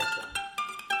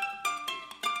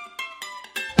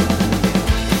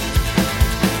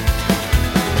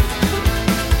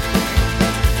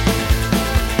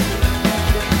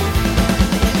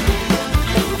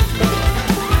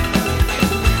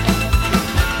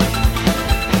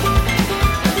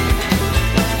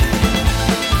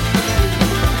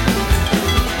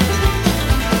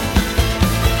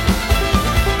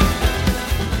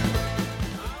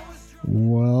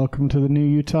to the New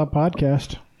Utah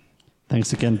podcast.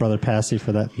 Thanks again, Brother Passy,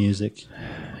 for that music.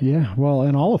 Yeah, well,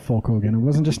 and all of Folk Hogan. It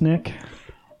wasn't just Nick.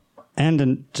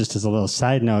 And just as a little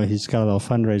side note, he's got a little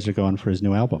fundraiser going for his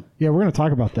new album. Yeah, we're going to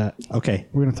talk about that. Okay.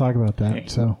 We're going to talk about that.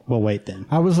 So we'll wait then.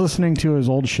 I was listening to his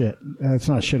old shit. It's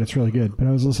not shit. It's really good. But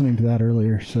I was listening to that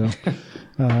earlier. So,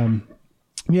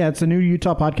 yeah, it's a New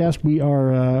Utah podcast.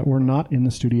 We're not in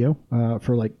the studio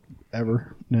for like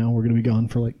ever now. We're going to be gone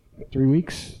for like 3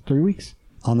 weeks. 3 weeks.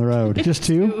 On the road. Just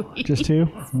two? Just two?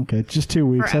 Okay, just 2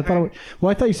 weeks. I thought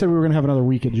you said we were going to have another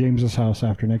week at James's house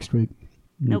after next week.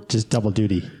 Nope. Just double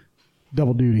duty.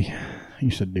 Double duty.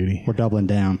 You said duty. We're doubling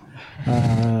down.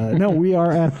 No,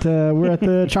 we're at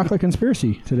the Chocolate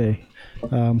Conspiracy today.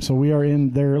 So we are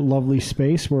in their lovely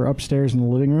space. We're upstairs in the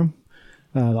living room,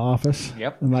 the office.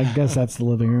 Yep. And I guess that's the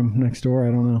living room next door.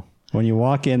 I don't know. When you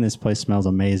walk in, this place smells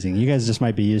amazing. You guys just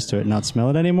might be used to it and not smell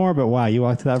it anymore, but wow, you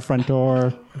walk to that front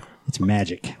door, it's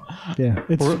magic. Yeah,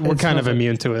 we're kind of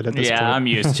immune to it at this point. Yeah, I'm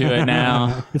used to it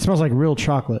now. It smells like real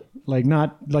chocolate. Like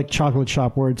not like chocolate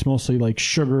shop where it's mostly like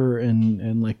sugar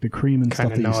and like the cream and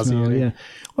Kinda stuff that you smell. nauseating. Yeah.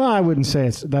 Well, I wouldn't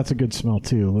say that's a good smell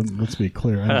too. Let's be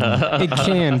clear. It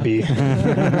can be.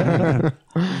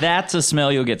 That's a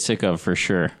smell you'll get sick of for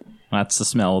sure. That's the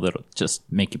smell that'll just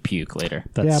make you puke later.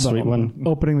 That's yeah, a sweet but one.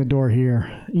 opening the door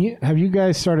here. Have you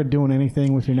guys started doing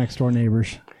anything with your next door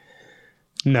neighbors?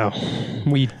 No,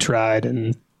 we tried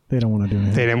and They don't want to do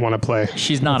anything. they didn't want to play.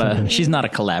 She's not a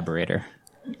collaborator.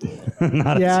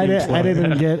 Yeah, I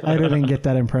didn't get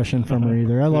that impression from her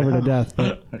either. I love her to death,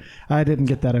 but I didn't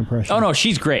get that impression. Oh no,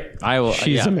 she's great.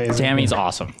 She's amazing. Tammy's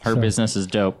awesome. Her business is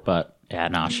dope, but yeah,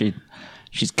 no,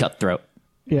 she's cutthroat.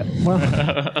 Yeah, well,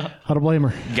 how to blame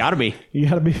her? Gotta be. You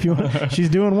got to be. She's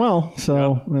doing well,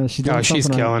 so she's doing She's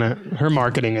something killing it. Her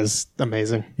marketing is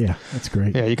amazing. Yeah, that's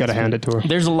great. Yeah, you got to hand it to her.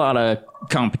 There's a lot of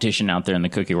competition out there in the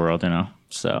cookie world,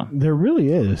 so. There really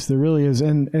is.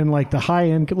 And like the high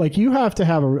end, like you have to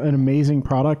have an amazing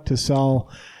product to sell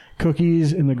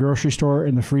cookies in the grocery store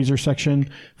in the freezer section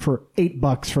for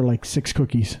 $8 for like 6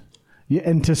 cookies. Yeah,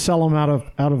 and to sell them out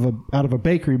of a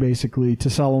bakery, basically, to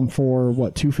sell them for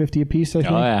what, $2.50 a piece? I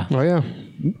think. Oh yeah. Oh yeah,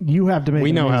 You have to make.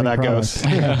 we know how that product. goes.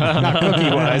 Not cookie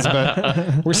wise,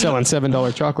 but we're selling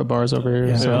 $7 chocolate bars over here.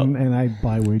 Yeah, So. and I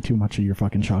buy way too much of your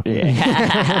fucking chocolate.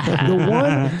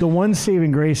 Yeah. the one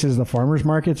saving grace is the farmers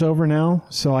market's over now,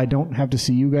 so I don't have to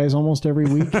see you guys almost every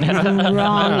week.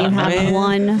 Wrong. You have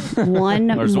one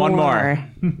There's one more.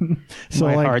 So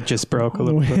My like, heart just broke a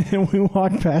little bit. we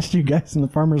walked past you guys in the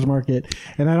farmers market,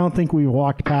 and I don't think we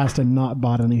walked past and not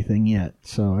bought anything yet.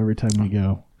 So every time we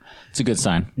go, It's a good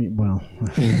sign. well,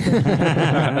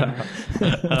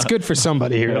 It's good for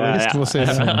somebody here. At least we'll say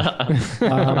that.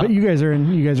 but you guys are in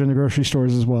the grocery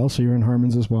stores as well, so you're in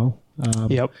Harmon's as well.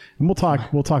 Yep. And we'll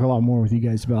talk a lot more with you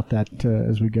guys about that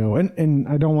as we go. And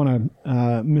I don't want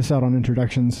to miss out on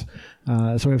introductions.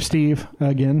 So we have Steve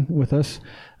again with us,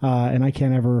 and I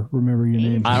can't ever remember your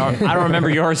name. I don't remember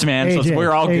yours, man. AJ, So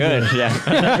we're all AJ. good. Yeah.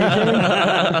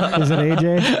 AJ? Is it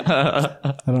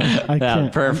AJ? I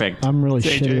can't. Perfect. I'm really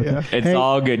shitty with it. It's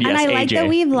all good. Yes, And I like AJ. that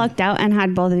we've lucked out and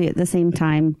had both of you at the same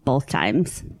time, both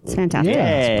times. It's fantastic. Yeah,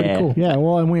 it's pretty Yeah. cool. Yeah,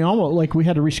 well, and we almost we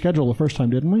had to reschedule the first time,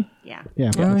 didn't we? Yeah.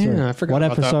 Yeah. Oh that's yeah, right. I forgot What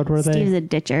about episode were they? Steve's a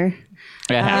ditcher.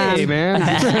 Yeah. Hey man,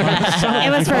 It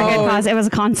was for a good cause. It was a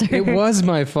concert. it was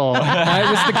my fault. It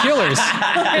was the Killers.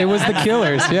 It was the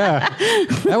Killers. Yeah,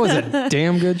 that was a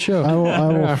damn good show. I will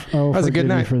That was a good forgive you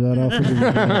night. for that. I'll forgive you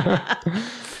for that.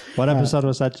 What episode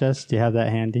was that, Jess? Do you have that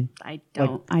handy? I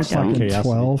don't. Fucking Curiosity.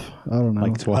 12. I don't know.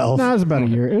 Like 12? No, it was about a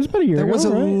year. It was about a year There ago, was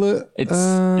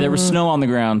right? There was snow on the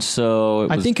ground, so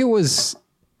I think it was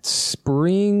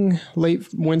spring, late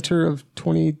winter of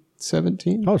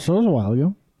 2017. Oh, so it was a while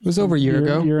ago. It was over a year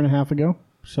ago. Year and a half ago.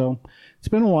 So it's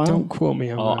been a while. Don't quote me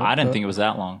on Oh, that. I didn't but- think it was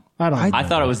that long. I don't know. I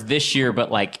thought it was this year,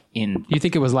 but like in You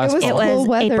think it was last It was fall? It cool was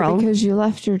weather April. because you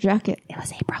left your jacket. It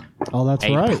was April. Oh, that's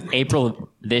April, right. April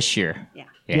this year. Yeah.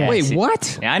 Yeah. Wait, see-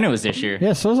 what? Yeah, I knew it was this year.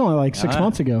 Yeah, so it was only like 6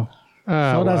 months ago.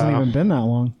 So it hasn't even been that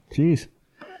long. Jeez.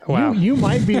 Wow. You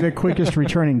might be the quickest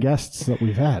returning guests that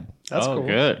we've had. That's oh, cool.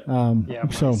 good. Yeah,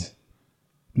 So nice.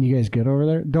 you guys good over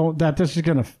there? Don't that this is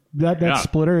gonna that No,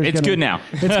 splitter is it's gonna, good now.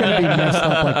 It's gonna be messed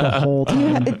up like the whole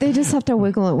time. They just have to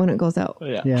wiggle it when it goes out.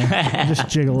 Yeah. Just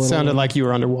jiggle it. Sounded like you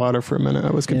were underwater for a minute.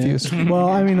 I was confused. Well,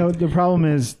 I mean, the problem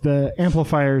is the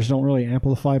amplifiers don't really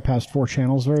amplify past 4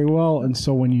 channels very well, and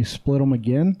so when you split them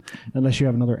again, unless you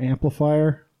have another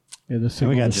amplifier, the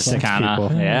signal We got just 6 sucks. Kinda,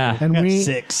 people. yeah. And got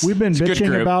 6. we've been a good bitching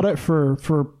group. about it for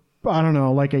I don't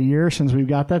know, like a year since we've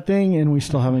got that thing, and we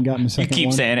still haven't gotten the You second keep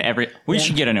one. saying we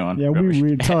should get a new one. Yeah,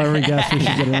 we tell every guest we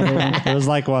should get another one. It was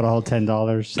like, what, a whole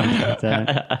 $10, something like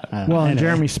that. Well, and anyway.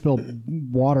 Jeremy spilled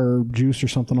water, juice, or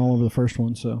something all over the first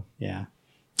one, so. Yeah.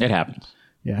 It happens.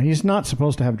 Yeah, he's not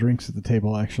supposed to have drinks at the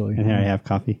table, actually. And here I have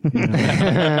coffee.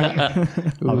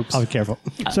 I'll be careful.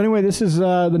 So anyway, this is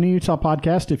the New Utah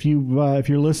Podcast. If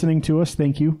you're listening to us,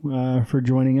 thank you for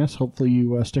joining us. Hopefully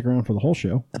you stick around for the whole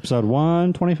show. Episode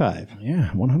 125. Yeah,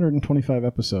 125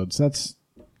 episodes.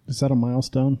 Is that a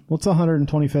milestone? What's the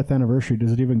 125th anniversary?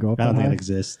 Does it even go up I don't that think high? it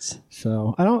exists.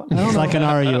 So I don't It's know. like an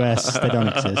RUS. They don't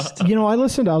exist. You know, I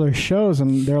listen to other shows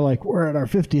and they're like, we're at our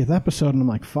 50th episode. And I'm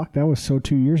like, fuck, that was so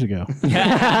 2 years ago.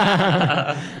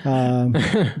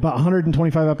 But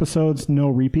 125 episodes, no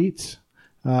repeats,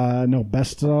 no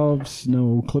best ofs,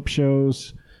 no clip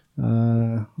shows.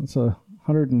 It's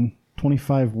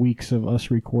 125 weeks of us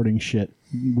recording shit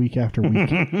week after week.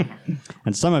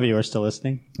 And some of you are still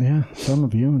listening. Yeah, some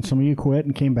of you, and some of you quit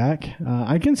and came back.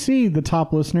 I can see the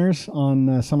top listeners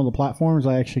on some of the platforms.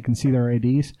 I actually can see their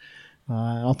IDs.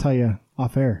 I'll tell you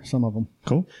off air, some of them.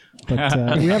 Cool.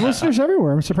 But we have listeners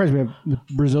everywhere. I'm surprised. We have the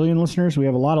Brazilian listeners. We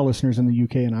have a lot of listeners in the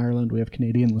UK and Ireland. We have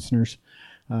Canadian listeners.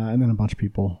 And then a bunch of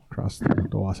people across the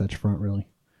Wasatch Front, really.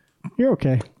 You're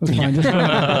okay. That's fine. Just it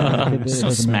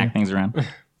doesn't Smack matter. things around.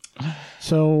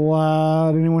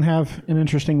 So, did anyone have an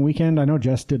interesting weekend? I know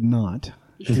Jess did not.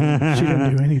 She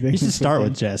didn't do anything. You should this start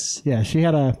weekend. with Jess. Yeah, she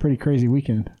had a pretty crazy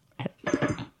weekend.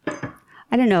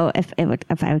 I don't know if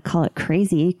I would call it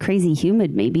crazy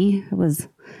humid. Maybe it was.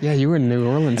 Yeah, you were in New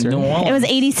Orleans. Right? It was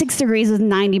 86 degrees with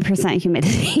 90%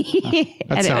 humidity.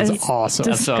 That And sounds it was awesome.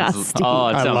 That sounds, disgusting. it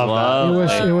I sounds love that.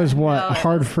 lovely. It was what,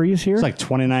 hard freeze here? It's like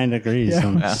 29 degrees.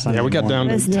 on Sunday Yeah, we got down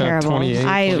It was to terrible. 28,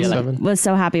 I 27. was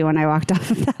so happy when I walked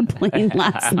off of that plane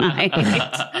last night.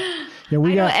 Yeah,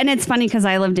 we got. And it's funny because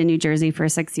I lived in New Jersey for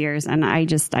 6 years and I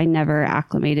never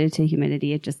acclimated to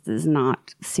humidity. It just does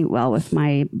not suit well with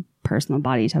my personal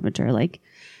body temperature, like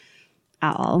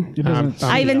at all. It doesn't.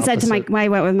 I even the said to opposite. I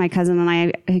went with my cousin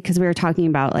and because we were talking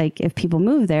about like if people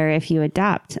move there, if you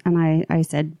adapt. And I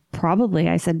said, probably.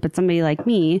 I said, but somebody like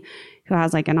me who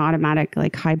has like an automatic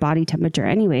like high body temperature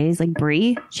anyways, like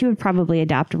Brie, she would probably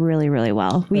adapt really, really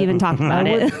well. We even talked about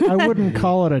it. I wouldn't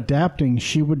call it adapting.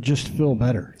 She would just feel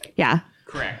better. Yeah.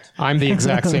 Correct. I'm the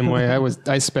exact same way.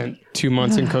 I spent 2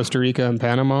 months in Costa Rica and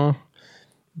Panama.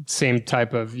 Same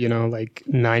type of, like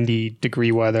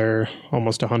 90-degree weather,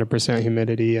 almost 100%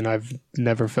 humidity, and I've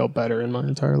never felt better in my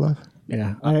entire life.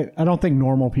 Yeah, I don't think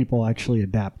normal people actually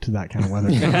adapt to that kind of weather.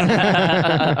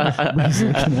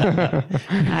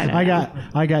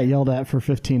 I got yelled at for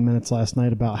 15 minutes last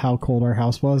night about how cold our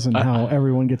house was and how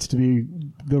everyone gets to be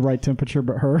the right temperature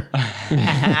but her.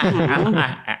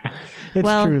 It's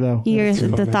true though.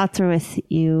 The thoughts were with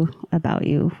you about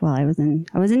you while I was in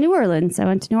New Orleans. I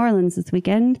went to New Orleans this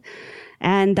weekend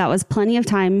and that was plenty of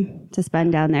time to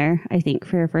spend down there. I think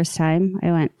for your first time,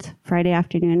 I went Friday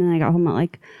afternoon and I got home at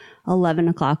like 11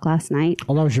 o'clock last night.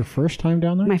 Oh, that was your first time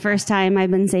down there? My first time.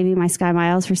 I've been saving my Sky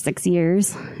Miles for 6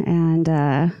 years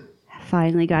and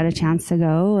finally got a chance to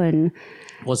go. And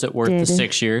Was it worth the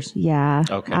 6 years? yeah,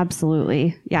 Okay.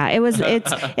 absolutely. Yeah, it was.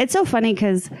 It's so funny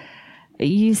because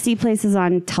you see places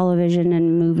on television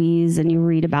and movies and you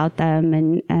read about them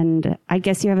and I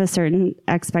guess you have a certain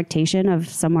expectation of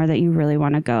somewhere that you really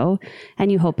want to go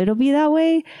and you hope it'll be that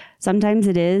way. Sometimes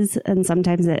it is and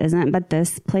sometimes it isn't, but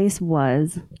this place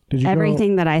was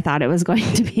everything that I thought it was going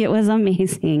to be. It was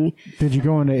amazing. Did you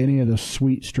go into any of the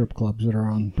sweet strip clubs that are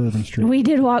on Bourbon Street?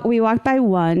 We walked by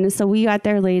one, so we got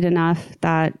there late enough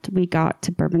that we got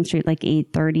to Bourbon Street like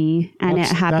 8:30 and it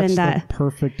happened that's the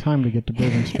perfect time to get to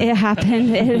Bourbon Street. It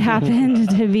happened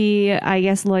to be, I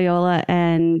guess, Loyola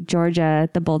and Georgia.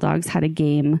 The Bulldogs had a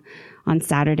game on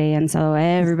Saturday, and so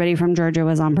everybody from Georgia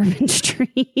was on Bourbon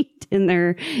Street in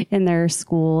their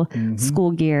school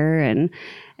gear and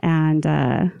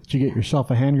Did you get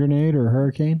yourself a hand grenade or a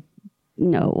hurricane?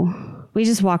 no. We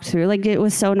just walked through. Like, it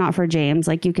was so not for James.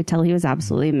 Like, you could tell he was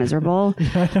absolutely miserable.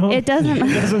 It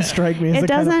doesn't strike me as it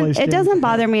the kind of place it James doesn't would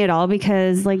bother me at all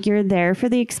because like you're there for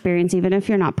the experience even if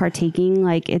you're not partaking.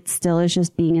 Like, it still is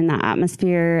just being in that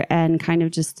atmosphere and kind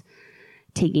of just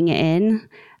taking it in.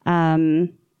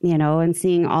 And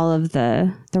seeing all of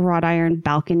the wrought iron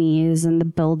balconies and the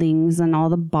buildings and all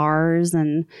the bars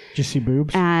and Did you see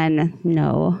boobs? no.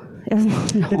 No.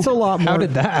 It's a lot more. How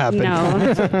did that happen? No.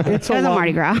 It's It was a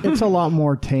Mardi Gras. It's a lot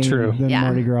more tame True. than Yeah.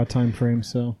 Mardi Gras time frame.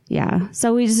 So Yeah.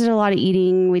 So we just did a lot of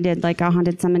eating. We did like a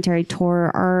haunted cemetery tour.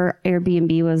 Our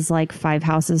Airbnb was like 5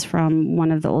 houses from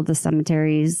one of the oldest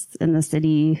cemeteries in the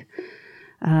city.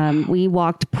 We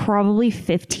walked probably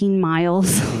 15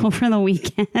 miles over the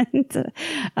weekend.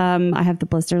 I have the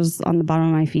blisters on the bottom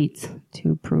of my feet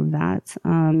to prove that.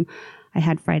 I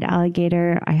had fried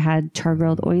alligator. I had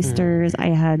char-grilled oysters. I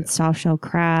had soft shell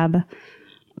crab,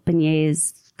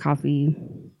 beignets, coffee,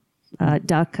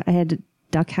 duck. I had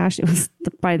duck hash. It was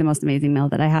probably the most amazing meal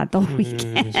that I had the whole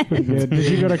weekend. It's pretty good.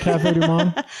 Did you go to Cafe du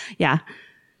Monde? Yeah.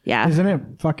 Isn't it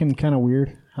fucking kind of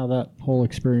weird how that whole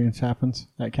experience happens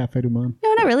at Cafe du Monde?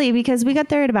 No, not really, because we got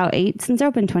there at about 8. Since they're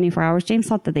open 24 hours, James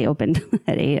thought that they opened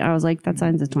at 8. I was like, that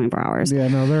signs it's 24 hours. Yeah,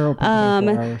 no, they're open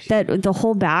 24 hours. That the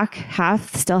whole back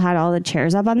half still had all the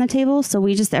chairs up on the table. So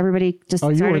everybody just Oh,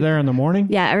 you were there in the morning?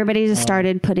 Yeah, everybody just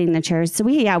started putting the chairs. So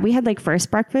we had like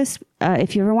first breakfast.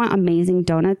 If you ever want amazing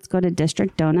donuts, go to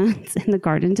District Donuts in the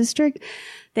Garden District.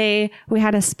 We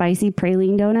had a spicy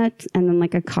praline donut and then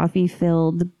like a coffee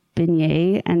filled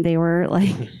beignet, and they were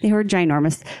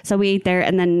ginormous. So we ate there,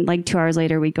 and then like 2 hours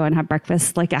later we go and have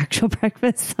breakfast, like actual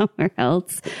breakfast somewhere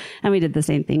else. And we did the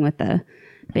same thing with the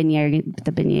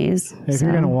beignets. Hey, if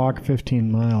you're going to walk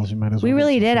 15 miles, you might as well. We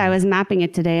really did. I was mapping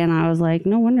it today, and I was like,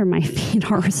 no wonder my feet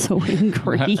are so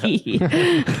angry.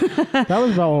 That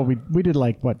was about what we did,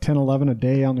 like, 10, 11 a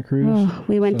day on the cruise?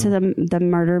 We went to the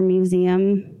murder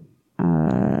museum,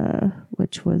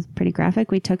 which was pretty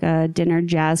graphic. We took a dinner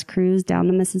jazz cruise down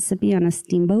the Mississippi on a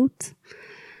steamboat.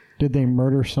 Did they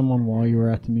murder someone while you were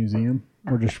at the museum?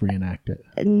 Or just reenact it?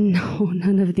 No,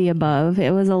 none of the above.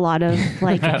 It was a lot of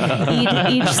like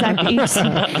each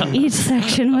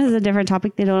section was a different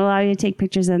topic. They don't allow you to take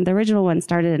pictures. And the original one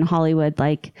started in Hollywood,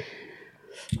 like,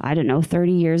 I don't know,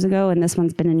 30 years ago. And this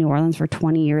one's been in New Orleans for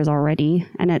 20 years already.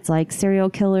 And it's like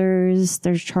serial killers.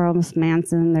 There's Charles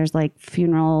Manson. There's like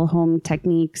funeral home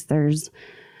techniques.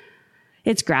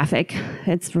 It's graphic.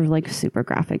 It's like super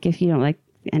graphic. If you don't like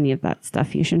any of that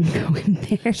stuff, you shouldn't go in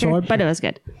there. But it was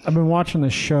good. I've been watching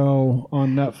this show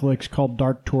on Netflix called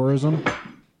Dark Tourism,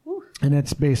 and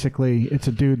it's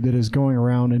a dude that is going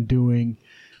around and doing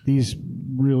these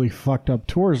really fucked up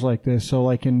tours like this. So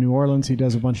like in New Orleans, he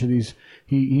does a bunch of these,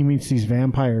 he meets these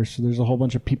vampires. So there's a whole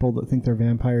bunch of people that think they're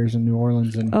vampires in New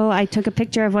Orleans. And I took a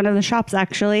picture of one of the shops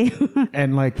actually.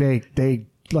 And like they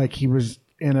like he was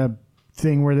in a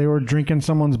thing where they were drinking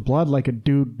someone's blood, like a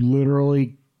dude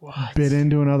literally bit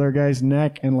into another guy's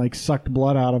neck and like sucked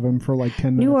blood out of him for like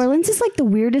 10 minutes. New Orleans is like the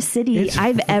weirdest city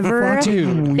I've ever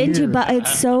been to, but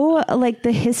it's so like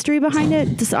the history behind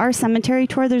it. Our cemetery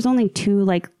tour, there's only 2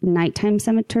 like nighttime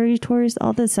cemetery tours.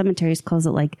 All the cemeteries close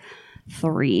at like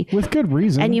 3 with good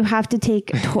reason. And you have to pay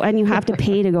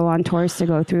to go on tours to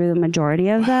go through the majority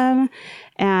of them.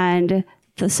 And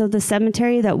so the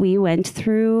cemetery that we went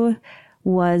through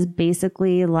was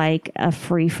basically like a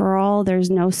free-for-all.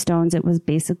 There's no stones. It was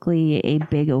basically a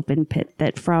big open pit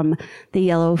that from the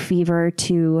yellow fever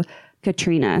to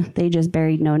Katrina, they just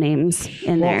buried no names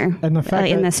in there. And the fact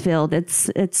in this field,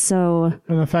 it's so.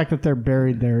 And the fact that they're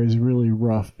buried there is really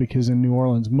rough because in New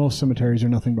Orleans, most cemeteries are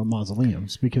nothing but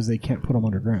mausoleums because they can't put them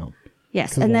underground.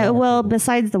 Yes, and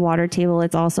besides the water table,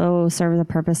 it's also serves a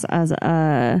purpose as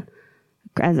a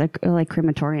like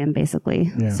crematorium,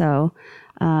 basically. Yeah. So.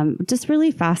 Just really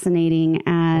fascinating.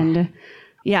 And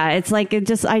yeah, it's like, I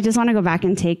just want to go back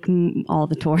and take all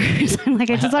the tours. I'm like,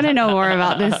 I just want to know more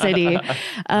about this city.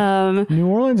 New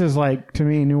Orleans is like, to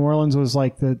me, New Orleans was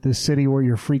like the city where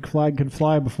your freak flag could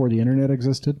fly before the internet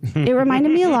existed. It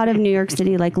reminded me a lot of New York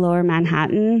City, like Lower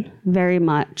Manhattan, very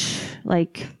much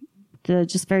like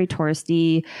just very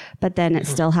touristy, but then it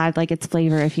still had like its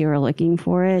flavor if you were looking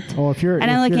for it. Oh,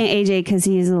 I'm looking at AJ because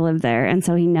he's lived there, and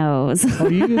so he knows. Oh,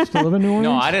 you used to live in New Orleans?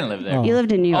 No, I didn't live there. Oh. You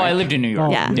lived in New York. Oh, I lived in New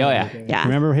York. Yeah. Yeah.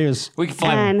 Remember he was We can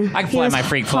fly. I can fly my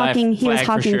freak flag. He was for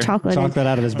hawking sure. chocolate. chocolate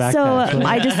out of his backpack. So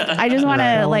I just want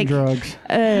to like drugs.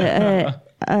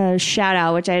 Shout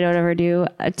out, which I don't ever do,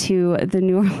 to the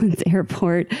New Orleans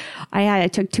airport. I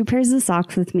took 2 pairs of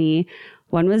socks with me.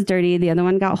 One was dirty, the other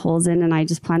one got holes in, and I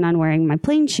just planned on wearing my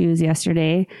plain shoes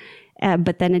yesterday.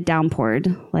 But then it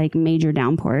downpoured, like major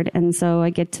downpoured. And so I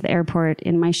get to the airport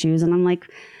in my shoes, and I'm like,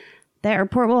 the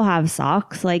airport will have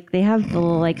socks. Like they have the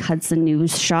little like Hudson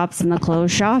News shops and the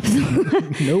clothes shops.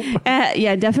 Nope.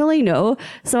 Yeah, definitely no.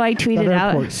 So I tweeted that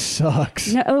out. Airport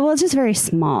sucks. No, well, it's just very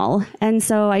small. And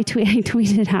so I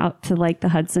tweeted out to like the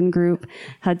Hudson group,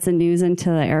 Hudson News, and to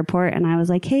the airport. And I was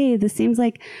like, hey, this seems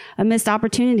like a missed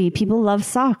opportunity. People love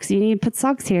socks. You need to put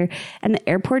socks here. And the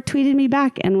airport tweeted me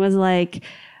back and was like,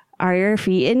 are your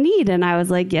feet in need? And I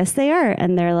was like, yes, they are.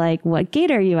 And they're like, what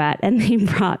gate are you at? And they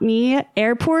brought me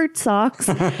airport socks,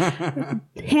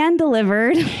 hand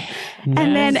delivered.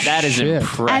 And then That is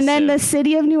impressive. and then the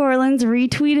city of New Orleans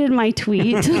retweeted my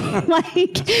tweet. Like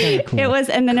it was,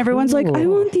 and then everyone's like, I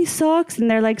want these socks. And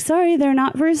they're like, sorry, they're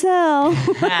not for sale.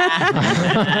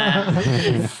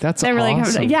 That's They're really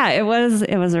awesome. yeah, it was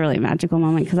a really magical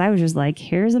moment because I was just like,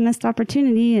 here's a missed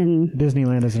opportunity. And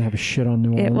Disneyland doesn't have a shit on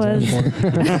New it Orleans was,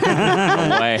 anymore.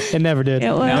 No way. It never did.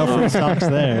 it was. No free socks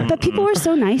there. But people were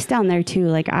so nice down there too.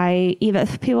 Like even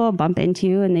if people would bump into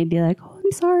you and they'd be like, oh,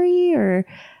 I'm sorry, or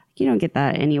you don't get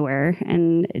that anywhere.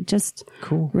 And it just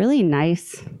really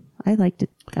nice. I liked it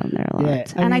down there a lot. Yeah,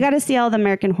 I I mean- got to see all the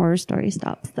American Horror Story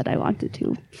stops that I wanted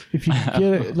to. If you get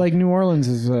it, like New Orleans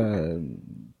is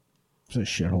it's a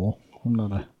shithole. I'm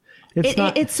not a.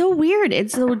 It's so weird.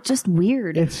 It's so just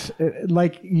weird. It's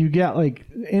like you get like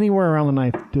anywhere around the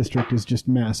Ninth District is just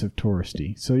massive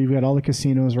touristy. So you've got all the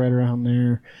casinos right around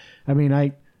there. I mean,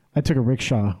 I took a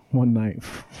rickshaw one night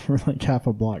for like half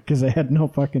a block because I had no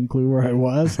fucking clue where I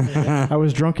was. I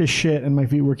was drunk as shit and my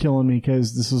feet were killing me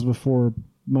because this was before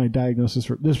my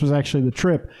diagnosis. This was actually the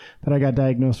trip that I got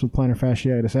diagnosed with plantar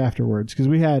fasciitis afterwards because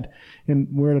we're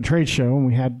at a trade show and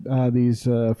we had these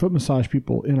foot massage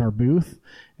people in our booth,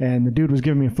 and the dude was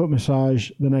giving me a foot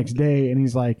massage the next day, and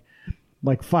he's like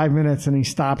 5 minutes, and he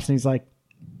stops and he's like,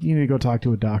 you need to go talk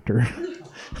to a doctor.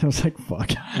 I was like,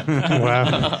 fuck.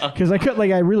 Wow. Because I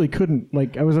really couldn't,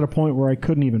 I was at a point where I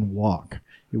couldn't even walk.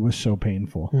 It was so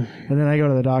painful. And then I go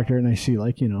to the doctor and I see,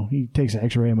 he takes an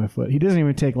x-ray of my foot. He doesn't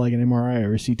even take an MRI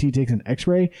or a CT. He takes an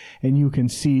x-ray and you can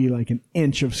see an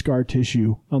inch of scar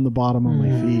tissue on the bottom of my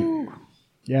feet.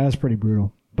 Yeah, it's pretty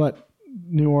brutal. But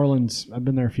New Orleans, I've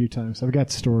been there a few times. I've got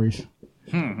stories.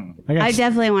 I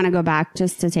definitely want to go back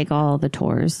just to take all the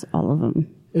tours, all of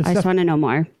them. I just want to know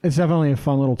more. It's definitely a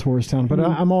fun little tourist town, but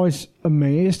I'm always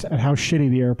amazed at how shitty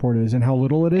the airport is and how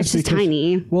little it is. It's just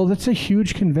tiny. Well, that's a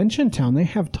huge convention town. They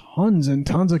have tons and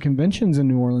tons of conventions in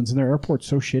New Orleans, and their airport's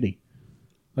so shitty.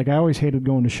 I always hated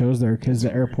going to shows there because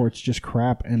the airport's just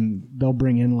crap, and they'll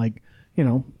bring in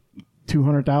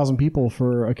 200,000 people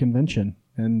for a convention,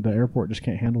 and the airport just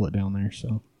can't handle it down there.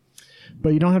 So,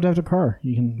 but you don't have to have a car;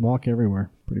 you can walk everywhere.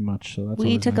 Pretty much. So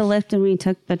We took a lift and we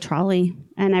took the trolley,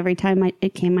 and every time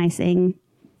it came, I sang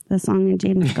the song, and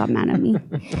James got mad at me.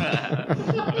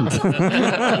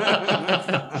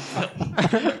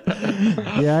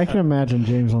 Yeah, I can imagine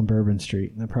James on Bourbon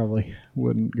Street. That probably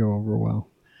wouldn't go over well.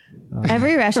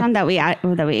 Every restaurant that we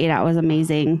ate at was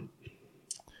amazing.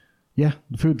 Yeah,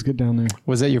 the food's good down there.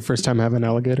 Was that your first time having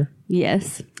alligator?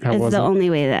 Yes. How It's was the it? only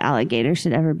way that alligator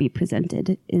should ever be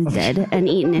presented is dead and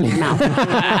eaten in your mouth.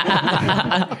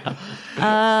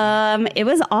 It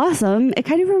was awesome. It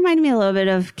kind of reminded me a little bit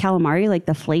of calamari, like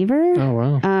the flavor. Oh,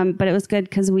 wow. But it was good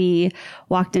because we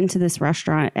walked into this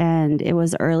restaurant and it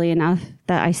was early enough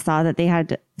that I saw that they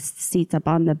had seats up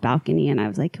on the balcony, and I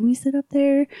was like, can we sit up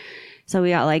there? So we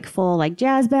got full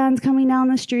jazz bands coming down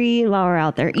the street while we're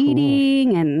out there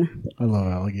eating, and I love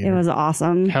alligator. it was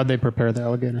awesome. How'd they prepare the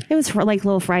alligator? It was for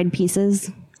little fried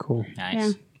pieces. Cool. Nice.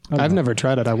 Yeah. I've never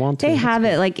tried it. I want to. They have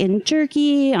it in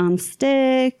jerky on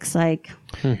sticks.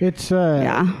 It's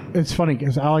it's funny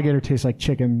because alligator tastes like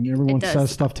chicken. Everyone It does.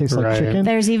 says stuff tastes Right. like chicken.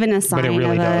 There's even a sign But it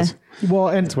really of does. Well,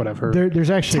 and That's what I've heard. There's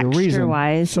actually a reason.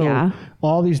 Texture-wise, So yeah.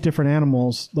 all these different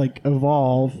animals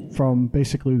evolve from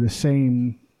basically the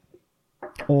same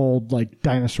old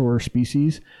dinosaur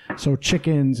species. So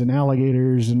chickens and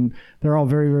alligators, and they're all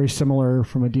very, very similar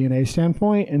from a DNA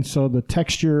standpoint. And so the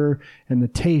texture and the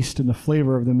taste and the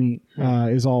flavor of the meat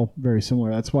is all very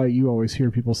similar. That's why you always hear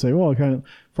people say, well,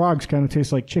 frogs kind of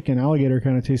taste like chicken, alligator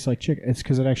kind of tastes like chicken. It's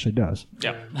because it actually does.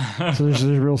 Yep. So there's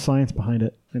real science behind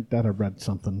it. That I read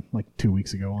something 2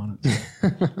 weeks ago on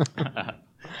it.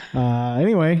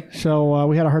 Anyway, so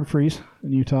we had a hard freeze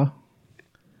in Utah.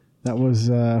 That was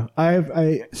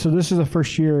so this is the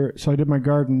first year. So I did my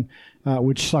garden,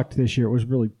 which sucked this year. It was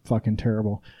really fucking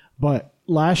terrible. But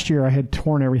last year I had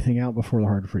torn everything out before the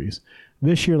hard freeze.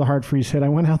 This year the hard freeze hit. I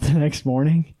went out the next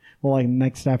morning,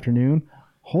 next afternoon.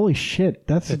 Holy shit,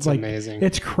 it's amazing.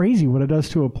 It's crazy what it does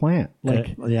to a plant.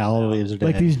 Yeah, all the leaves are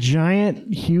dead. These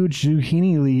giant, huge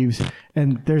zucchini leaves,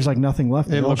 and there's nothing left.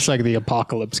 It looks like the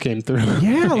apocalypse came through.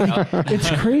 Yeah, it's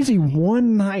crazy.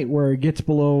 One night where it gets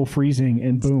below freezing,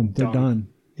 and boom, they're done.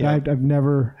 Yeah. I've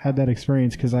never had that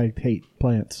experience because I hate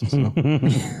plants. So.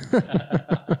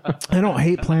 I don't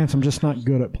hate plants. I'm just not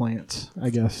good at plants, I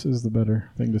guess, is the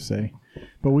better thing to say.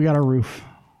 But we got our roof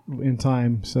in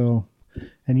time,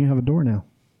 and you have a door now.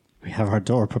 We have our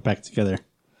door put back together.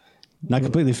 Not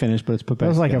completely finished, but it's put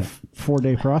back That was together. a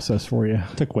 4-day process for you.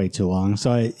 Took way too long. So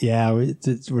we're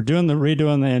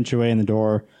redoing the entryway and the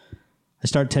door. I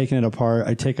start taking it apart.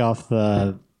 I take off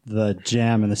the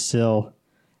jamb and the sill,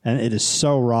 and it is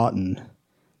so rotten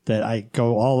that I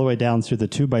go all the way down through the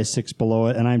 2x6 below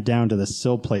it, and I'm down to the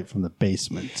sill plate from the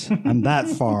basement. I'm that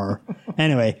far.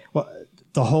 Anyway, well,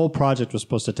 the whole project was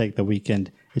supposed to take the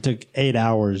weekend. It took 8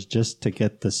 hours just to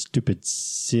get the stupid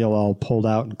seal all pulled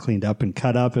out and cleaned up and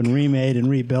cut up and remade and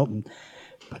rebuilt and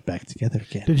put back together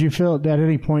again. Did you feel at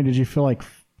any point? Did you feel like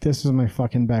this is my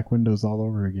fucking back windows all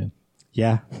over again?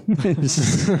 Yeah. But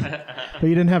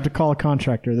you didn't have to call a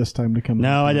contractor this time to come.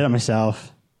 No, I did it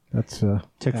myself. That's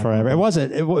Took forever. It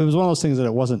wasn't. It was one of those things that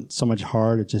it wasn't so much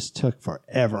hard. It just took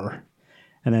forever.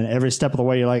 And then every step of the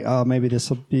way, you're like, oh, maybe this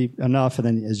will be enough. And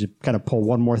then as you kind of pull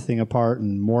one more thing apart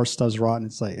and more stuff's rotten,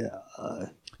 it's like.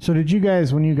 So did you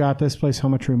guys, when you got this place, how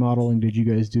much remodeling did you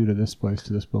guys do to this place,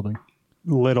 to this building?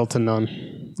 Little to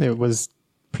none. It was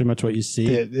pretty much what you see.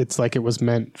 It's like it was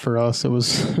meant for us. It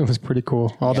was pretty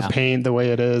cool. All the paint, the way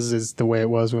it is the way it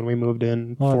was when we moved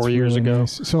in 4 years really ago.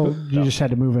 Nice. So you just had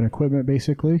to move in equipment,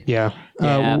 basically? Yeah.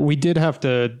 We did have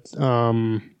to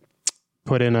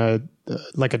put in a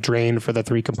drain for the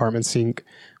 3-compartment sink.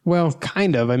 Well,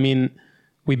 kind of. I mean,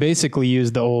 we basically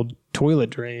used the old toilet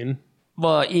drain.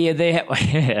 Well,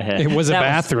 yeah, it was a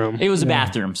bathroom. It was a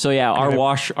bathroom. So yeah,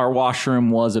 our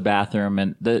washroom was a bathroom,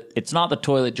 and it's not the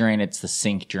toilet drain, it's the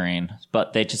sink drain.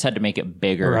 But they just had to make it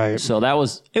bigger. Right. So it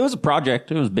was a project.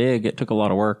 It was big. It took a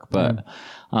lot of work, but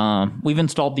we've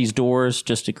installed these doors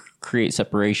just to create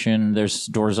separation. There's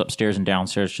doors upstairs and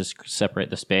downstairs just to separate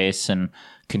the space and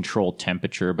control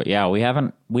temperature. But yeah, we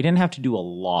didn't have to do a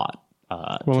lot.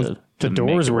 The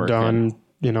doors were done,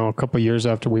 a couple of years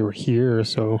after we were here.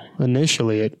 So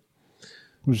initially it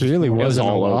really wasn't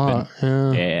a lot.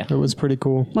 Yeah. It was pretty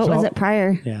cool. What was it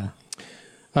prior? Yeah.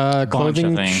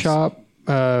 Clothing shop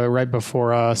right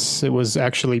before us. It was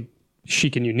actually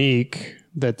Chic and Unique.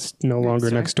 That's no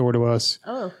longer next door to us.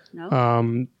 Oh,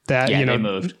 no. They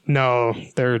moved. No,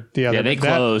 they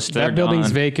closed. That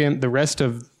building's vacant. The rest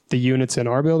of the units in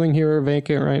our building here are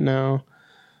vacant right now.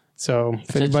 So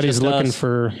if anybody's looking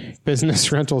for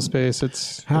business rental space,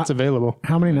 it's available.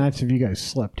 How many nights have you guys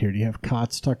slept here? Do you have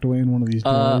cots tucked away in one of these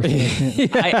doors? We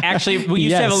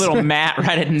used to have a little mat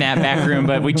right in that back room,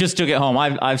 but we just took it home.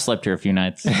 I've slept here a few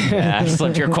nights. Yeah, I've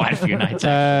slept here quite a few nights.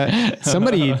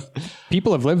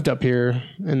 People have lived up here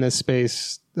in this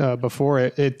space before.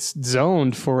 It's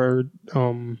zoned for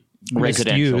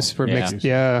residential use for mixed.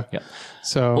 Yeah.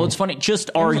 So, well, it's funny.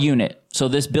 Just our unit. So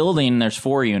this building, there's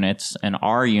 4 units, and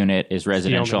our unit is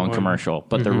residential and commercial,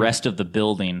 but the rest of the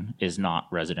building is not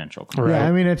residential. Right. Yeah,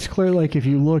 I mean, it's clear. Like if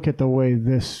you look at the way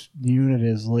this unit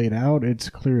is laid out,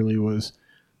 it's clearly was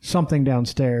something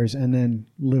downstairs and then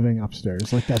living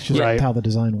upstairs. Like that's just how the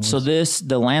design was. So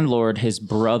the landlord, his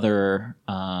brother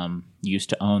used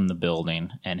to own the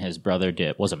building, and his brother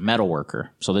was a metal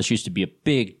worker. So this used to be a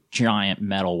big, giant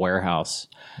metal warehouse.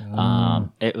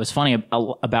 It was funny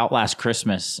about last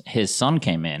Christmas, his son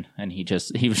came in and he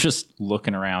was just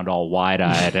looking around all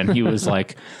wide-eyed, and he was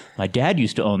like, my dad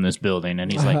used to own this building,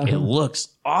 and he's like, it looks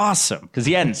awesome, because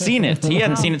he hadn't seen it. He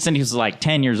hadn't seen it since he was like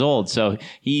 10 years old. So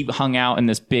he hung out in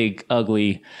this big,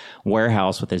 ugly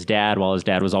warehouse with his dad while his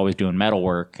dad was always doing metal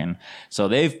work. And so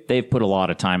they've put a lot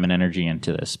of time and energy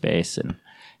into this space, and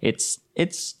it's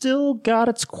still got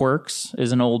its quirks.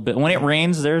 Is an old bit. When it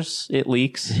rains, it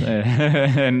leaks,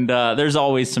 and there's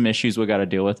always some issues we got to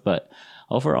deal with. But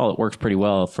overall, it works pretty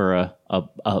well for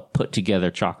a put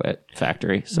together chocolate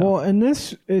factory. So. Well, and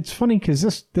it's funny because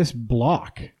this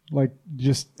block, like,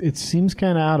 just it seems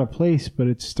kind of out of place, but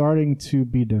it's starting to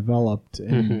be developed,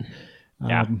 and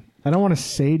I don't want to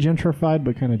say gentrified,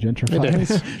 but kind of gentrified. It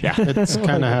is. Yeah, it's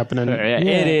kind of happening.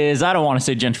 It is. I don't want to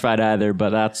say gentrified either, but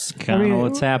that's kind of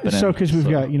what's happening. So, because we've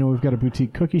got a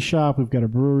boutique cookie shop, we've got a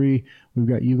brewery, we've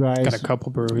got you guys. Got a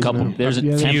couple breweries. There's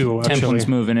a few. Templin's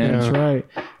moving in. That's right.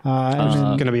 There's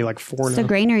going to be like 4 It's now. the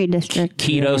granary district.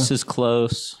 Ketos is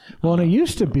close. Well, and it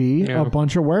used to be a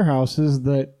bunch of warehouses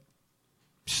that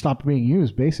stopped being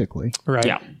used, basically. Right.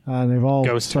 Yeah. They've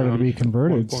all started to be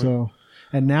converted. So.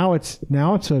 And now it's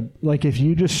like if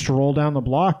you just stroll down the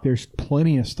block, there's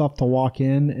plenty of stuff to walk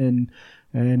in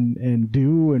and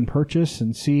do and purchase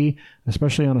and see,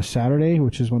 especially on a Saturday,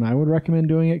 which is when I would recommend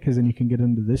doing it, because then you can get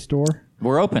into this door.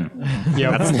 We're open.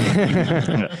 Yeah.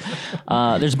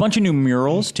 There's a bunch of new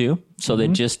murals too. So they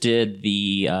just did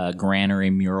the granary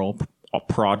mural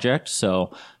project.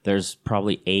 So there's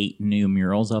probably 8 new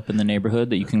murals up in the neighborhood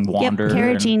that you can wander.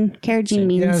 Yep, Cara Jean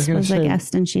Means was a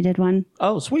guest, and she did one.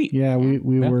 Oh, sweet. Yeah, we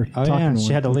were talking.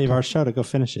 She had to leave our show to go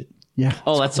finish it. Yeah.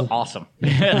 Oh, that's awesome.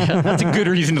 That's a good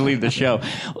reason to leave the show.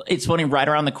 It's funny, right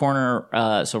around the corner,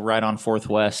 so right on 4th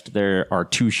West, there are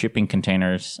 2 shipping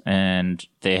containers, and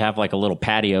they have like a little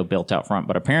patio built out front.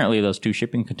 But apparently those 2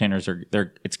 shipping containers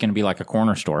it's going to be like a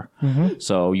corner store.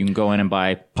 So you can go in and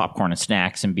buy popcorn and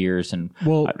snacks and beers. And I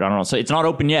don't know. So it's not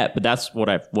open yet, but that's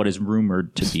what is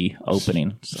rumored to be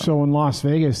opening. So in Las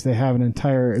Vegas, they have an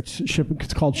entire,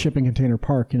 it's called Shipping Container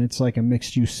Park, and it's like a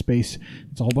mixed use space.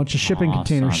 It's a whole bunch of shipping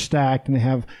containers stacked, and they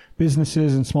have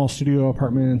businesses and small studio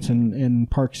apartments and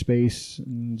park space.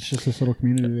 And it's just this little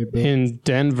community they built. In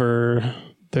Denver,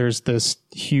 there's this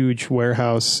huge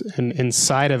warehouse, and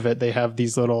inside of it, they have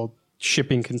these little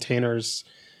shipping containers,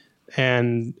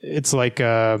 and it's like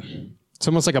it's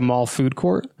almost like a mall food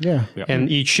court. Yeah. And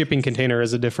each shipping container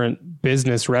is a different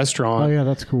business restaurant. Oh, yeah,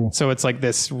 that's cool. So it's like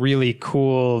this really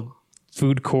cool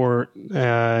food court,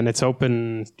 and it's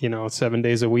open, 7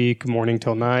 days a week, morning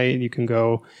till night. You can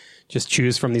go just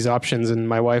choose from these options. And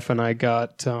my wife and I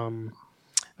got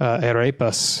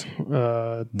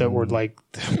arepas that were like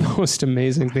the most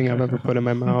amazing thing I've ever put in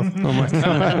my mouth. Oh my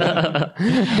God.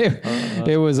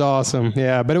 It was awesome.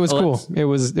 Yeah, but it was cool. It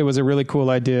was a really cool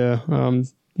idea,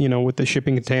 with the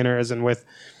shipping containers and with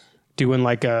doing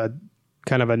like a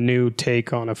kind of a new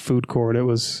take on a food court. It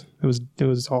was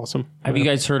awesome. Have you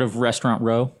guys heard of Restaurant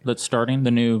Row that's starting,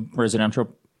 the new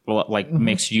residential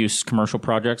mixed use commercial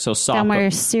project? So Down where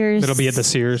Sears. It'll be at the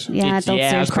Sears. Yeah, it's, the old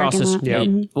Sears across the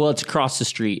parking lot. well, it's across the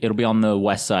street. It'll be on the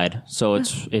west side. So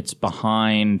it's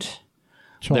behind.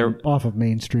 So off of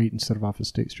Main Street instead of off of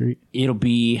State Street. It'll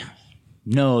be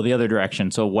the other direction.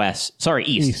 So west. Sorry,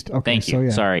 east. East. Okay, Thank you. so yeah.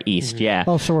 Sorry, east. Yeah.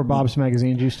 Oh, so where Bob's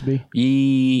Magazines used to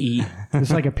be?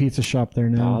 There's like a pizza shop there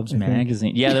now. Bob's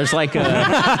Magazine. Yeah, there's like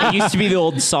it used to be the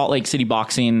old Salt Lake City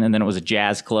boxing, and then it was a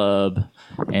jazz club.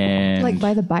 And Like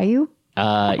by the bayou?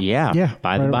 Yeah,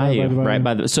 by the bayou. Right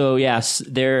by the. So yes,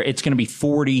 it's going to be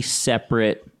 40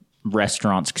 separate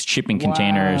restaurants, shipping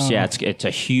containers. Yeah, it's a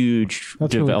huge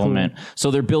development. Really cool. So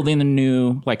they're building the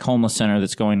new like homeless center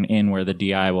that's going in where the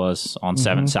DI was on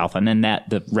 7th South, and then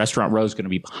the Restaurant Row is going to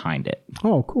be behind it.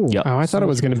 Oh, cool. Yep. Oh, I thought it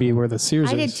was going to be where the Sears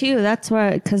is. I did too. That's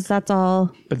what, because that's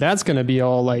all. But that's going to be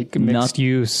all like mixed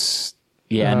use.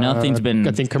 Yeah, nothing's been.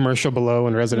 I think commercial below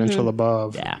and residential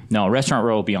above. Yeah, no, Restaurant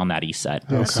Row will be on that east side.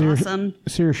 Yeah, Awesome.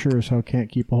 Sears sure as hell can't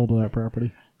keep a hold of that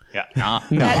property. Yeah,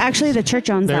 That actually, the church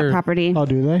owns that property. Oh,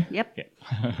 do they? Yep.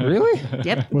 Really?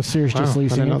 Yep. Was Sears just Wow, I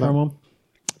leasing didn't it know from that. them?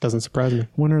 Doesn't surprise me.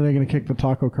 When are they going to kick the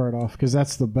taco cart off? Because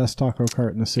that's the best taco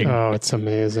cart in the city. Oh, it's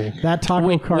amazing. That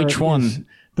taco cart. which one? is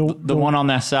The one on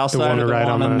that south side, one or the right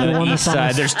one on on the- the east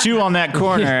side. There's 2 on that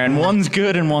corner, and one's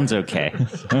good and one's okay.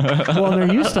 Well,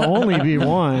 there used to only be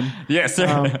one. Yes, sir.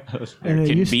 And There it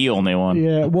can used be only one.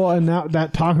 Yeah, well, and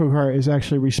that taco cart is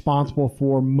actually responsible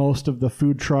for most of the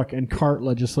food truck and cart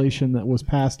legislation that was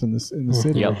passed in the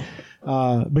city, Yep.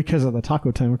 because of the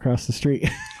taco time across the street.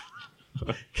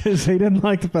 Because they didn't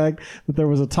like the fact that there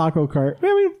was a taco cart.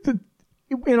 I mean,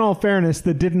 in all fairness,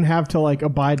 that didn't have to like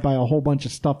abide by a whole bunch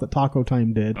of stuff that Taco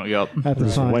Time did. Oh, yep. At the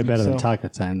time, Way better than so- Taco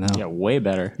Time now. Yeah, way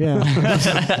better. Yeah,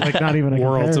 like not even a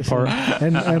Worlds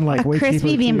comparison. and like way Crispy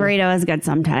cheaper, bean too. burrito is good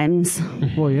sometimes.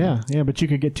 Well, yeah, but you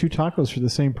could get 2 tacos for the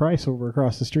same price over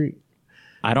across the street.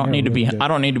 I don't need to be. I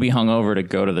don't need to be hungover to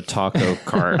go to the taco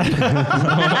cart.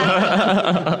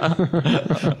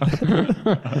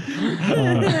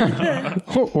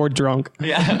 Or drunk.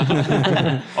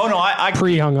 Yeah. Oh no, I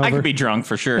Pre-hungover. I could be drunk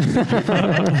for sure. He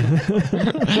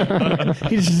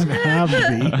just doesn't have to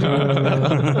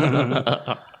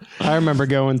be. I remember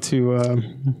going to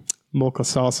Mocha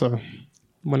Salsa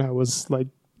when I was like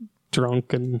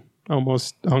drunk and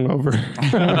almost hungover.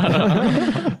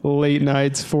 Late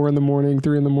nights, 4 in the morning,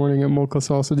 3 in the morning at Mocha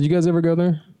Salsa. Did you guys ever go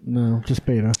there? No, just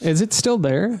beta. Is it still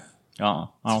there? Oh,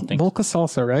 I don't think. Mocha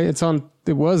Salsa, right?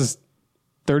 It was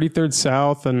 33rd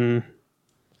South and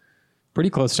pretty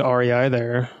close to REI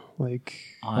there. Like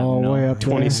Way up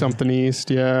 20 something east,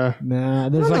 yeah. Nah, I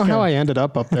there's don't know like how I ended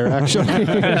up there actually.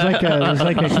 there's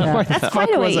like a cafe, That's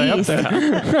quite a way was I up east.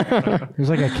 there's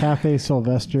like a Cafe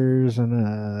Sylvester's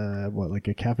and like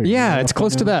a cafe. Yeah, Grill it's up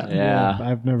close to there. that. Yeah.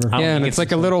 I've never. I don't Yeah, and think it's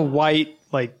like a little white,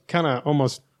 like kind of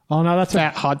almost Oh no, that's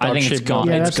fat hot dog I think it's shaped gone.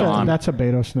 bun. yeah, It's that's gone. that's a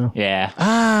Betos now. Yeah.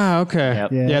 Ah, okay.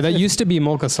 Yep. Yeah, Yeah, that it's- used to be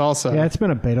Mocha Salsa. Yeah, it's been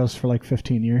a Betos for like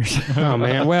 15 years. Oh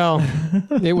man, well,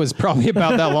 it was probably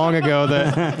about that long ago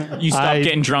that You stopped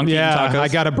getting drunk Yeah, eating tacos. I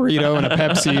got a burrito and a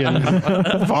Pepsi and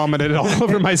vomited it all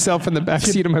over myself in the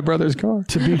backseat of my brother's car.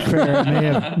 To be fair,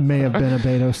 it may have been a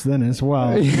Betos then as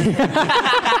well.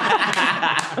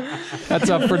 That's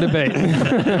up for debate.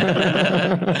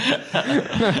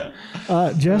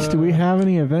 Jess, do we have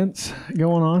any events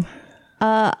going on?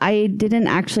 I didn't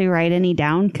actually write any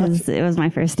down because it was my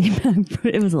first day back.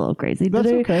 It was a little crazy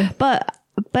today. okay.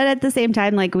 But at the same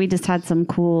time, like we just had some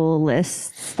cool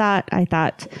lists that I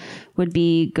thought would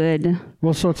be good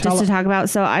Well, so just to talk about.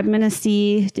 So I'm going to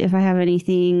see if I have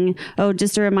anything. Oh,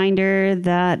 just a reminder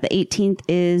that the 18th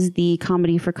is the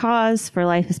Comedy for Cause for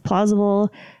Life is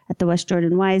Plausible at the West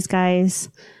Jordan Wise Guys.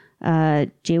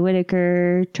 Jay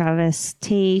Whitaker, Travis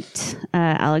Tate,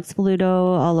 Alex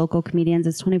Bluto, all local comedians.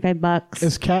 It's $25.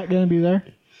 Is Kat going to be there?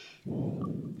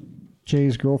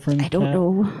 Jay's girlfriend? I don't Kat?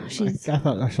 know. She's I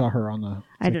thought I saw her on the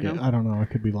I don't ticket. know. I don't know. I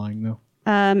could be lying though.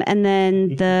 and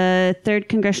then the 3rd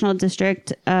Congressional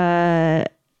District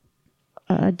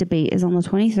debate is on the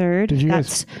 23rd. Did you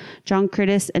That's John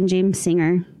Curtis and James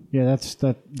Singer. Yeah, that's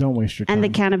that. Don't waste your time. And the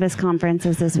cannabis conference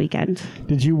is this weekend.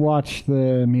 Did you watch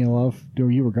the Meal of? No,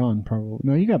 you were gone probably.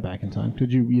 No, you got back in time.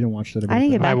 Did you? You didn't watch the debate? I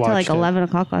didn't get though? back till like watched it. 11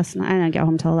 o'clock last night. I didn't get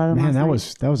home till 11 Man, last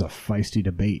that night. was a feisty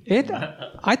debate.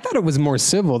 I thought it was more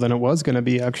civil than it was going to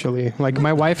be, actually. Like,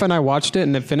 my wife and I watched it,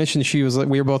 and it finished, and she was like,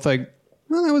 we were both like,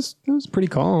 well, it was pretty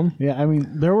calm. Yeah, I mean,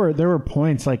 there were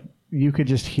points like you could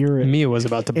just hear it. Mia was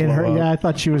about to blow In her, up. yeah, I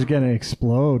thought she was gonna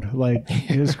explode. Like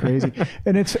it was crazy,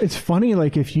 and it's funny.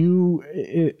 Like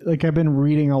like I've been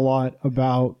reading a lot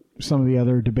about some of the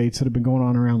other debates that have been going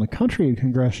on around the country in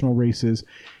congressional races,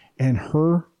 and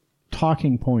her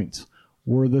talking points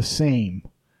were the same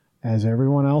as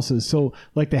everyone else's. So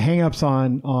like the hangups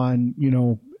on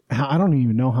I don't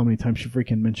even know how many times she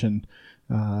freaking mentioned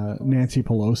Nancy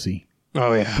Pelosi.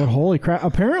 Oh, yeah. But holy crap!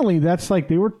 Apparently, that's like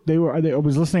they were. I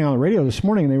was listening on the radio this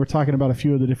morning, and they were talking about a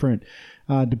few of the different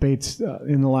debates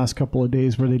in the last couple of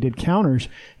days where they did counters,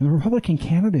 and the Republican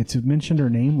candidates have mentioned her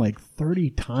name like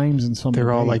 30 times in some.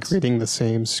 They're all like debates. reading the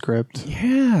same script.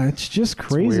 Yeah, it's just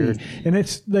crazy, weird. and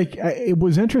it's like it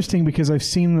was interesting because I've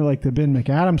seen the Ben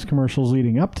McAdams commercials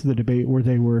leading up to the debate where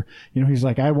they were, he's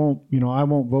like, I won't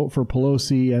vote for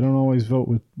Pelosi. I don't always vote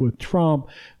with Trump,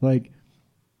 like.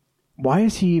 Why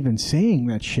is he even saying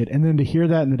that shit? And then to hear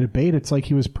that in the debate, it's like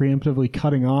he was preemptively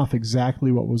cutting off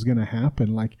exactly what was going to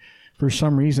happen. Like, for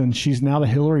some reason, she's now the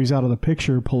Hillary's out of the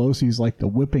picture. Pelosi's like the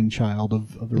whipping child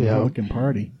of the Republican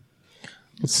Party.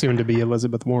 It's soon to be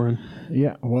Elizabeth Warren.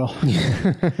 Yeah, well,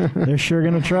 they're sure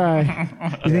going to try.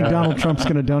 You think Donald Trump's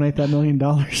going to donate that $1 million?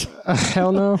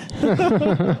 Hell no.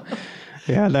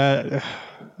 Yeah,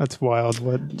 that's wild.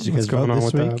 What's going on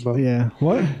with that? But Yeah.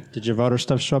 What? Did your voter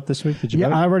stuff show up this week? Did you Yeah,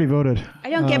 vote? I already voted. I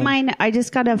don't get mine. I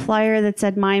just got a flyer that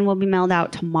said mine will be mailed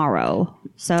out tomorrow.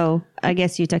 So I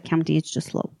guess Utah County is just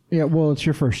slow. Yeah, well, it's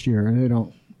your first year, and they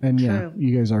don't. And yeah, True.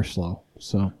 you guys are slow.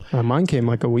 So mine came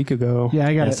like a week ago. yeah,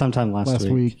 I got it sometime last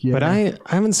week. Yeah, But I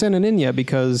haven't sent it in yet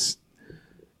because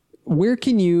where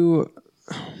can you...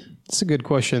 It's a good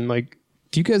question. Like,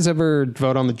 do you guys ever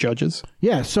vote on the judges?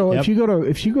 yeah. So if you go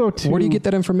to Where do you get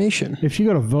that information? If you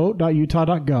go to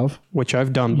vote.utah.gov, Which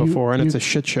I've done before, and it's a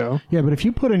shit show. yeah, but if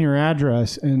you put in your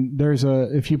address and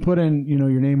if you put in, your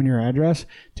name and your address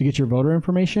to get your voter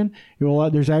information,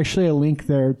 there's actually a link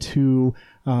there to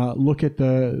look at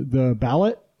the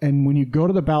ballot. And when you go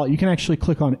to the ballot, you can actually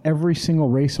click on every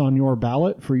single race on your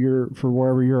ballot for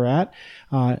wherever you're at.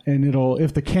 And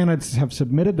if the candidates have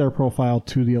submitted their profile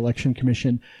to the election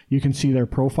commission, you can see their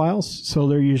profiles. So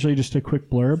they're usually just a quick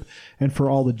blurb. And for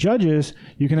all the judges,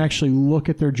 you can actually look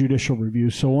at their judicial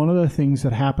review. So one of the things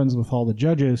that happens with all the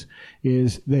judges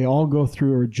is they all go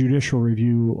through a judicial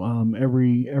review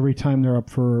every time they're up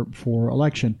for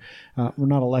election. Well,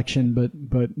 not election,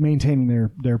 but maintaining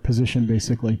their position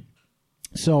basically.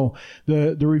 So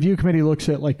the review committee looks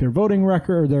at like their voting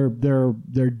record,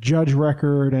 their judge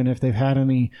record, and if they've had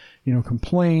any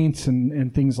complaints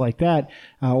and things like that,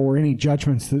 or any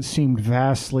judgments that seemed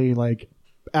vastly like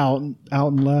out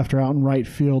and left or out in right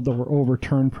field that were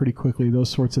overturned pretty quickly, those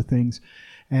sorts of things.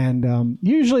 And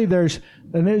usually there's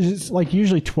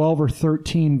usually 12 or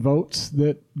 13 votes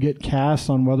that get cast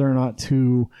on whether or not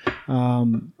to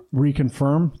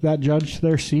reconfirm that judge to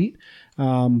their seat.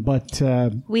 But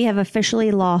We have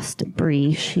officially lost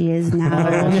Bree. She is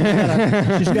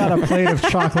now. she's got a plate of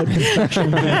chocolate confection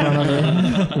in front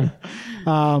of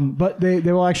her. But they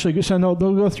will actually they'll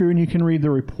go through and you can read the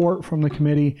report from the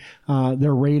committee,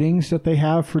 their ratings that they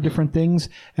have for different things,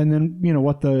 and then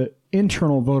what the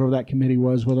internal vote of that committee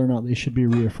was, whether or not they should be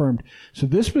reaffirmed. So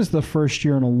this was the first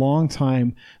year in a long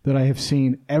time that I have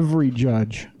seen every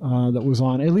judge that was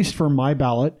on, at least for my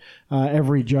ballot,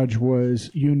 every judge was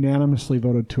unanimously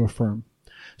voted to affirm.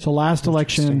 So last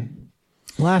election,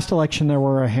 there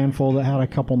were a handful that had a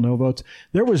couple no votes.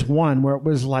 There was one where it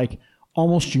was like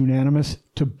almost unanimous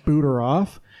to boot her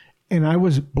off. And I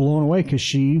was blown away because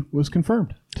she was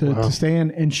confirmed to stay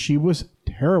in, and she was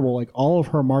terrible. Like all of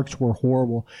her marks were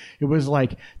horrible. It was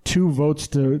like 2 votes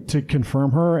to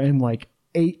confirm her and like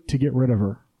 8 to get rid of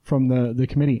her from the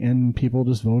committee, and people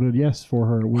just voted yes for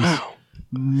her. It was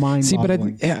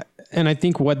mind-boggling. See, but I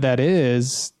think what that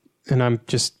is, and I'm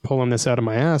just pulling this out of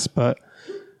my ass, but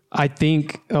I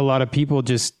think a lot of people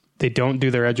just, they don't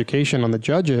do their education on the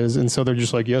judges, and so they're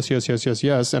just like yes, yes, yes, yes,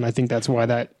 yes, and I think that's why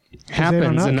that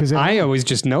happens. And I always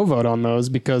just no vote on those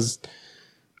because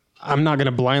I'm not going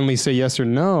to blindly say yes or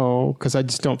no because I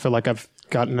just don't feel like I've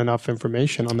gotten enough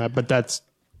information on that. But that's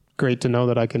great to know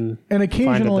that I can. And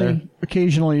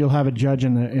occasionally you'll have a judge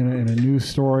in a news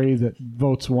story that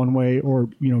votes one way, or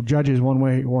judges one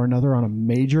way or another on a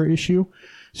major issue.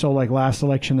 So like last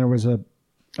election, there was a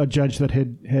judge that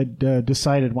had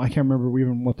decided, well, I can't remember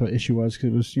even what the issue was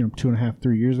because it was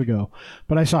 2.5-3 years ago.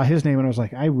 But I saw his name and I was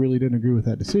like, I really didn't agree with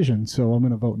that decision, so I'm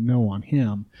going to vote no on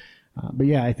him. But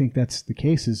yeah, I think that's the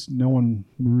case. Is no one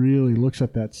really looks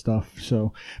at that stuff.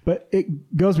 So, but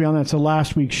it goes beyond that. So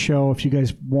last week's show, if you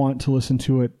guys want to listen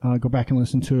to it, go back and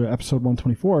listen to episode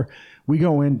 124. We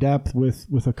go in depth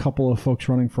with a couple of folks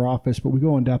running for office, but we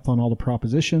go in depth on all the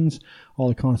propositions, all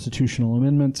the constitutional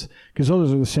amendments, because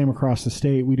those are the same across the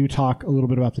state. We do talk a little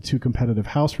bit about the 2 competitive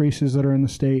House races that are in the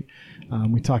state.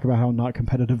 We talk about how not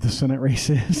competitive the Senate race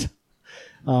is.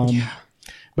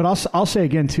 But I'll say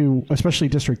again too, especially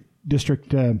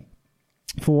District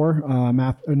 4,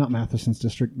 not Matheson's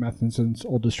district, Matheson's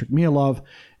old district, Mia Love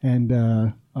and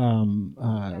Ben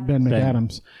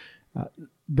McAdams.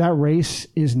 That race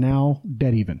is now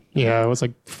dead even. Yeah, it was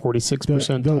like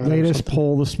 46%. The latest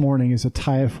poll this morning is a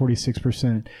tie of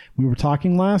 46%. We were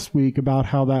talking last week about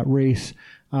how that race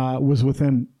was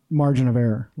within margin of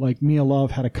error. Like Mia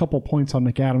Love had a couple points on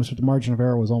McAdams, but the margin of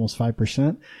error was almost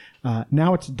 5%.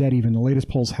 Now it's dead even. The latest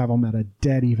polls have them at a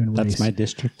dead even race. That's my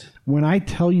district. When I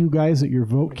tell you guys that your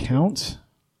vote counts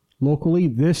locally,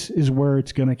 this is where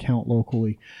it's going to count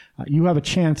locally. You have a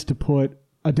chance to put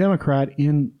a Democrat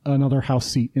in another House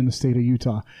seat in the state of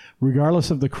Utah,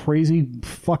 regardless of the crazy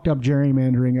fucked up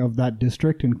gerrymandering of that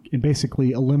district and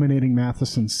basically eliminating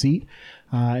Matheson's seat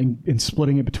and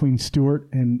splitting it between Stewart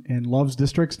and Love's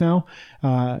districts now.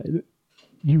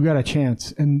 You got a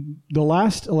chance. And the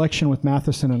last election with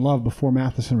Matheson and Love before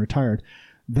Matheson retired,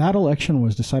 that election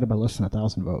was decided by less than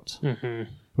 1,000 votes. Mm-hmm.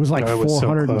 It was like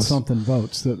 400 and something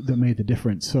votes that made the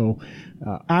difference. So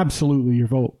absolutely your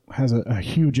vote has a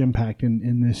huge impact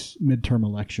in this midterm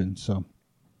election. So,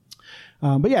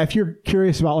 but yeah, if you're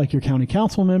curious about like your county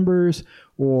council members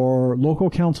or local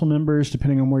council members,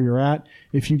 depending on where you're at,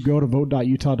 if you go to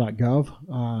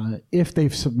vote.utah.gov, if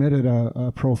they've submitted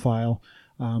a profile,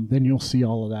 then you'll see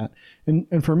all of that.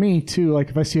 And for me too, like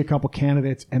if I see a couple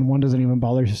candidates and one doesn't even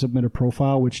bother to submit a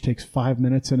profile, which takes 5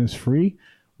 minutes and is free,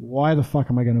 why the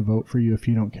fuck am I going to vote for you if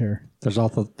you don't care? There's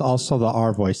also the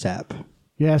Our Voice app.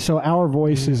 Yeah, so Our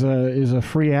Voice is a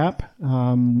free app.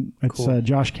 It's cool.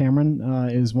 Josh Cameron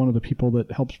is one of the people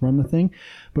that helps run the thing.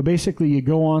 But basically, you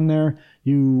go on there,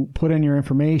 you put in your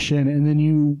information, and then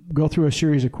you go through a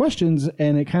series of questions,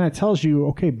 and it kind of tells you,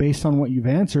 okay, based on what you've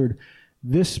answered,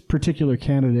 this particular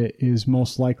candidate is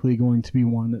most likely going to be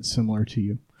one that's similar to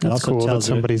you. That's cool that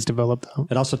somebody's developed that.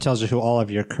 It also tells you who all of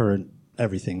your current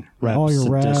everything reps, all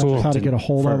your reps, how to get a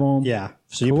hold of them. Yeah,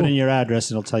 so you put in your address,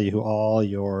 and it'll tell you who all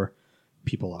your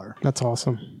people are. That's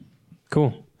awesome.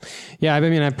 Cool. Yeah, I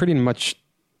mean,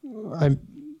 I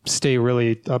stay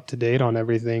really up to date on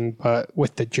everything, but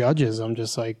with the judges, I'm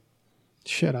just like,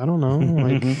 shit, I don't know,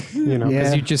 like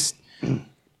because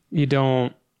you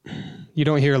don't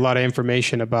hear a lot of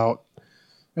information about.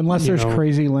 Unless there's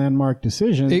crazy landmark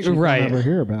decisions, you right. never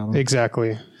hear about them.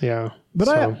 Exactly. Yeah. But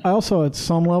I also, at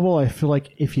some level, I feel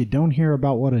like if you don't hear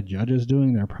about what a judge is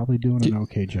doing, they're probably doing an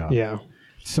okay job. Yeah.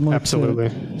 Similar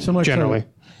Generally.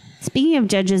 Speaking of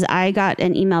judges, I got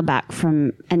an email back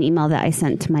from an email that I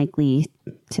sent to Mike Lee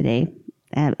today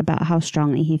about how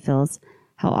strongly he feels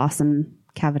how awesome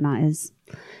Kavanaugh is.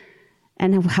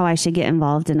 And how I should get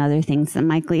involved in other things that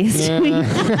Mike Lee is doing. And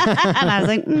I was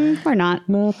like, we're not.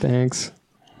 No, thanks.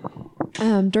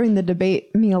 During the debate,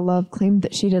 Mia Love claimed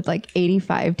that she did like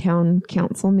 85 town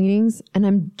council meetings. And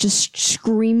I'm just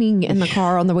screaming in the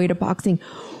car on the way to boxing,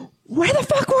 where the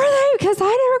fuck were they? Because I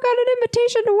never got an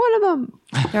invitation to one of them.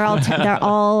 They're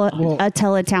all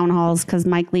tele-town halls because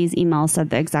Mike Lee's email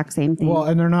said the exact same thing. Well,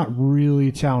 and they're not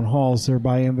really town halls. They're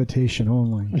by invitation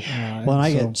only.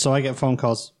 I get phone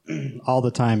calls all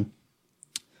the time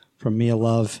from Mia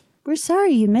Love. We're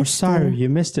sorry you missed it. You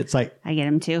missed it. It's like, I get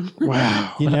them too.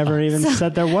 Wow. You never even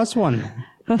said there was one.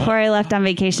 Before I left on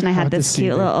vacation, I had this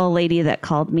cute little old lady that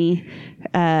called me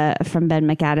from Ben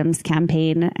McAdams'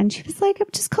 campaign. And she was like, I'm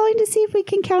just calling to see if we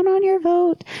can count on your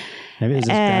vote. Maybe it was his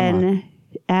grandma.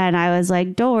 And I was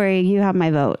like, don't worry, you have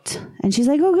my vote. And she's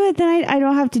like, oh, good. Then I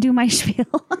don't have to do my spiel.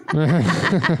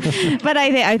 But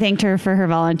I thanked her for her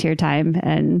volunteer time,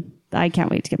 and I can't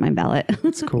wait to get my ballot.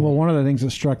 It's cool. Well, one of the things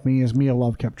that struck me is Mia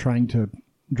Love kept trying to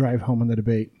drive home in the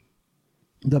debate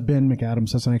that Ben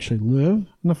McAdams doesn't actually live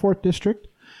in the 4th District.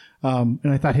 And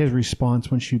I thought his response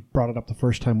when she brought it up the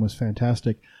first time was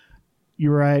fantastic.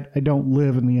 You're right. I don't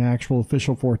live in the actual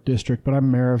official 4th District, but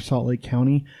I'm mayor of Salt Lake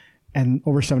County. And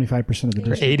over 75% of the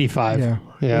district 85.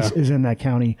 Yeah. Is in that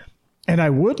county. And I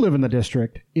would live in the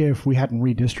district if we hadn't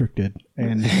redistricted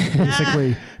and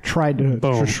basically tried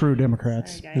to shrew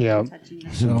Democrats. Yeah.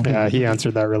 So, Yeah, he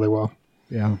answered that really well.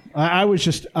 yeah. I was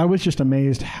just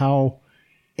amazed how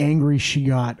angry she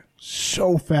got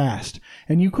so fast.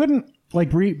 And you couldn't, like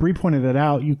Bree pointed it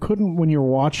out, you couldn't, when you're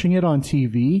watching it on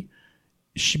TV,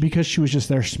 because she was just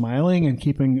there smiling and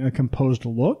keeping a composed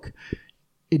look,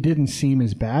 it didn't seem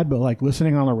as bad, but like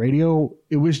listening on the radio,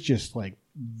 it was just like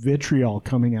vitriol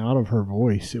coming out of her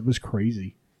voice. It was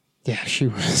crazy. Yeah, she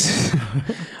was.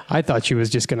 I thought she was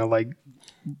just going to like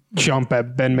jump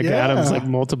at Ben McAdams like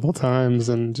multiple times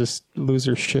and just lose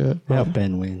her shit. Yeah,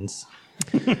 Ben wins.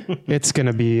 It's going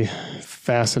to be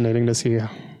fascinating to see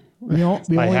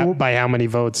by how many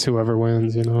votes whoever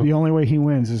wins, you know. The only way he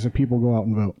wins is if people go out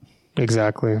and vote.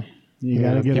 Exactly. You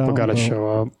gotta get people out got to and vote. show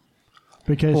up.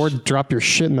 Because Or drop your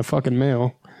shit in the fucking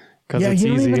mail. Because it's you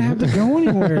don't easy. even have to go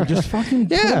anywhere. Just fucking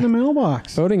put it in the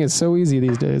mailbox. Voting is so easy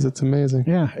these days. It's amazing.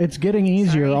 Yeah, it's getting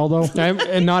easier, although...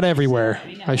 And not everywhere.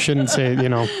 I shouldn't say,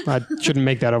 I shouldn't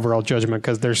make that overall judgment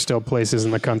because there's still places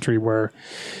in the country where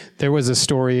there was a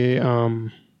story that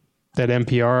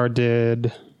NPR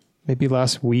did maybe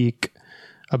last week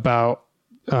about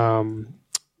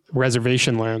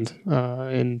reservation land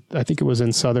I think it was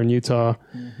in southern Utah,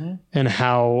 and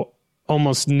how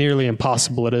almost nearly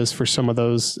impossible it is for some of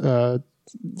those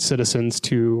citizens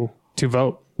to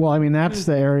vote. Well, I mean, that's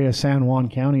the area, San Juan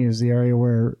County is the area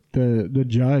where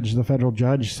the federal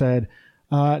judge said,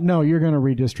 no, you're going to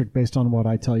redistrict based on what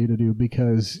I tell you to do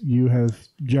because you have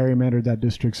gerrymandered that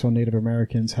district so Native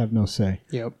Americans have no say.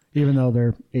 Yep. Even though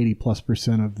they're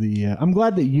 80+% of the... I'm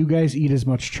glad that you guys eat as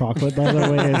much chocolate, by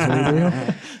the way, as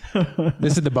we do.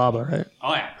 This is the baba, right?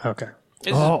 Oh, yeah. Okay. I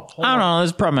don't know.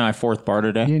 This is probably my 4th bar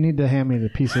today. You need to hand me the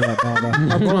piece of that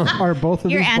baba. Are both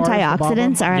of Your these bars the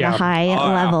antioxidants baba? are at Yeah. a high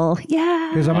level. Yeah.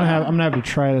 Because I'm gonna have to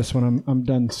try this when I'm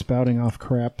done spouting off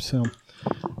crap. So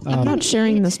I'm not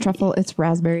sharing this truffle. It's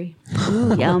raspberry.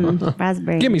 Ooh, yum.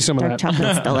 Raspberry. Give me some of dark that.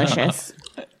 chocolate's delicious.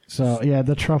 yeah,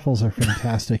 the truffles are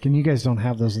fantastic, and you guys don't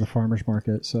have those at the farmers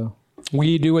market. So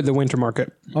We do at the winter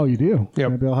market. oh, you do?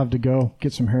 Yep. Maybe I'll have to go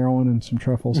get some heroin and some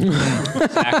truffles.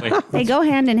 Exactly. They go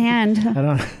hand in hand. I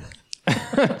don't.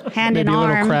 Hand Maybe in a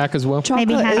little arm. crack as well.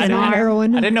 Maybe Chocolate hand is in not arm.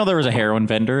 heroin. I didn't know there was a heroin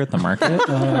vendor at the market.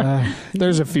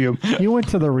 There's a few. You went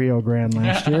to the Rio Grande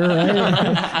last year,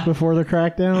 right? Before the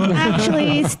crackdown.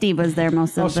 Actually, Steve was there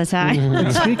most of the time.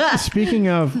 And speaking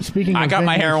of I got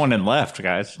my venues- heroin and left,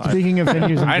 guys. Speaking of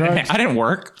venues and drugs, I didn't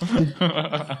work.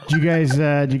 did you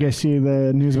guys see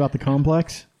the news about the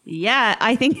complex? Yeah,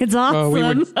 I think it's awesome.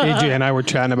 AJ and I were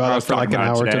chatting about it for like an talking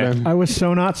hour about it today. today. I was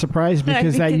so not surprised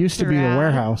because think that it's used to be the rad.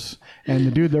 warehouse, and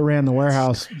the dude that ran the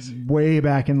warehouse way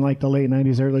back in like the late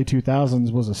 90s, early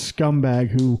 2000s was a scumbag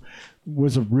who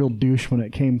was a real douche when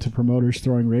it came to promoters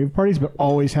throwing rave parties, but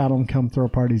always had them come throw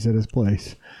parties at his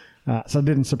place. So it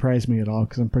didn't surprise me at all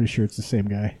because I'm pretty sure it's the same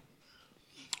guy.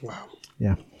 Wow.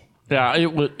 Yeah. Yeah,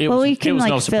 it was we can no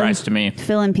like surprise to me.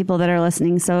 fill in people that are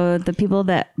listening. So the people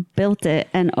that built it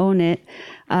and own it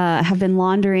have been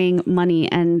laundering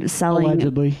money and selling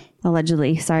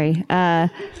allegedly. Sorry.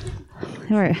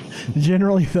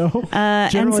 Generally, though,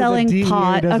 And generally the selling DEA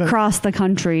pot doesn't- across the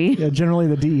country. Yeah, generally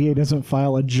the DEA doesn't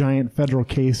file a giant federal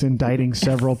case indicting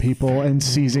several people and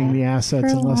seizing the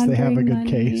assets For unless they have a laundering good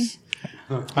money. case.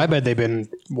 I bet they've been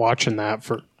watching that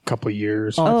for a couple of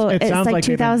years. Oh, it it's sounds like like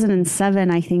they've been- 2007,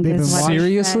 I think. they've Is been what watching- it said.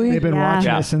 Seriously? They've been Yeah.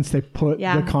 watching Yeah. it since they put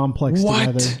Yeah. the complex What?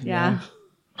 together. Yeah.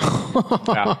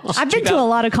 Yeah. I've been to a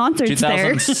lot of concerts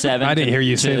there. 2007. I didn't hear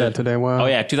you say to- that today. Wow. Oh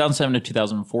yeah, 2007 to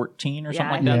 2014 or something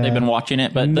Yeah. like that. Yeah. They've been watching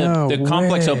it, but No the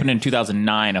complex way. opened in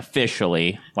 2009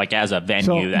 officially, like as a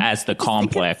venue, So- as the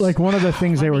complex. Like one of the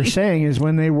things they were saying is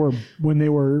when they were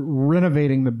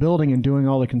renovating the building and doing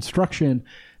all the construction,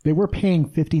 they were paying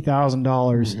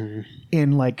 $50,000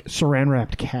 in like saran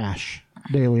wrapped cash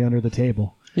daily under the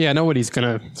table. Yeah, nobody's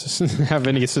gonna have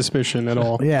any suspicion at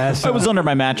all. Yeah, so It was under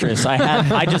my mattress.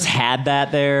 I just had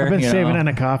that there. I've been you saving know. it in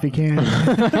a coffee can.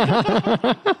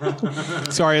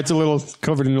 Sorry, it's a little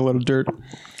covered in a little dirt.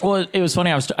 Well, it was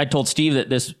funny. I told Steve that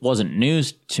this wasn't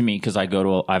news to me because I've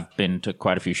been to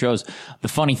quite a few shows. The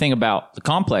funny thing about the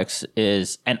complex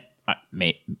is, and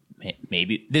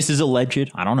maybe this is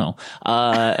alleged. I don't know.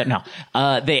 No,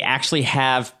 they actually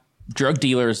have drug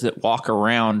dealers that walk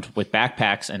around with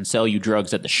backpacks and sell you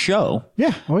drugs at the show.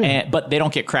 Yeah. Oh, yeah. But they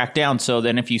don't get cracked down. So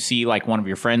then if you see like one of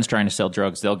your friends trying to sell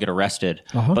drugs, they'll get arrested.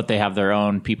 But they have their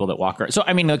own people that walk around. So,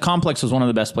 I mean, the complex was one of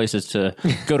the best places to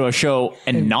go to a show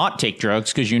and not take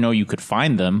drugs because you could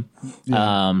find them.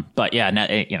 But yeah, now,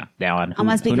 now I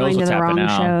must be who knows going to what's the happening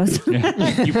wrong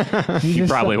now. shows. You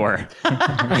probably were.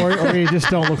 or you just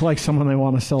don't look like someone they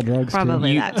want to sell drugs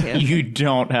Probably to. that too. You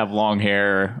don't have long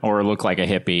hair or look like a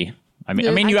hippie. I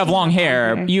mean, you have long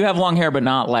hair. You have long hair, but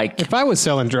not like. If I was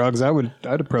selling drugs,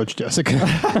 I'd approach Jessica.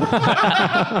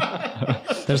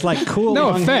 There's like cool.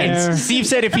 No long offense. hair. Steve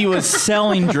said if he was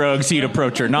selling drugs, he'd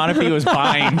approach her, not if he was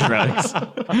buying drugs. Got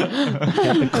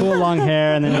the cool long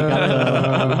hair, and then you got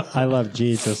the I love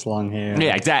Jesus long hair.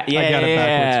 Yeah, exactly. I got it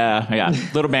Yeah.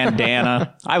 Little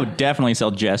bandana. I would definitely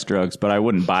sell Jess drugs, but I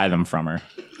wouldn't buy them from her.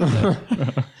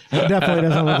 It definitely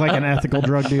doesn't look like an ethical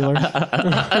drug dealer.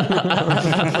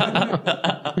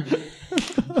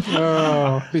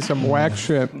 Oh, be some whack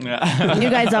shit. You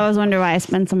guys always wonder why I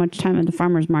spend so much time at the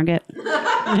farmer's market.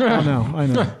 I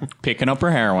know. Picking up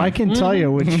her heroin. I can tell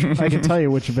you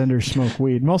which vendors smoke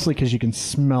weed, mostly because you can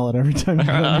smell it every time you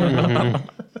go there.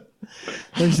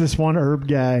 There's this one herb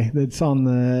guy that's on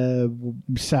the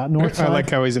north side. I like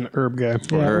how he's an herb guy.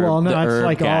 Yeah, well, no, the that's herb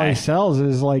like all guy. he sells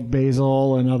is like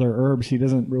basil and other herbs. He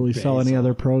doesn't really sell any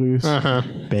other produce.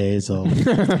 Basil.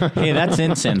 Hey, that's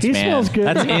incense, He man. smells good.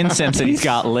 That's incense that he's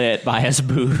got lit by his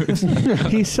booth.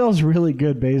 He sells really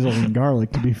good basil and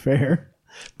garlic, to be fair.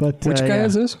 But Which guy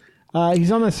is this?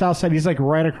 He's on the south side. He's like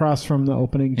right across from the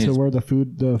opening to where the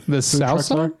food food south trucks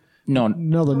side? are. No,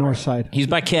 No, the north side. he's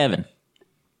by Kevin.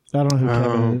 I don't know who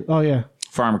Kevin is. Oh yeah,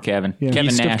 Farmer Kevin. Yeah. Kevin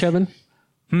East Nash. of Kevin?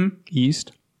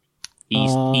 East?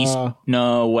 East.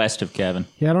 No, west of Kevin.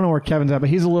 yeah. I don't know where Kevin's at, but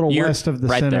he's a little You're west of the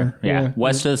right center. there. Yeah.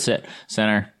 West of the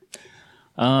center.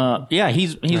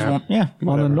 He's one. Yeah.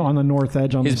 on the north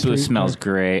edge on His the booth street. smells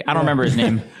great. I don't remember his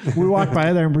name. We walked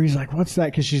by there and Bree's like, "What's that?"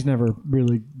 Because she's never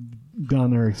really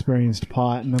done or experienced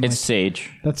pot, and I'm It's sage.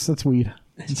 like, "That's weed."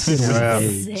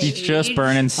 He's just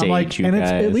burning sage, I'm like, you and guys.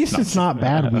 at least it's not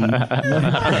bad weed.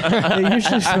 It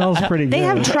usually smells pretty good. They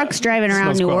have trucks driving around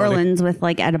Smells New quality. Orleans with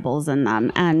like edibles in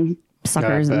them and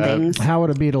suckers and bet. things. How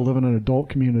would it be to live in an adult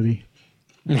community?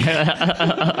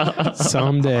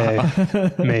 Someday.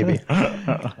 Maybe.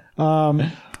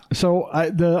 So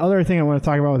the other thing I want to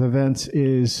talk about with events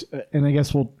is, and I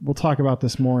guess we'll talk about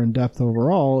this more in depth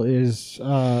overall, is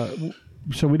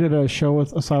so we did a show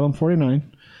with Asylum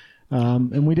 49,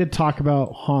 and we did talk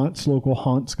about haunts, local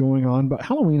haunts going on, but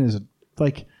Halloween is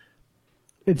like,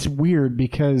 it's weird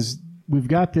because we've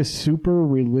got this super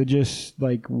religious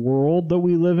like world that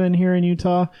we live in here in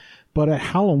Utah, but at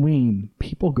Halloween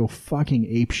people go fucking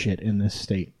apeshit in this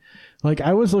state. Like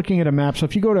I was looking at a map. So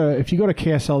if you go to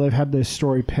KSL, they've had this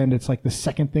story pinned. It's like the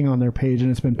second thing on their page, and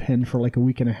it's been pinned for like a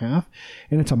week and a half.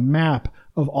 And it's a map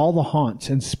of all the haunts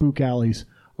and spook alleys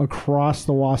across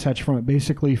the Wasatch Front,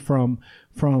 basically from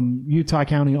Utah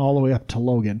County all the way up to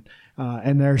Logan.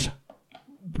 And there's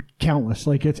countless.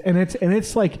 Like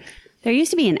it's like, There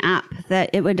used to be an app that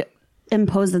it would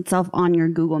impose itself on your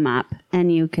Google map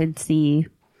and you could see.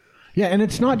 yeah, and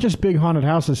it's not just big haunted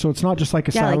houses. So it's not just like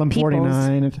Yeah, like Asylum people's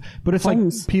 49. But it's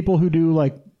homes. like people who do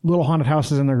like little haunted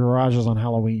houses in their garages on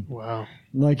Halloween. Wow.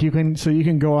 Like you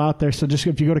can go out there. So just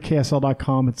if you go to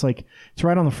KSL.com, it's like, it's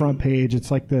right on the front page. It's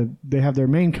like they have their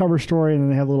main cover story and then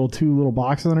they have two little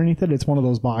boxes underneath it. It's one of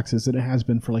those boxes and it has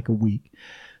been for like a week.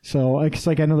 So it's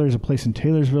like, I know there's a place in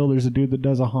Taylorsville. There's a dude that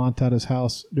does a haunt at his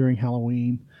house during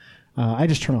Halloween. I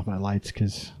just turn off my lights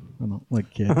because I don't like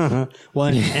kids. Well,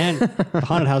 and the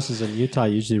haunted houses in Utah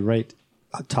usually right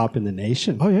top in the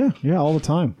nation. Oh yeah, all the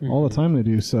time, all the time they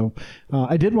do. So,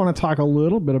 I did want to talk a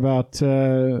little bit about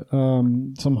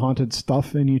some haunted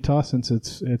stuff in Utah since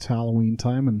it's Halloween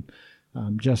time,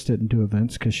 and Jess didn't do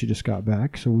events because she just got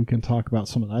back, so we can talk about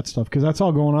some of that stuff because that's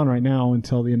all going on right now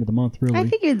until the end of the month. Really, I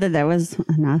figured that there was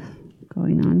enough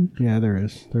going on. yeah, there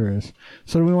is.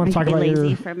 So, do we want to talk Be about lazy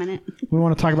your? for a minute. We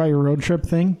want to talk about your road trip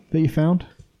thing that you found.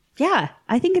 Yeah,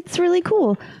 I think it's really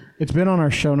cool. It's been on our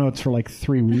show notes for like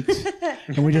 3 weeks,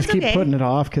 and we just keep okay. putting it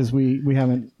off because we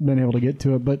haven't been able to get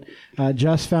to it. But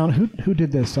Jess found who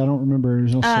did this? I don't remember.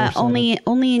 There's no source.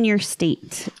 Only in your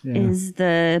state Yeah. is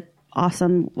the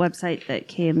awesome website that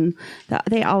came.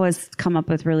 They always come up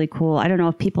with really cool. I don't know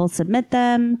if people submit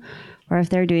them or if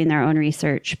they're doing their own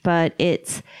research, but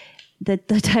it's the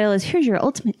title is "Here's Your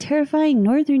Ultimate Terrifying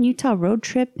Northern Utah Road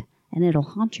Trip, and It'll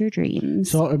Haunt Your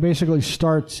Dreams." So it basically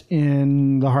starts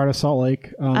in the heart of Salt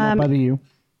Lake, up by the U.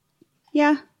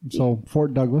 Yeah. So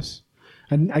Fort Douglas.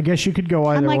 And I guess you could go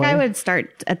either way. I would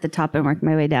start at the top and work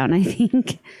my way down, I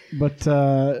think. But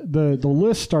the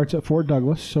list starts at Fort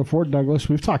Douglas. So Fort Douglas,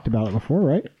 we've talked about it before,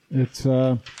 right? It's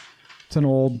an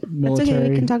old military. That's okay,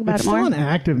 we can talk about it more. It's still an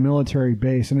active military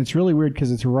base, and it's really weird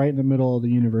because it's right in the middle of the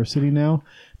university now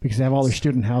because they have all their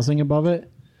student housing above it.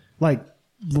 Like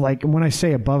when I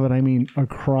say above it, I mean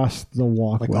across the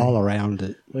walkway. Like all around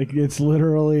it. Like it's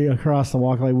literally across the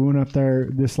walkway. We went up there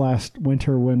this last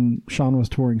winter when Sean was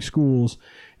touring schools,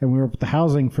 and we were up at the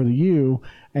housing for the U,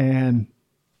 and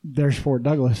there's Fort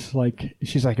Douglas. Like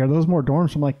she's like, "Are those more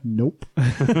dorms?" I'm like, "Nope."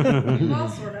 Well,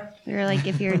 sort of. They're like,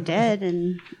 if you're dead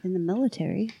and in the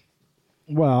military.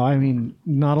 Well, I mean,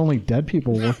 not only dead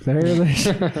people work there.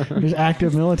 There's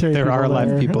active military. There people are alive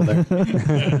there. people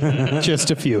there.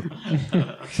 Just a few.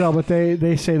 So, but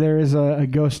they say there is a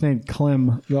ghost named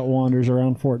Clem that wanders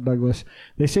around Fort Douglas.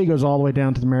 They say he goes all the way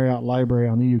down to the Marriott Library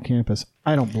on the U campus.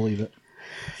 I don't believe it.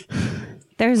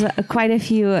 There's quite a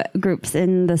few groups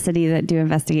in the city that do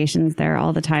investigations there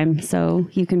all the time, so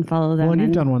you can follow them. Well, and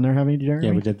you've done one there, haven't you, Jeremy?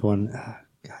 Yeah, we did one,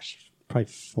 probably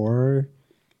 4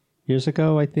 years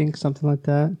ago, I think, something like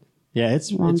that. Yeah,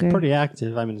 it's pretty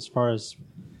active. I mean, as far as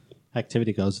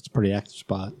activity goes, it's a pretty active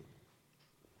spot.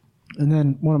 And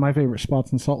then one of my favorite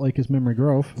spots in Salt Lake is Memory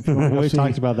Grove. We've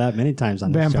talked about that many times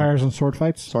on this show. Vampires and sword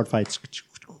fights. Sword fights.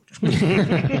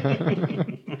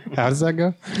 How does that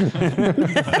go?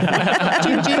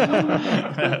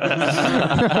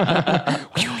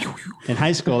 In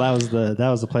high school, that was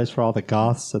the place for all the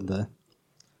goths and the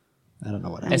I don't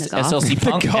know what else. SLC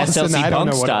punk, SLC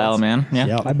punk style, man. Yeah,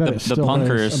 Yep. I bet the it still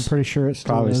punkers. is. I'm pretty sure it still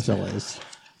Probably is. still is.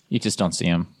 You just don't see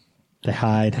them. They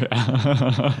hide.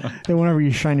 And whenever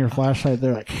you shine your flashlight,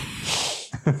 they're like,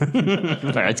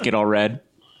 Let's get all red.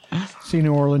 "See,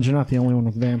 New Orleans, you're not the only one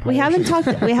with vampires." We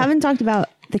haven't talked about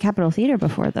the Capitol Theater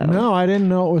before, though. No, I didn't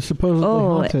know it was supposedly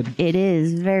haunted. It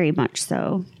is very much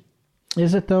so.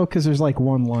 Is it though? Because there's like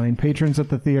one line. Patrons at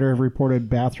the theater have reported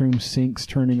bathroom sinks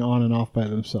turning on and off by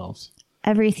themselves.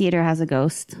 Every theater has a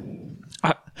ghost.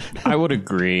 I would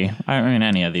agree. I mean,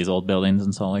 any of these old buildings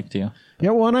in Salt Lake too.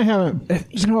 Yeah, well, and I haven't.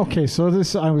 Okay, so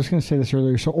I was going to say this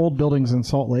earlier. So old buildings in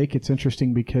Salt Lake, it's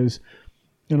interesting because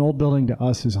an old building to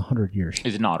us is 100 years.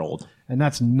 It's not old. And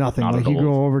that's nothing. Not like at you all.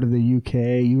 go over to the UK,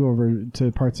 you go over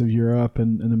to parts of Europe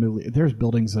and the Middle East. There's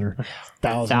buildings that are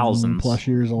thousands plus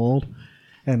years old.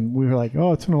 And we were like,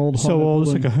 "Oh, it's an old So old,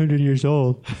 it's like 100 years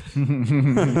old." It's a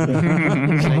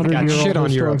 100-year-old shit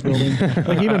on historic Europe. building.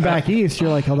 Like even back east,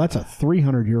 you're like, "Oh, that's a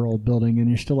 300-year-old building," and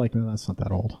you're still like, "No, that's not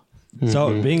that old."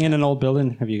 So, being in an old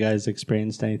building, have you guys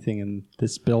experienced anything in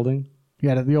this building?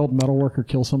 Yeah, did the old metal worker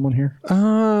kill someone here?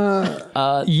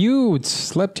 You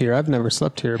slept here. I've never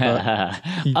slept here,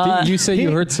 but you say you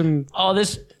heard some. Oh,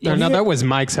 this. No, that was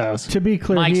Mike's house. To be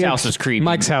clear, Mike's house is creepy.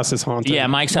 Mike's house is haunted. Yeah,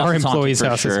 Mike's house Our is haunted employee's for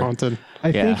house is sure. haunted. I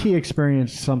Yeah. think he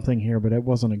experienced something here, but it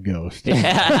wasn't a ghost.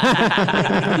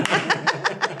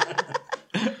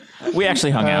 We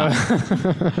actually hung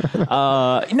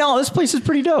out. No, this place is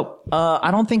pretty dope.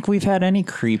 I don't think we've had any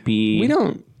creepy. We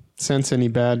don't sense any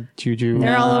bad juju.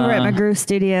 They're all over at McGrew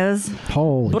Studios.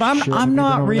 Holy But I'm shit, not we've been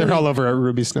over really- They're all over at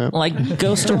Ruby Snap. Like,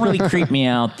 ghosts don't really creep me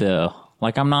out though.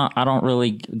 Like, I don't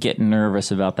really get nervous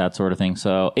about that sort of thing.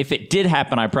 So if it did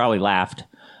happen, I probably laughed.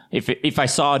 If I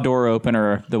saw a door open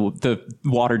or the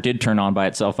water did turn on by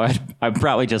itself, I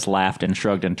probably just laughed and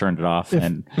shrugged and turned it off.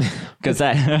 And because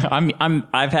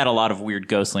I've had a lot of weird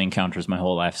ghostly encounters my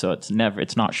whole life, so it's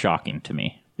not shocking to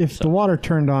me. If the water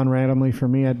turned on randomly for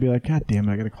me, I'd be like, "God damn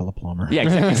it, I got to call the plumber." Yeah,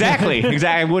 exactly.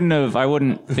 I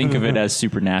wouldn't think of it as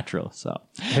supernatural. So,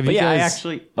 Have but you yeah, I guys-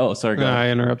 actually. Oh, sorry. Go No, ahead. I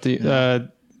interrupted you.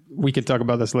 We can talk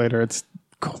about this later. It's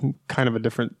kind of a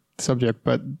different subject,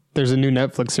 but there's a new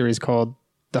Netflix series called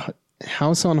The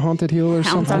House on Haunted Hill or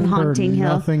House something. on I've heard Haunting Hill.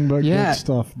 nothing but Yeah, good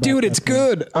stuff. about dude, that it's thing.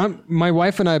 good. My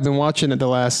wife and I have been watching it the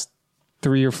last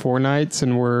 3 or 4 nights,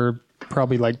 and we're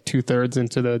probably like 2/3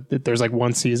 into there's like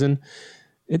one season.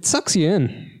 It sucks you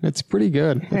in. It's pretty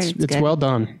good. It's good. well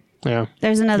done. Yeah.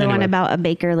 There's another one Anyway. about a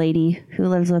baker lady who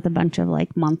lives with a bunch of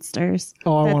like monsters.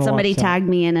 Oh, I that wanna somebody watch that. tagged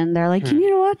me in, and they're like, "You need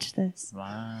to watch this."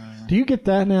 Do you get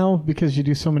that now because you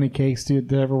do so many cakes?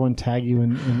 Did everyone tag you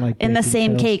in like In the baking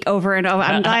same shows? cake over and over.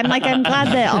 I'm glad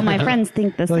that all my friends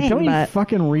think the Like, same. don't you But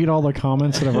fucking read all the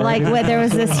comments that have already like, there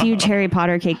was this huge Harry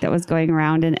Potter cake that was going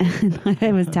around, and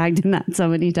I was tagged in that so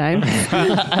many times.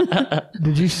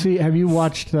 Did you see? Have you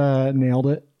watched Nailed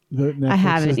It? The Netflix I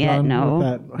haven't has yet. done No, with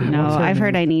that- no. what's her I've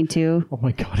heard name? I need to. Oh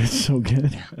my god, it's so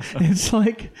good. It's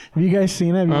like, have you guys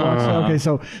seen it? Have you watched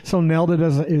it? Okay, so Nailed It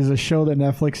is a show that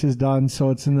Netflix has done. So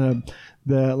it's in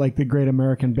the like the Great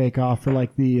American Bake Off, or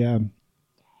like the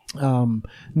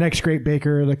Next Great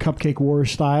Baker, the Cupcake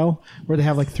Wars style, where they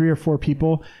have like 3 or 4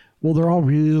 people. Well, they're all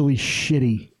really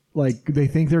shitty. Like, they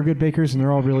think they're good bakers and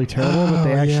they're all really terrible, but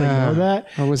they actually know that.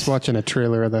 I was watching a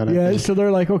trailer of that. I Yeah, think. so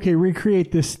they're like, okay,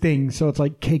 recreate this thing. So it's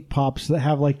like cake pops that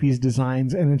have like these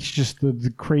designs, and it's just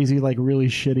the crazy, like really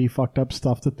shitty, fucked up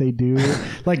stuff that they do.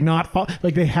 Like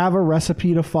like they have a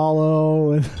recipe to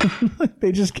follow, and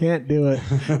they just can't do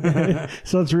it.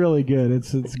 So it's really good.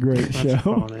 It's a great show.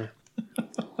 Funny.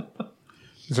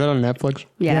 Is that on Netflix?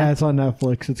 Yeah. Yeah. It's on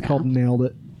Netflix. It's called Nailed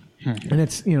It, and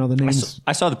it's the name's.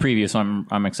 I saw the preview, so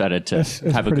I'm excited to It's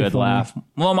have a pretty good funny. laugh.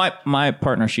 Well, my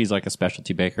partner, she's like a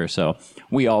specialty baker, so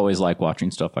we always like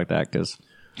watching stuff like that because.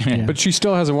 But she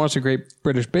still hasn't watched a Great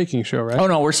British Baking Show, right? Oh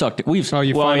no, we're sucked. You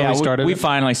finally started We it?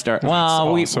 finally started. Well,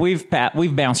 awesome.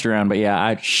 we've bounced around, but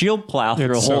yeah, she'll plow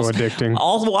through It's a whole. so addicting.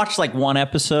 I'll watch like one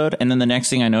episode, and then the next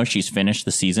thing I know, she's finished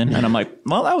the season, and I'm like,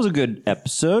 well, that was a good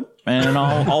episode, and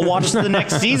I'll watch the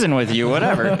next season with you,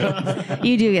 whatever.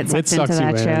 You do get It sucked into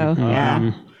sucks you that in. show.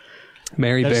 Yeah.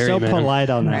 Mary They're Berry, so man. polite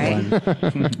on that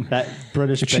Right. one. That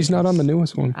British. She's not on the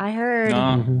newest one. I heard.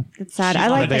 No. It's sad. I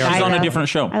like the She's guy. on a though. different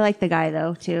show. I like the guy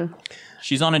though too.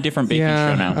 She's on a different baking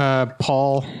show now.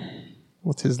 Paul.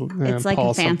 What's his? It's like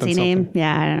Paul a fancy something, name. something.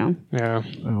 Yeah, I don't know. Yeah.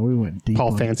 Oh, we went deep.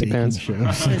 Paul on Fancy baking Pants.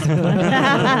 shows.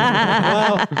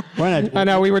 Well, we're not. I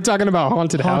know we were talking about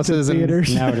haunted houses and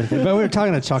theaters. Now but we were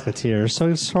talking to chocolatiers, so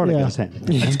it sort of Yeah. goes hand in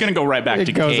hand. It's gonna go right back to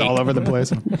it goes cake. all over the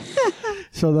place.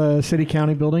 So the city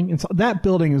county building, that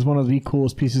building is one of the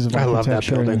coolest pieces of I love that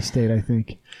architecture in building. the state, I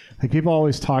think. Like, people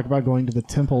always talk about going to the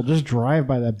temple. Just drive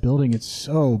by that building. It's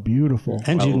so beautiful.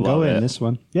 And you can go love in it. this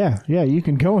one. Yeah, you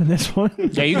can go in this one.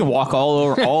 Yeah, you can walk all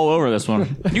over this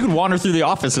one. You can wander through the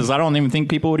offices. I don't even think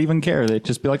people would even care. They'd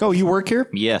just be like, "Oh, you work here?"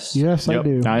 Yes. Yes, I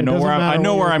do. I It know doesn't where matter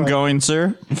what I'm you look like. going,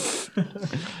 sir.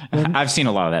 I've seen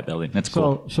a lot of that building. That's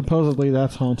cool. So supposedly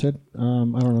that's haunted. I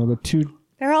don't know, the two.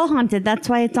 They're all haunted. That's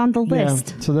why it's on the Yeah,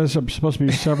 list. so there's supposed to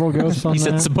be several ghosts on He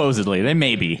said that. supposedly. They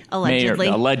may be. Allegedly.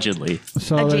 Allegedly.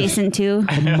 So there's Adjacent to.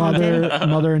 a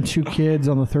mother and 2 kids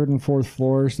on the 3rd and 4th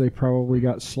floors. They probably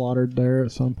got slaughtered there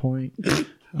at some point.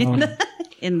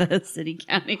 In the city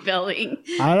county building.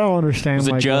 I don't understand. He's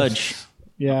a why judge. Ghosts,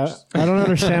 yeah, I don't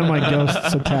understand why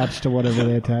ghosts attach to whatever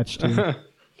they attach to.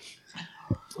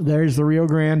 There's the Rio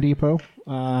Grande Depot.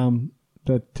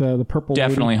 The purple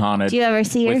Definitely haunted. Do you ever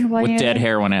see her when with you're dead there?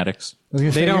 heroin addicts. lady. I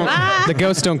was They gonna say, don't. The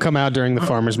ghosts don't come out during the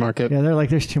farmers market. Yeah, they're like,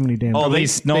 there's too many damn. Oh,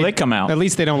 they come out. At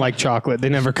least they don't like chocolate. They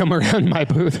never come around my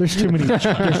booth. there's too many. There's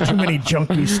too many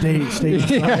junky states.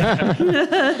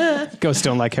 Ghosts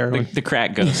don't like heroin. The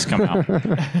crack ghosts come out.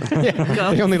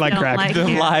 They only like Don't crack. like The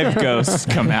it. live ghosts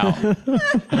come out.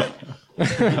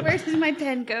 Where does my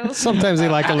pen go? Sometimes they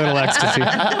like a little ecstasy.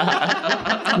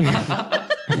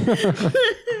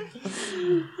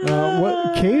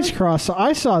 What Caves Cross? So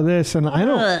I saw this, and I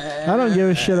don't give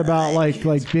a shit about like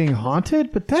being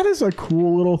haunted, but that is a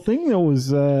cool little thing that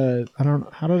was. I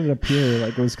don't. How did it appear?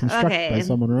 Like, it was constructed by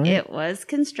someone, right? It was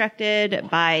constructed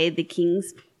by the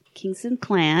Kingston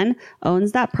clan,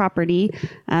 owns that property.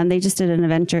 They just did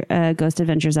an Ghost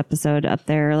Adventures episode up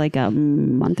there like a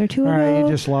month or two All ago. right, you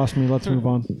just lost me. Let's move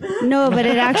on. No, but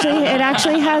it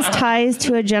actually has ties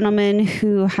to a gentleman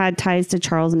who had ties to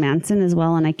Charles Manson as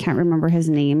well, and I can't remember his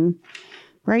name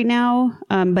right now.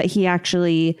 But he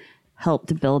actually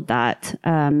helped build that.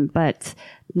 But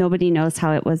nobody knows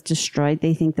how it was destroyed.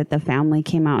 They think that the family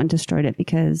came out and destroyed it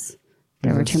because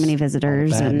there were too many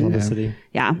visitors Bad and publicity.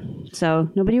 yeah. So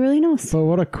nobody really knows. But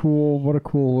what a cool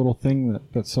little thing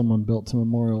that someone built to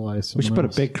memorialize. We should put a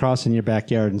else. big cross in your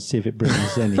backyard and see if it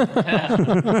brings any.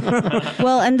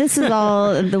 Well, and this is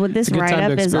all this a good time write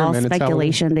to up is all experiment. It's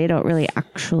speculation. They don't really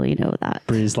actually know that.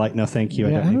 Bree's like, no, thank you. I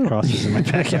Yeah, don't I need don't- crosses in my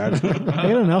backyard. I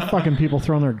get enough fucking people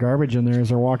throwing their garbage in there as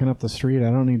they're walking up the street.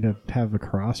 I don't need to have a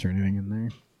cross or anything in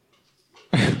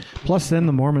there. Plus, then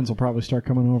the Mormons will probably start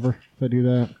coming over if I do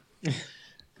that.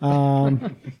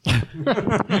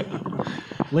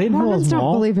 Layton Mormons Hills don't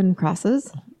Mall. believe in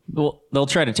crosses. Well, they'll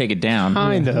try to take it down.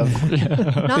 Kind of.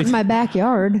 Not in my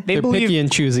backyard. They They're believe picky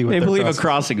and choosy with they their believe a crosses.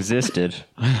 cross existed.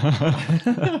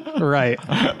 Right.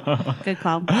 Good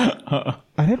call.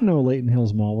 I didn't know Layton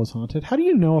Hills Mall was haunted. How do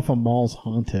you know if a mall's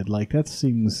haunted? Like, that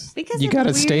seems... Because You it's got to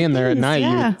weird stay in there at things, night.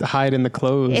 yeah. You hide in the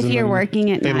clothes. If and you're then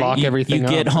working at they night. lock You everything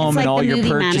get up. home It's and like all the your movie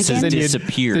purchases Mannequin. Then you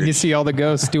disappeared. see all the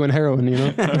ghosts doing heroin, you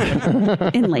know?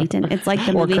 In Layton. It's like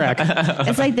the Or movie. crack.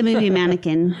 It's like the movie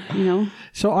Mannequin, you know?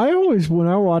 So I always, when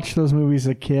I watched those movies as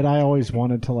a kid, I always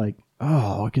wanted to like,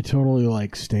 oh, I could totally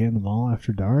like stay in the mall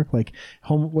after dark. Like,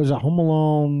 was it Home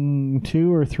Alone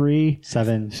 2 or 3?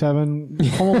 7. Home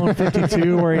Alone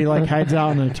 52, where he like hides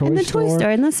out in a toy In the store. toy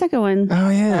store, in the second one. Oh,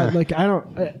 yeah. Like,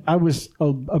 I was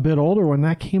a bit older when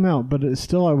that came out, but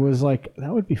still, I was like,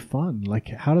 that would be fun. Like,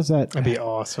 how does that? That'd be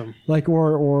awesome. Like,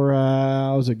 or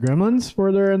was it Gremlins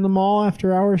where they're in the mall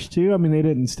after hours too? I mean, they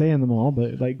didn't stay in the mall,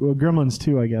 but like, well, Gremlins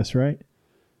 2, I guess, right?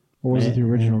 Or was it the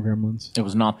original Gremlins? It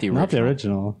was not the original. Not the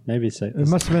original. Maybe say. It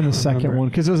must have been the second one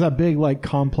because it was that big like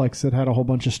complex that had a whole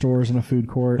bunch of stores and a food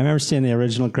court. I remember seeing the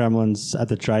original Gremlins at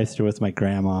the drive-thru with my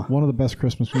grandma. One of the best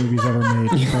Christmas movies ever made,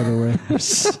 by the way.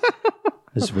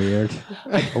 It's weird.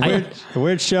 A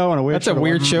weird show and a weird. That's a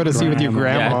weird show to see with your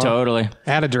grandma. Yeah, totally.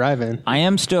 At a drive-in. I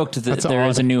am stoked that That's there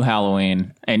is odd. a new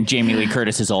Halloween, and Jamie Lee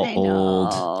Curtis is all old.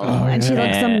 Oh, and she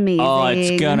looks And- amazing. Oh,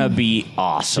 it's gonna be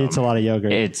awesome. She eats a lot of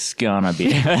yogurt. It's gonna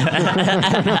be.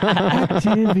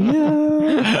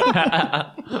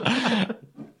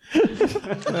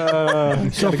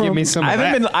 Gotta give me some I of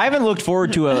that. haven't looked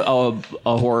forward to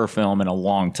a horror film in a a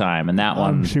long time, and that I'm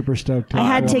one. super stoked. I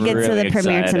had I'm tickets to really the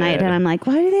premiere excited. tonight, and I'm like,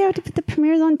 why do they have to put the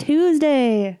premieres on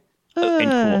Tuesday?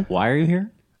 And why are you here?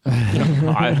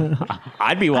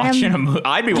 I'd be watching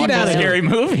I'd be watching out a of here. scary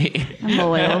movie. I'm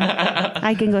loyal.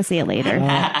 I can go see it later.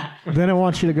 Then I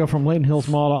want you to go from Layton Hills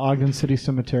Mall to Ogden City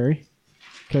Cemetery,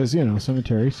 because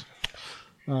cemeteries.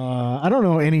 I don't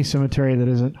know any cemetery that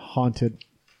isn't haunted.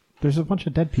 There's a bunch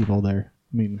of dead people there.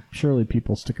 I mean, surely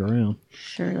people stick around.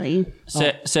 Surely.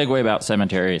 Segue about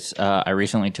cemeteries. I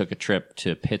recently took a trip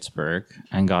to Pittsburgh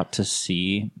and got to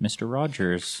see Mr.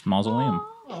 Rogers' mausoleum.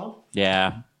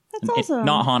 Yeah. That's awesome.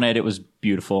 Not haunted. It was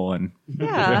beautiful and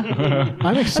Yeah.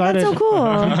 I'm excited. That's so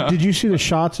cool. Did you see the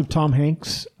shots of Tom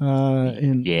Hanks?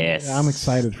 Yes. I'm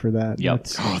excited for that. Yep.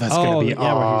 That's- That's going to be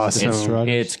awesome.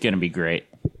 it's gonna be great.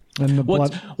 and the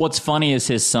blood. What's funny is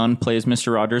his son plays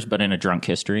Mr. Rogers, but in a drunk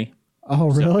history. Oh,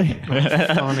 really?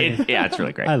 Yeah, it's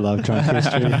really great. I love drunk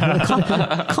history.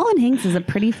 Colin Hanks is a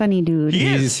pretty funny dude.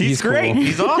 He's great. cool.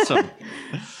 He's awesome.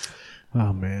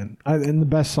 Oh man! And the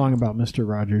best song about Mr.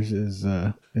 Rogers is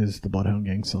the Bloodhound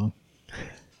Gang song.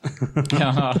 I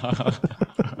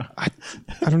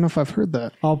don't know if I've heard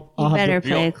that. I'll You have better to,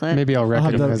 play a clip. Maybe I'll I'll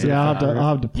have recognize to, it. yeah, I'll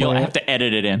have to play You'll it. have to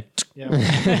edit it in.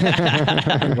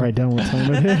 Write down what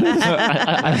time it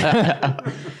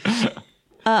is.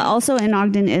 Also in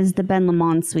Ogden is the Ben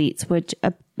Lamont Suites, which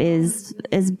is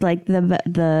like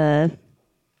the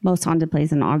most haunted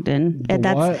place in Ogden.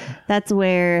 what? That's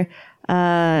where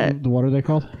What are they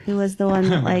called? who was the one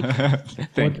that like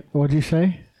What'd you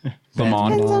say?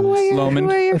 Lamont. depends on Lomond.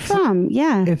 where you're from.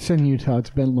 Yeah. It's in Utah. It's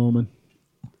Ben Lomond.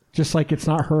 Just like it's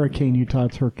not Hurricane Utah,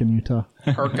 it's Hurricane Utah.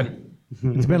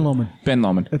 It's Ben Lomond. Ben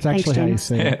Lomond. It's actually how you James.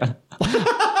 say it.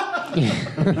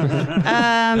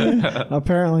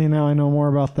 Apparently now I know more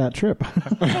about that trip.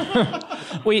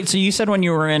 Wait, so you said when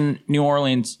you were in New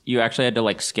Orleans, you actually had to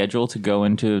like schedule to go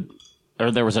into,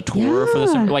 or there was a tour for the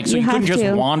Yeah, cemetery? Like, so you you couldn't have just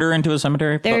to. wander into a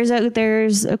cemetery?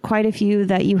 There's quite a few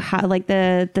that you have, like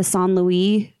the San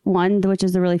Luis one, which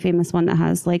is the really famous one that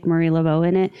has like Marie Laveau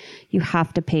in it. You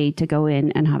have to pay to go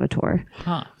in and have a tour.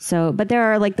 Huh. So, but there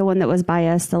are like the one that was by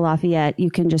us, the Lafayette.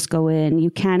 You can just go in. You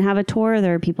can have a tour.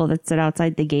 There are people that sit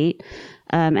outside the gate.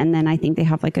 And then I think they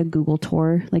have like a Google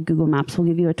tour, like Google Maps will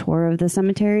give you a tour of the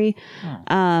cemetery.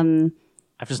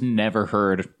 I've just never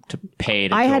heard to pay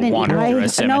to I go hadn't. wander through a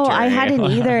cemetery. No, I hadn't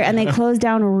either. And they close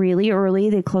down really early.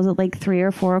 They close at like 3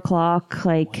 or 4 o'clock.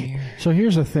 Like, So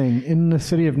here's the thing. In the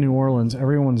city of New Orleans,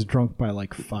 everyone's drunk by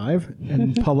like 5,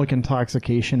 and public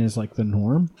intoxication is like the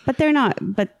norm. but they're not.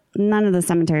 But none of the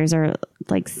cemeteries are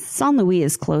like San Luis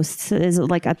is close. Is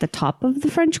like at the top of the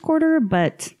French Quarter,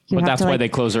 but you But have that's to why like they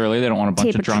close early. They don't want a bunch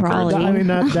tape of a drunkards. trolley. I mean,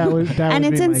 that would and be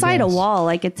it's my inside a guess. wall.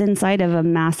 Like it's inside of a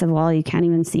massive wall. You can't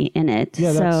even see in it.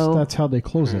 Yeah, so that's how they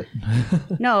close it.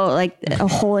 no, like a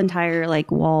whole entire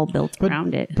like wall built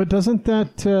around it. But doesn't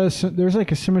that there's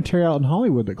like a cemetery out in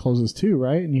Hollywood that closes too,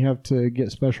 right? And you have to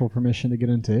get special permission to get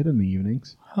into it in the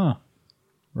evenings, Huh.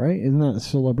 right? Isn't that the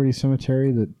Celebrity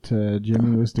Cemetery that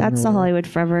Jimmy was doing? That's or the whatever? Hollywood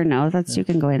Forever. No, that's you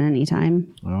can go in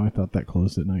anytime. Oh, I thought that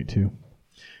closed at night too.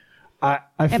 I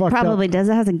It fucked probably up. does.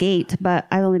 It has a gate, but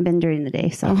I've only been during the day,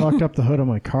 so. Fucked up the hood of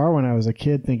my car when I was a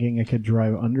kid, thinking I could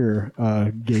drive under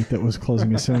a gate that was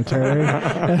closing a cemetery,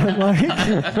 and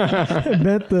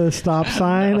bent the stop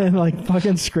sign and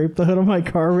fucking scraped the hood of my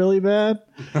car really bad.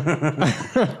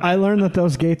 I learned that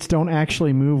those gates don't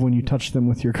actually move when you touch them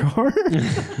with your car.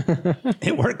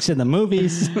 It works in the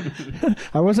movies.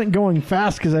 I wasn't going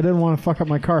fast because I didn't want to fuck up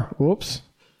my car. Whoops.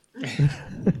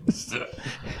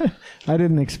 I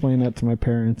didn't explain that to my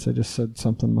parents. I just said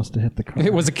something must have hit the car.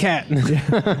 It was a cat.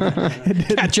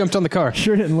 Cat jumped on the car.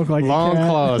 Sure didn't look like Long a cat.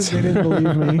 claws. They didn't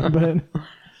believe me, but.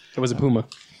 It was a puma.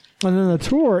 And then the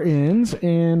tour ends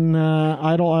in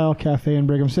Idle Isle Cafe in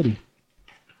Brigham City.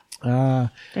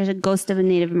 There's a ghost of a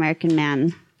Native American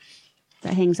man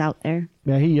that hangs out there.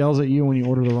 Yeah, he yells at you when you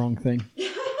order the wrong thing.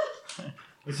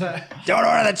 Don't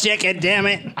order the chicken, damn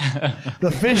it. The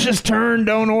fish is turned,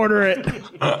 don't order it.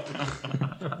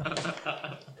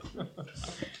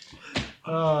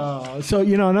 So,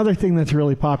 another thing that's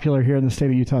really popular here in the state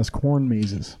of Utah is corn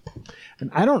mazes. And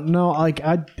I don't know,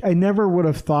 I never would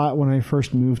have thought when I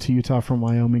first moved to Utah from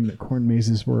Wyoming that corn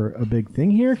mazes were a big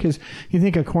thing here. Because you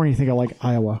think of corn, you think of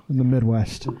Iowa in the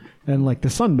Midwest and the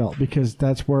Sun Belt, because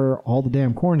that's where all the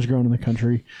damn corn's grown in the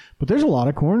country. But there's a lot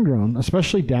of corn grown,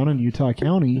 especially down in Utah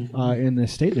County in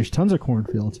this state. There's tons of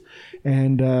cornfields.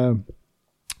 And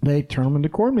they turn them into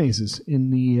corn mazes in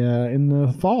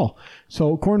the fall.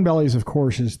 So corn bellies, of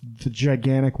course, is the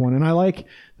gigantic one. And I like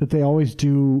that they always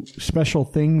do special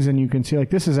things. And you can see,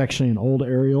 this is actually an old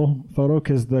aerial photo,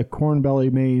 because the corn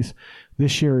belly maze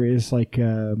this year is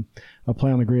a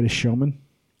play on The Greatest Showman.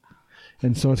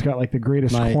 And so it's got the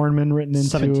greatest cornman written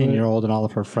into it. 17-year-old and all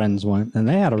of her friends went, and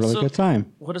they had a really good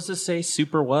time. What does this say?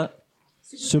 Super what?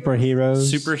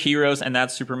 Superheroes. Superheroes, and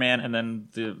that's Superman, and then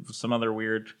some other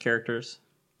weird characters.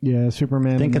 Yeah,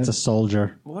 Superman. I think it's a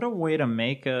soldier. What a way to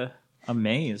make a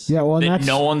maze. Yeah, well, that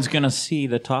no one's gonna see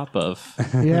the top of.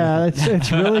 Yeah,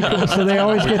 it's really cool. So they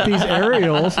always get these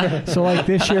aerials. So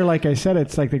this year, like I said,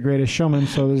 it's The Greatest Showman.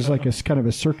 So there's a kind of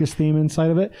a circus theme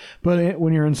inside of it. But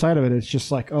when you're inside of it, it's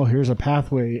just here's a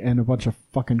pathway and a bunch of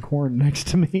fucking corn next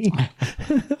to me.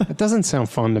 It doesn't sound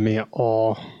fun to me at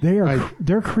all.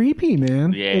 They're creepy,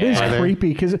 man. Yeah. It is Are they?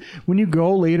 creepy because when you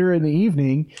go later in the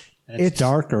evening. It's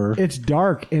darker. It's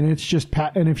dark, and it's just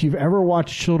and if you've ever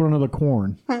watched Children of the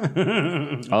Corn,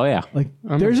 Oh yeah, I'm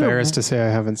embarrassed to say I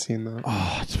haven't seen that.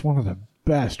 Oh, it's one of the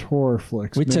best horror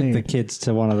flicks. We took the kids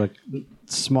to one of the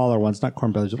smaller ones, not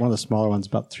corn bellies, but one of the smaller ones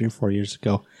about 3 or 4 years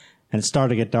ago. And it started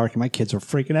to get dark, and my kids were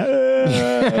freaking out.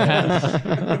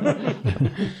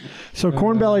 So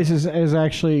Corn Bellies is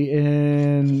actually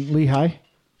in Lehigh,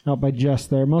 out by Jess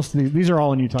there. Most of these are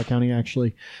all in Utah County,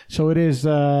 actually. So it is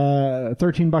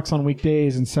 $13 on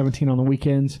weekdays and $17 on the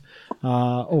weekends.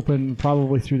 Open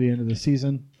probably through the end of the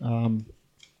season.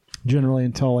 Generally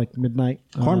until midnight.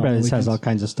 Corn Bellies has all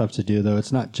kinds of stuff to do, though.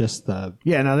 It's not just the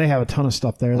Yeah, no, they have a ton of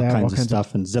stuff there. They have all kinds of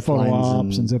stuff and zip photo lines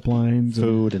ops and zip lines.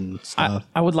 food and stuff.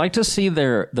 I would like to see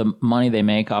the money they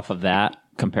make off of that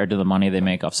compared to the money they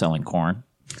make off selling corn.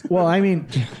 Well, I mean,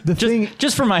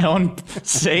 Just for my own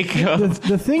sake.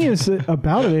 the thing is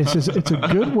about it is it's a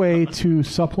good way to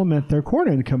supplement their corn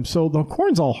income. So the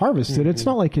corn's all harvested. It's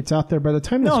not like it's out there by the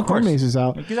time this of corn course. maze is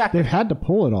out. Exactly. They've had to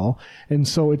pull it all, and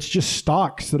so it's just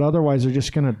stalks that otherwise are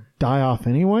just going to die off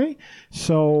anyway.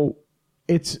 So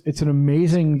it's an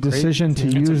amazing decision to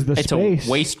use the It's space. a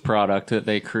waste product that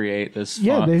they create this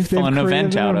Yeah, they've fun created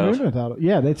event an out of. event out of.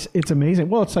 Yeah, it's amazing.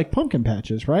 Well, it's like pumpkin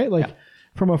patches, right?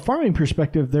 From a farming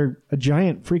perspective, they're a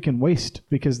giant freaking waste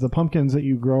because the pumpkins that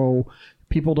you grow,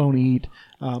 people don't eat.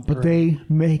 But they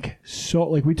make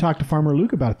we talked to Farmer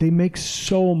Luke about it. They make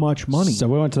so much money. So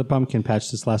we went to the pumpkin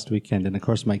patch this last weekend, and of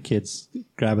course my kids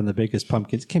grabbing the biggest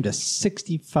pumpkins came to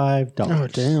 $65. Oh,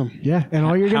 damn. Yeah, and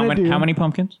all you're going to do... How many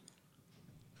pumpkins?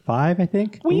 5, I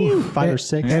think. Ooh, 5 or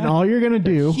 6. And all you're going to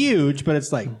do... Huge, but it's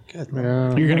good. Yeah.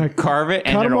 You're You're going to carve it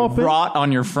and cut 'em it'll open. rot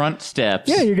on your front steps.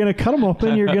 Yeah, you're going to cut them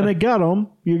open, you're going to gut them,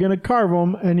 you're going to carve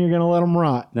them, and you're going to let them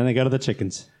rot. Then they go to the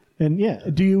chickens. And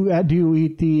do you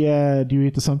eat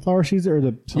the sunflower seeds or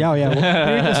the Yeah, you eat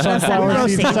the sunflower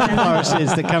Roasting seeds? them. Sunflower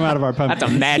seeds that come out of our pumpkin.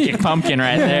 That's a magic pumpkin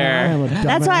right I there. am a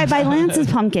That's why I dumbass. buy Lance's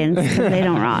pumpkins, because they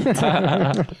don't rot.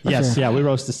 Yes, yeah, we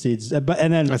roast the seeds. And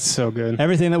then That's so good.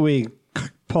 everything that we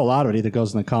pull out of it either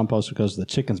goes in the compost or goes to the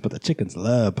chickens, but the chickens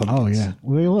love pumpkins. Oh yeah,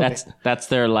 well, they love it. That's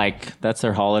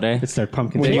their holiday. It's their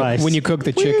pumpkin When spice. you cook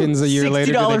the chickens a year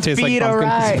later, do they $60 taste like feed, pumpkins?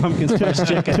 alright. pumpkin spice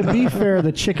chicken. To be fair,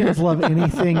 the chickens love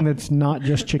anything that's not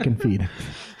just chicken feed.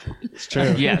 It's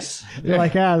true. Yes. They're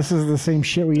like, this is the same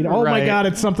shit we eat. Oh my Right. god,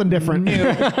 it's something different.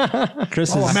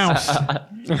 Chris's Mouse.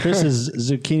 Chris's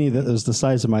zucchini that was the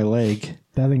size of my leg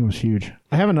That thing was huge.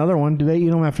 I have another one. Do they eat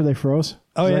them after they froze?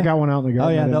 Oh, yeah. I got one out in the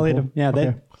garden. Oh, yeah, I they'll eat didn't them. pull. Yeah,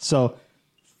 Okay. so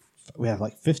we have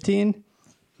like 15.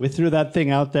 We threw that thing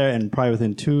out there, and probably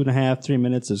within 2.5-3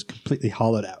 minutes, it was completely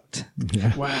hollowed out.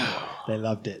 Yeah. Wow. They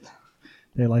loved it.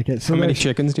 They like it. So How many there's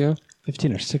chickens do you have?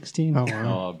 15 or 16. Oh,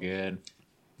 wow. Oh, good.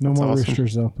 no more awesome.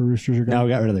 roosters, though. The roosters are gone. Now we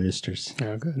got rid of the roosters.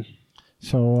 Yeah, good.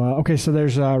 So, okay, so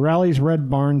there's Rally's Red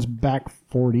Barns Back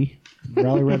 40.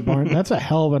 Rally Red Barn. That's a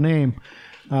hell of a name.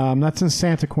 That's in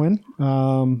Santa Quinn.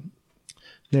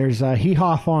 There's Hee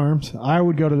Haw Farms. I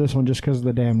would go to this one just because of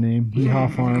the damn name. Hee Haw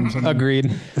Farms. I mean,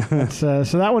 Agreed. so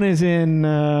that one is in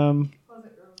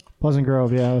Pleasant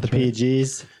Grove. Yeah, that's The right.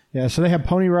 PGs. Yeah, so they have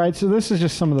pony rides. So this is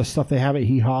just some of the stuff they have at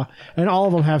Hee Haw. And all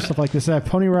of them have stuff like this. They have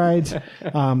pony rides. They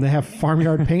have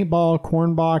farmyard paintball,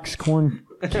 corn box, corn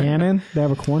cannon. They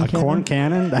have a corn cannon. Corn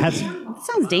cannon. That's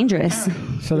Sounds dangerous.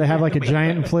 So they have like a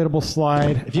giant inflatable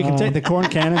slide. if you can take the corn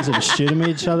cannons and shoot them at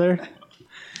each other.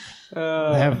 They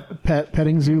have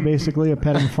petting zoo, basically, a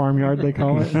petting farmyard, they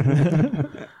call it.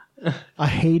 A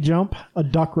hay jump, a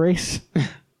duck race.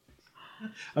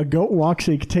 A goat walk,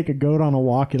 so you can take a goat on a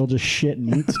walk. It'll just shit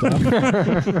and eat stuff.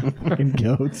 Fucking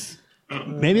goats.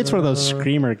 Maybe it's one of those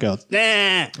screamer goats.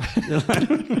 Nah.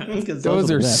 Those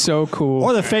are so cool.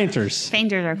 Or the fainters.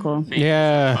 Fainters are cool.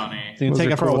 Yeah. You can Those take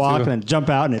are it for a cool, walk too. and then jump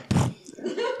out and it.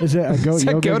 Is it a goat Is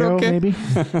that yoga goat go, okay? maybe?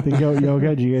 The goat yoga.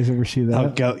 Did you guys ever see that? Oh,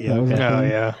 goat That was yoga. a Oh, thing.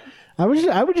 yeah.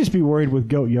 I would just be worried with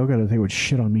goat yoga that they would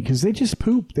shit on me because they just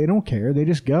poop. They don't care. They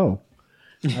just go.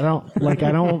 I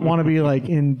don't want to be like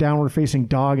in downward facing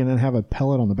dog and then have a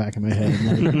pellet on the back of my head.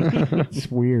 Like,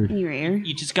 it's weird. In your ear.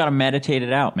 You just got to meditate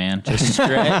it out, man. Just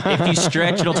stretch. If you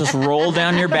stretch, it'll just roll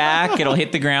down your back. It'll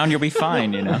hit the ground. You'll be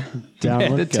fine, you know.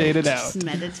 Downward Meditate it goat. out.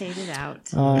 Meditate it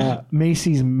out.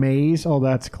 Macy's Maze. Oh,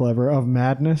 that's clever. Of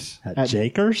Madness. At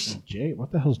Jakers?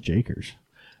 What the hell's Jakers?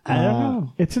 I don't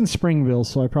know. It's in Springville,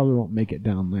 so I probably won't make it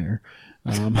down there.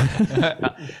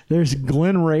 There's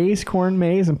Glen Ray's Corn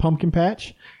Maze and Pumpkin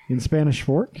Patch in Spanish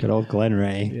Fork. Good old Glen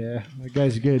Ray. Yeah, that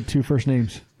guy's good. 2 first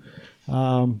names.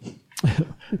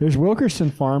 There's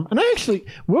Wilkerson Farm, and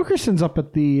Wilkerson's up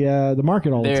at the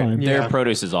market all the time. Their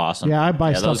produce is awesome. Yeah, I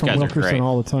buy stuff those from guys are Wilkerson great.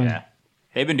 all the time. Yeah.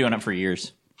 They've been doing it for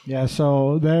years. Yeah,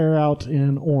 so they're out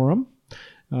in Orem.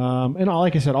 And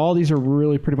like I said, all these are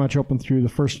really pretty much open through the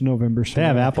 1st of November. So They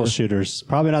have apple shooters.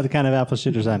 Probably not the kind of apple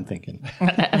shooters I'm thinking.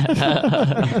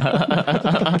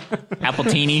 Apple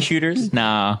teeny shooters?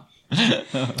 Nah.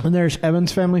 And there's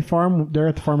Evans Family Farm. They're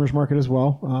at the farmer's market as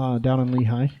well, down in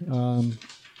Lehigh.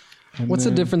 What's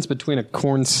the difference between a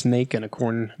corn snake and a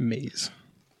corn maze?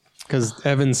 Because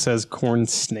Evans says corn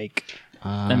snake.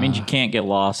 That means you can't get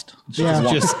lost. Yeah,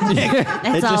 Just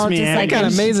That's all just just like what kind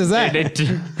of maze is that? If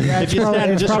you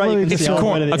stand it's just right, probably you can just see all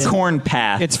corn, of a it. corn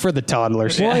path. It's for the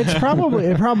toddlers. well,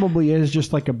 it probably is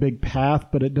just like a big path,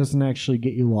 but it doesn't actually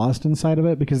get you lost inside of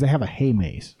it because they have a hay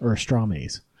maze or a straw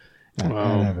maze at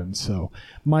Evans. So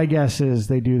my guess is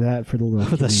they do that for the little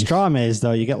With the kiddies. straw maze,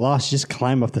 though, you get lost, you just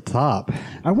climb up the top.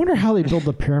 I wonder how they build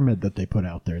the pyramid that they put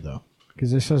out there, though.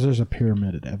 Because it says there's a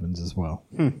pyramid at Evans as well.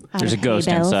 There's a ghost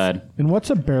Hay bales. inside. And what's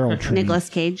a barrel train? Nicolas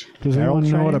Cage. Does Barrel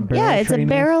anyone know what a train? barrel Yeah, it's a train is?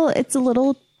 barrel. It's a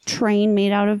little train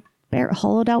made out of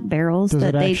hollowed out barrels Does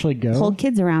that it they actually go? hold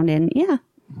kids around in. Yeah.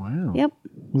 Wow. Yep.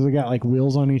 Does it got like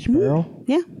wheels on each barrel?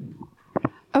 Yeah.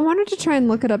 I wanted to try and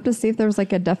look it up to see if there was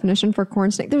like a definition for corn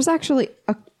snake. There's actually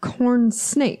a corn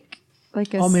snake.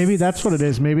 Like Oh, maybe that's what it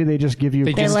is. Maybe they just give you.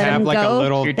 They They just let have him like go. a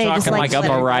little. You're They just, talking like, like a let it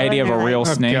go variety and of a they're real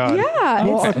like- snake. God.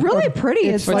 Yeah, it's really pretty.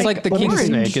 It's It's like the king orange.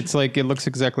 snake. It's like it looks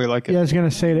exactly like it. Yeah, I was gonna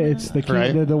say that it's the key,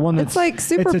 Right. the one that's It's like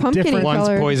super a pumpkin-y different- color. One's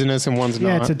colored. poisonous and one's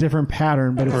Yeah, not. it's a different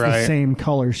pattern, but it's the Right. same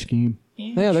color scheme.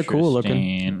 Yeah, they're cool looking.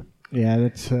 Interesting. Yeah,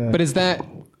 that's. But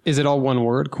is it all one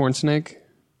word? Corn snake?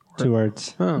 2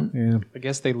 words. Oh, yeah. I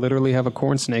guess they literally have a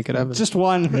corn snake at Evans. Just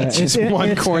one. Just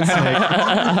one corn snake.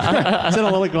 It's in a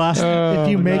little glass. If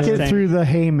you make it Dang. through the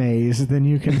hay maze, then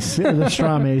you can see the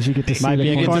straw maze. You get to see Might the be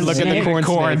a corn corn look at the snake.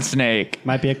 corn snake.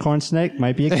 Might be a corn snake.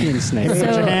 Might be a keen snake. Put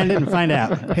your hand in and find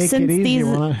out. Hey, Since kiddies, these you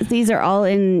wanna? these are all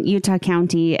in Utah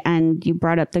County, and you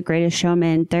brought up the Greatest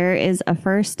Showman, there is a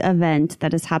first event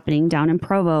that is happening down in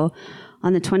Provo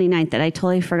on the 29th that I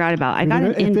totally forgot about. I got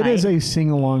an If invite. it is a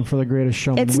sing along for the Greatest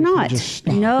Showman, It's we can not. just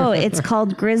stop. No, it's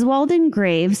called Griswold and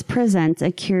Graves Presents a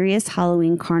Curious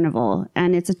Halloween Carnival.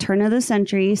 And it's a turn of the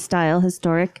century style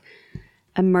historic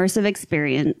immersive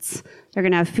experience. They're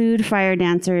going to have food, fire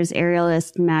dancers,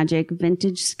 aerialist magic,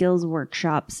 vintage skills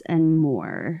workshops, and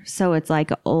more. So it's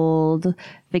like old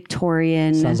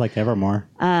Victorian. Sounds like Evermore.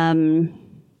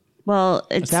 Well,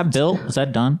 it's Is that built? Is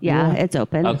that done? yeah, it's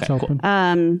open. Okay, It's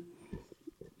open.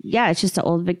 yeah, it's just an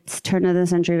old turn of the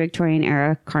century Victorian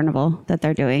era carnival that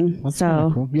they're doing. That's so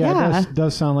kinda cool. Yeah, it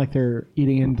does sound like they're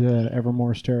eating into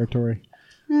Evermore's territory.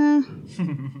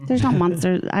 There's no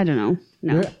monsters. I don't know.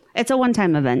 No, it's a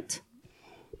one-time event,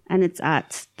 and it's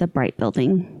at the Bright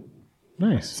Building.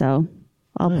 Nice. So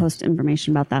I'll post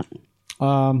information about that.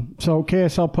 So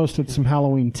KSL posted some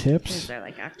Halloween tips. Is there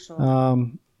like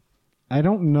actual? I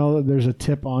don't know that there's a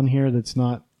tip on here that's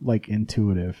not like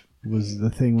intuitive. Was the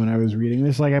thing when I was reading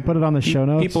this. Like I put it on the show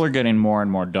notes. People are getting more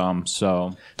and more dumb.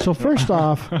 So first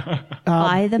off,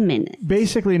 By the minute.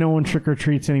 basically no one trick or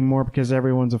treats anymore because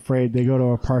everyone's afraid. They go to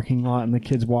a parking lot and the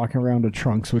kids walk around with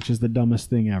trunks, which is the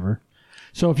dumbest thing ever.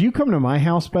 So if you come to my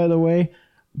house, by the way,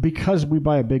 because we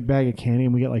buy a big bag of candy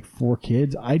and we get like 4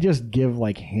 kids, I just give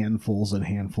like handfuls and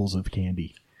handfuls of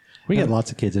candy. We get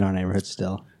lots of kids in our neighborhood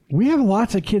still. We have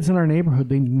lots of kids in our neighborhood.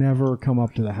 They never come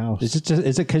up to the house. Is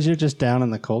it because you're just down in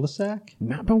the cul-de-sac?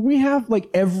 No, but we have like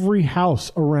every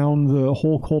house around the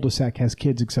whole cul-de-sac has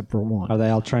kids except for one. Are they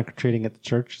all trunk-or-treating at the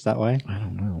church? Is that why? I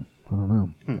don't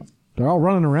know. They're all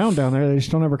running around down there. They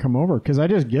just don't ever come over because I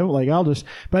just give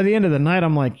by the end of the night,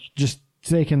 I'm like just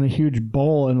taking the huge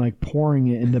bowl and like pouring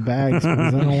it into bags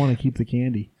because I don't want to keep the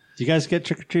candy. Do you guys get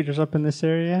trick-or-treaters up in this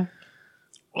area?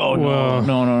 Oh,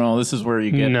 no. This is where you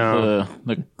get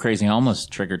the crazy homeless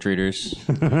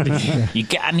trick-or-treaters. You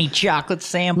got any chocolate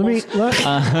samples?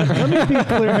 Let me be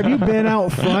clear. Have you been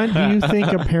out front? Do you think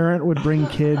a parent would bring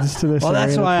kids to this Well, area?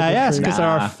 that's why I asked, because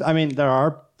Nah. there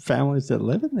are families that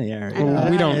live in the area.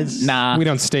 We don't. Nah. We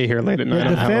don't stay here late at night. The on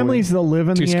Halloween. families that live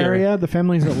in Too the scary.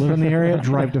 area,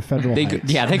 drive to Federal They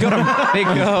Heights.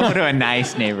 go to a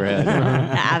nice neighborhood. The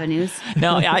avenues.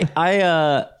 No, I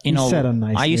said a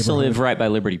nice I used to neighborhood. live right by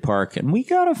Liberty Park, and we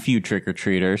got a few trick or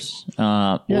treaters.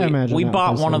 I imagine we that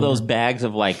bought was one of over those there. bags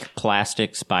of like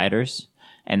plastic spiders,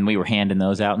 and we were handing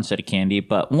those out instead of candy.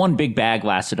 But one big bag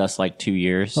lasted us like 2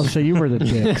 years. Oh, so you were the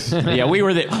dicks. Yeah, we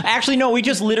were actually no, we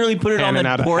just literally put it on Handing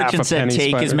out the a porch half and a said, penny "Take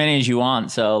spider." as many as you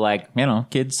want." So like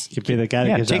kids, Could be the guy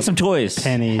that gives take out some toys.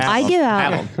 pennies. I give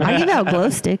out. I give out glow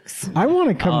sticks. I want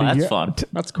to come Oh, to that's your- fun.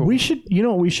 That's cool. We should,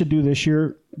 what we should do this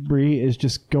year, Bree, is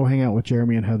just go hang out with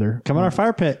Jeremy and Heather Come on our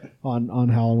fire pit. on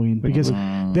Halloween because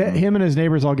him and his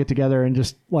neighbors all get together and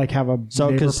just like have a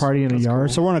neighbor party in a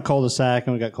yard. So we're in a cul-de-sac,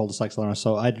 and we got cul-de-sacs around us.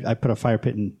 So I put a fire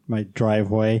pit in my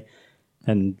driveway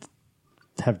and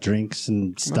have drinks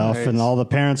and stuff. Nice. And all the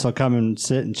parents will come and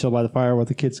sit and chill by the fire while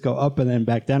the kids go up and then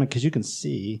back down, because you can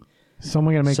see.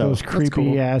 Someone gonna make So, those that's creepy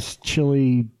cool. ass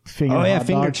chili finger. Oh, yeah, hot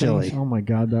finger dog chili. things. Oh my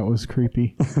god, that was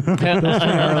creepy. Those things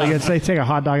are really good. So they take a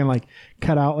hot dog and like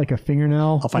cut out like a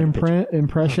fingernail I'll find a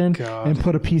impression God. and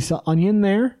put a piece of onion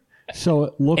there. So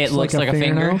it looks like a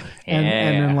fingernail. finger? And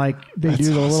then Yeah. like they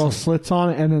do the little slits on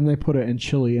it and then they put it in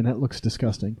chili and it looks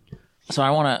disgusting. So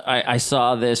I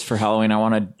saw this for Halloween. I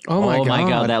want to. Oh my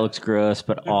God. that looks gross,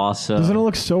 but awesome. Doesn't it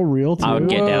look so real too? I would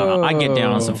get down. I get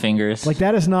down on some fingers. Like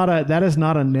that is not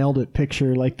a nailed it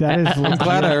picture. Like that is I'm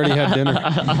glad I already had dinner.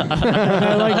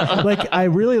 I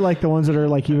really like the ones that are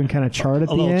like even kind of charred at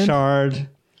A the little end charred.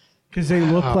 because they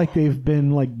look like they've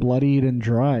been like bloodied and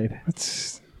dried.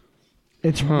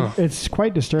 It's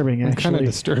quite disturbing Kind of actually.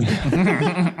 disturbed,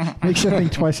 Makes you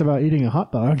think twice about eating a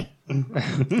hot dog.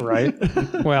 right?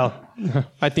 Well,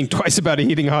 I think twice about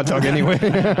eating a hot dog anyway.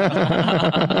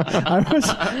 I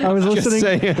was Just listening.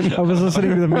 saying. I was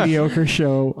listening to the Mediocre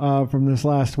Show from this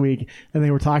last week, and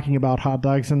they were talking about hot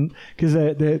dogs, and because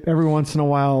every once in a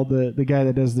while, the guy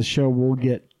that does the show will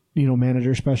get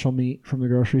manager special meat from the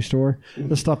grocery store,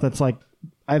 the stuff that's like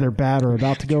either bad or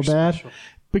about to go bad,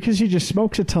 because he just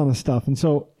smokes a ton of stuff, and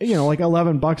so like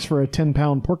 $11 for a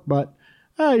 10-pound pork butt.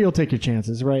 You'll take your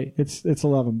chances, right? It's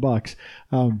 $11.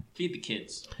 Feed the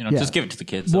kids. Yeah. Just give it to the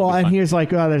kids. Well, That'll be and fun. he was like,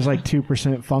 there's like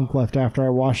 2% funk left after I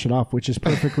wash it off, which is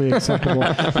perfectly acceptable.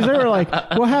 Because they were like,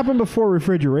 what happened before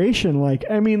refrigeration? Like,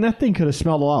 I mean, that thing could have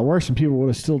smelled a lot worse and people would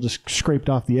have still just scraped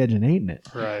off the edge and eaten it.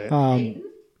 Right.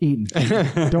 Eaten.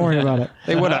 Don't worry about it.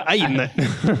 They would have eaten it.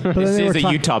 But then This they is were a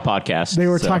talk- Utah podcast. They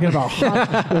were so. talking about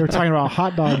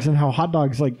hot dogs and how hot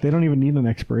dogs, like, they don't even need an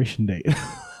expiration date.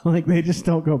 Like, they just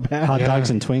don't go bad. Hot dogs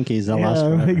and Twinkies, they'll last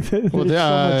forever. like, there's so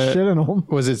much shit in them.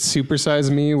 Was it Super Size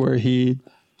Me where he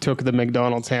took the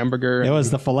McDonald's hamburger? It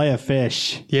was the fillet of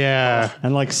fish. Yeah.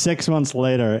 And like 6 months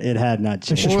later, it had not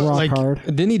changed. just rock like, hard.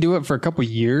 Didn't he do it for a couple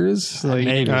years? Like,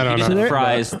 Maybe. I don't He know. did the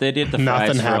fries. They did the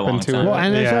Nothing fries for a long happened to time. it. Well,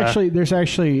 and Yeah. there's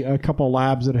actually a couple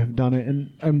labs that have done it,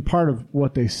 and part of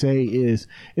what they say is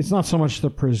it's not so much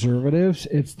the preservatives,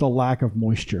 it's the lack of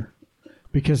moisture,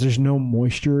 because there's no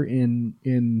moisture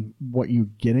in what you're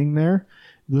getting there.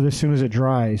 that as soon as it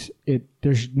dries,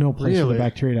 there's no place for Really? the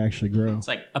bacteria to actually grow. It's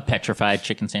like a petrified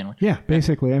chicken sandwich. Yeah,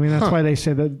 basically. I mean, that's why they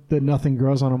say that nothing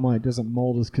grows on them while it doesn't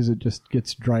mold, is because it just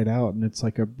gets dried out, and it's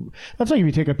like that's like if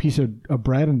you take a piece of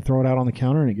bread and throw it out on the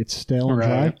counter and it gets stale and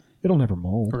dry, Right. it'll never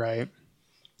mold. Right.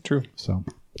 True. So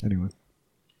anyway,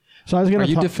 so I was Are gonna.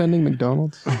 you defending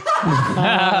McDonald's?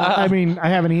 I mean, I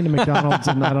haven't eaten at McDonald's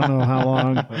in I don't know how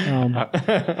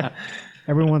long.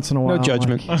 Every once in a while, No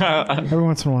judgment. every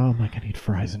once in a while, I'm like, I need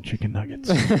fries and chicken nuggets.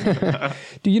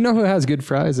 Do you know who has good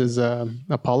fries? Is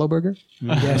Apollo Burger?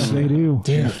 Yes, they do.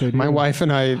 Yes, they do. My wife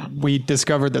and I, we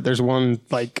discovered that there's one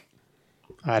like,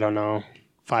 I don't know,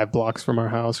 5 blocks from our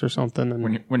house or something.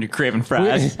 And When you're craving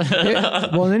fries.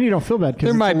 Well, then you don't feel bad.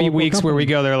 there might be weeks where we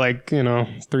go there like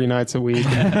 3 nights a week,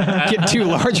 and get 2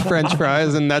 large French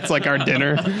fries, and that's like our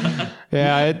dinner.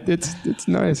 Yeah, it's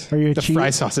nice. Are you a the cheese- fry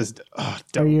sauce is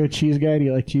Are you a cheese guy? Do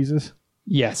you like cheeses?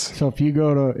 yes. So if you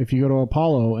go to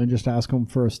Apollo and just ask them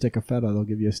for a stick of feta, they'll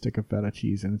give you a stick of feta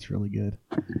cheese, and it's really good.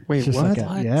 Wait, It's just what?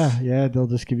 like yeah. They'll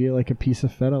just give you like a piece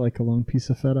of feta, like a long piece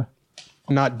of feta.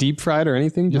 Not deep fried or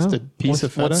anything, just No. a piece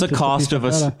of feta. What's the Just a cost piece of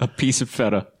of feta. a piece of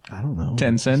feta? I don't know.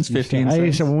 10 cents, 15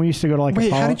 cents? When we used to go to like Wait,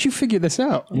 Apollo, how did you figure this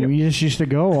out? we just used to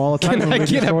go all the time. Can I We get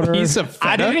just a order- piece of feta?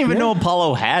 I didn't even know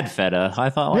Apollo had feta.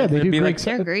 I thought Yeah, they it'd do be Greek like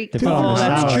salad. Greek. They put it on Oh, the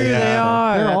that's salad. true. They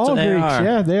are. They're That's all what they Greeks. are.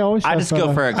 Yeah, they always. I have just go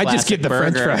feta. for a I just get classic the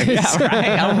French burger. fries. Yeah,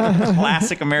 right. I'm a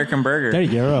classic American burger. Their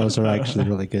gyros are actually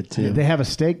really good too. They have a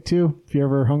steak too. If you're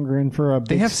ever hungering for a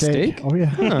big have steak? Oh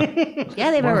yeah, Yeah,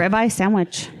 they have a ribeye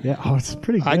sandwich. yeah. Oh, it's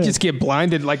pretty good. I just get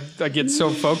blinded, like I get so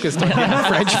focused on getting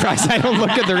French fries, I don't look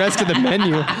at the rest of the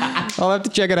menu. I'll have to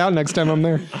check it out next time I'm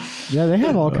there. yeah, they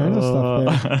have all kinds of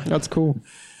stuff there. That's cool.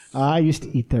 I used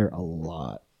to eat there a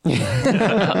lot. I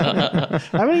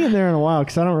haven't eaten there in a while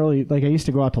because I don't really like. I used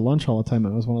to go out to lunch all the time.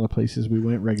 It was one of the places we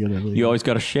went regularly. You always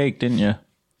got a shake, didn't you?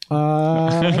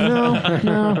 No, not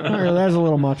really. That was a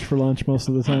little much for lunch most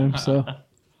of the time. So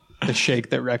The shake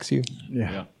that wrecks you.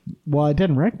 yeah. Well, it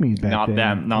didn't wreck me back Not then.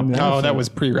 that- not I mean, that. Oh, that was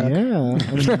pre-wreck. Yeah.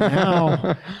 I mean,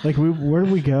 now, like, where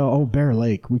did we go? Oh, Bear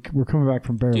Lake. We're coming back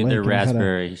from Bear Dude, Lake. they're and I had a-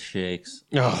 raspberry shakes.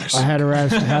 Oh, there's I had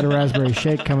a raspberry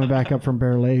shake coming back up from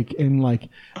Bear Lake, and like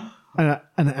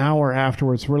an hour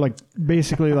afterwards, we're like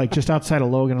basically like just outside of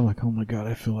Logan. I'm like, oh my god,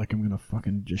 I feel like I'm gonna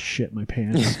fucking just shit my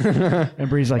pants. And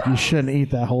Bree's like, you shouldn't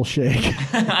eat that whole shake.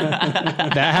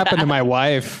 that happened to my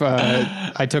wife.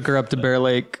 I took her up to Bear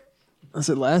Lake. Was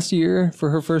it last year for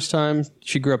her first time?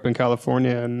 She grew up in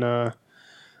California, and I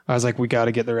was like, we got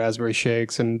to get the raspberry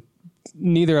shakes. And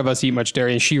neither of us eat much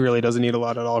dairy, and she really doesn't eat a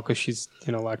lot at all because she's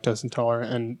lactose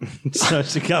intolerant. And So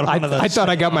she got one of those. I thought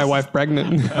I got my wife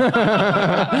pregnant.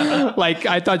 Like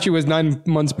I thought she was 9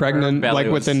 months pregnant, belly like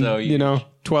was within so huge.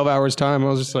 12 hours time. I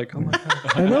was just like, oh my god.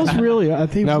 And those really, I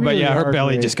think, No, but really yeah, her are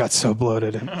belly great. just got so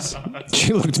bloated.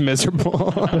 She looked miserable.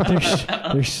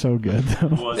 They're so good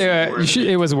though. Yeah,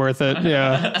 it was worth it.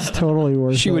 Yeah, It's totally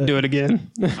worth it. she would do it again.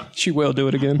 She will do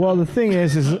it again. Well, the thing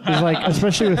is like,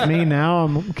 especially with me now,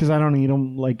 because I don't eat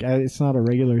them, like, it's not a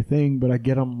regular thing, but I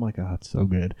get them, I'm like, oh, it's so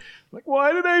good. Like,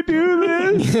 why did I do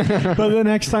this? But the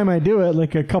next time I do it,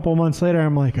 like a couple months later,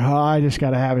 I'm like, oh, I just got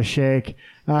to have a shake.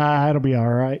 It'll be all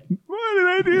right. Why did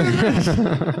I do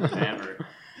this?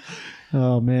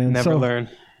 Oh, man. Never So, learn.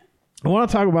 I want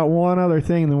to talk about one other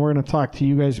thing, and then we're going to talk to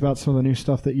you guys about some of the new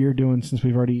stuff that you're doing since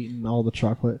we've already eaten all the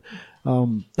chocolate.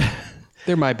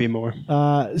 There might be more.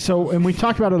 And we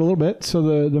talked about it a little bit.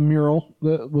 So the mural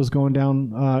that was going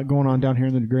on down here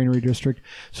in the Granary District.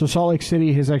 So Salt Lake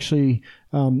City has actually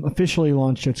officially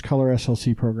launched its Color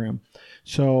SLC program.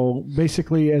 So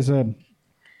basically, as a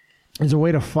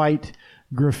way to fight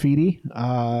graffiti,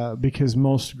 because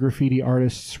most graffiti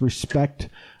artists respect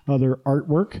other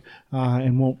artwork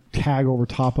and won't tag over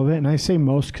top of it. And I say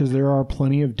most because there are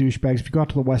plenty of douchebags. If you go out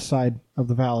to the west side of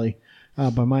the valley,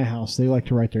 by my house, they like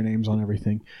to write their names on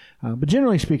everything. But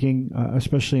generally speaking,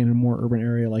 especially in a more urban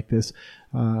area like this,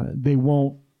 they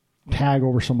won't tag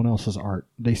over someone else's art.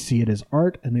 They see it as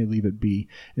art and they leave it be.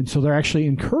 And so they're actually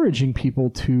encouraging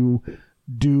people to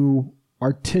do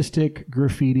artistic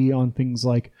graffiti on things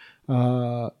like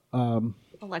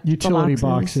utility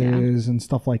boxes and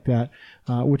stuff like that,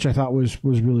 which I thought was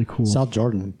really cool. South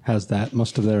Jordan has that.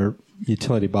 Most of their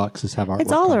utility boxes have artwork.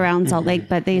 It's all on it. around Salt Lake,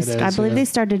 but I believe they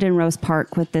started in Rose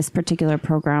Park with this particular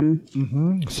program.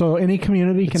 So any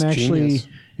community can genius.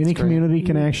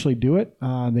 can actually do it.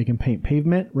 They can paint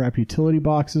pavement, wrap utility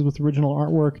boxes with original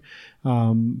artwork,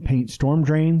 paint storm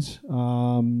drains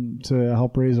to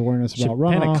help raise awareness about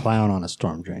Paint a runoff. clown on a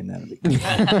storm drain. That'd be cool. Keep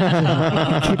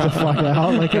the fuck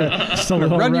out, like just a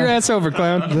little Run your red, ass over,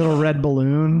 clown. little red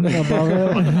balloon above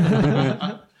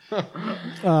it.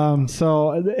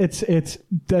 So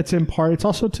that's in part. It's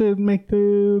also to make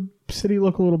the city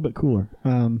look a little bit cooler.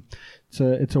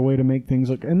 It's a way to make things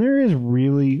look, and there is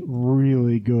really,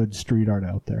 really good street art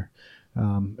out there.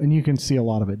 And you can see a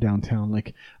lot of it downtown.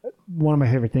 Like one of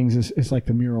my favorite things is like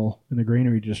the mural in the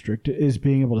Granary District is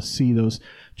being able to see those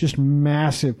just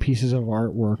massive pieces of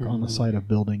artwork on the side of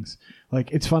buildings.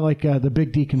 Like it's fun, like the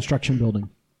big deconstruction building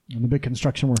and the big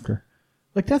construction worker.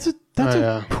 Like that's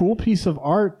a cool piece of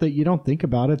art that you don't think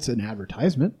about. It's an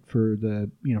advertisement for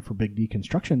for big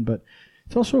deconstruction, but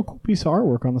it's also a cool piece of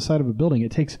artwork on the side of a building.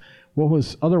 It takes what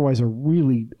was otherwise a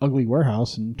really ugly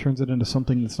warehouse and turns it into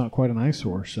something that's not quite an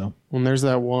eyesore. So, Well, there's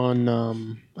that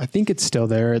one. I think it's still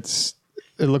there. It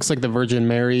looks like the Virgin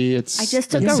Mary. I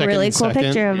just took a really cool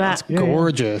picture of that. It's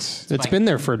gorgeous. It's been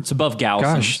there for It's above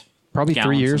Gallison's. gosh, probably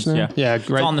 3 years now. Yeah, It's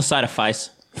on the side of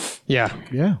Feist. Yeah,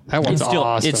 yeah, that one's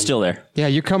awesome. It's still there. Yeah,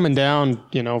 you're coming down,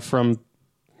 from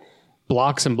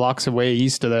blocks and blocks away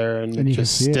east of there, and it you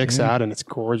just can see it, sticks yeah. out, and it's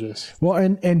gorgeous. Well,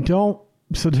 and don't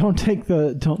take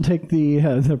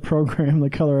the program, the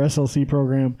Color SLC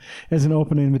program, as an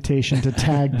open invitation to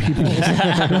tag people's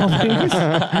buildings.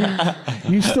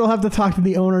 You still have to talk to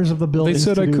the owners of the buildings.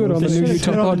 They said I could on the New They Utah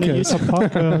said on the New podcast. Utah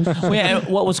podcast. Well, yeah,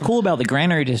 what was cool about the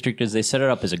Granary District is they set it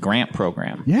up as a grant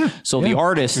program. Yeah, So the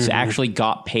artists actually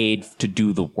got paid to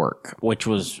do the work, which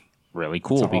was really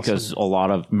cool because a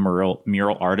lot of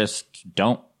mural artists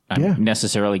don't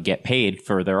necessarily get paid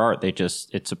for their art.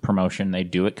 It's a promotion. They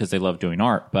do it because they love doing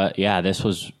art. But yeah, this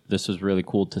was really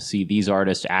cool to see these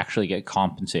artists actually get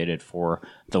compensated for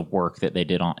the work that they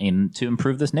did to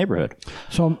improve this neighborhood.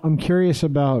 So I'm curious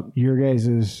about your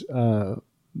guys'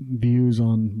 views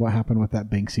on what happened with that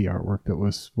Banksy artwork that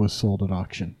was sold at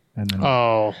auction. And then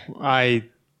I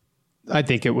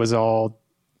think it was all.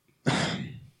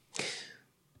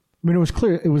 I mean, it was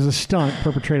clear it was a stunt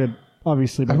perpetrated.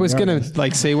 Obviously, by I was the gonna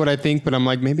artist. say what I think, but I'm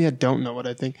like, maybe I don't know what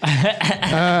I think.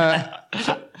 I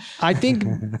think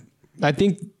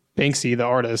Banksy, the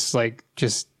artist, like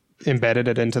just embedded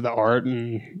it into the art,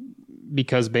 and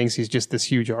because Banksy's just this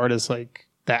huge artist, like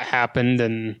that happened,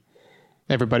 and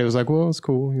everybody was like, "Well, it's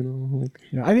cool," Like,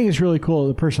 Yeah, I think it's really cool.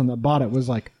 The person that bought it was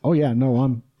like, "Oh yeah,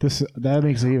 no, that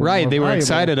makes it even right? more They were valuable."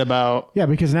 excited about. Yeah,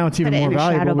 because now it's even Put it more in a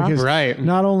shadow valuable box. because Right.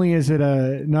 not only is it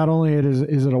a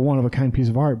one of a kind piece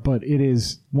of art, but it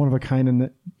is one of a kind, and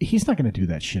he's not going to do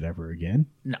that shit ever again.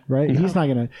 No. Right? He's not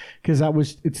going to because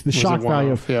it's the shock a value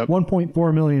one-off, of yep.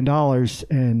 $1.4 million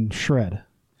and shred.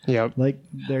 Yep. Like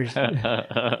there's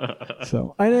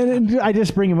so I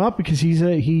just bring him up because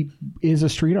he is a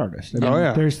street artist. I mean, Oh,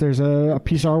 yeah. There's a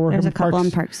piece of artwork. There's in a couple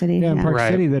in Park City. Yeah, in Yeah. Park Right.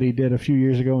 City that he did a few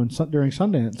years ago during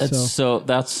Sundance.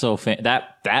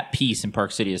 That piece in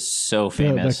Park City is so the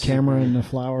famous. camera and the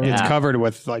flower. It's Yeah. covered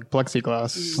with like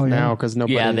plexiglass Oh, yeah? now because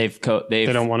nobody. Yeah, they they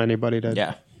don't want anybody to.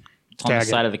 Yeah, it's on the Tag it.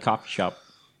 side of the coffee shop.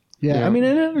 Yeah, Yeah. I mean,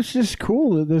 and it was just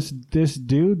cool that this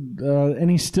dude,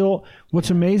 and he's still. What's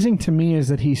amazing to me is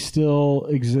that he still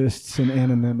exists in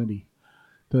anonymity.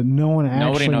 That no one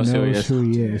actually knows who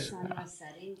he is.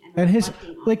 And his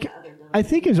I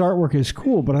think his artwork is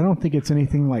cool, but I don't think it's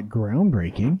anything like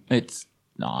groundbreaking. It's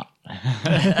not.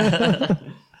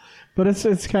 But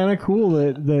it's kind of cool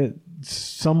that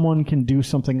someone can do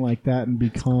something like that and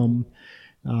become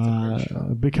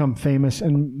famous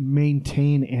and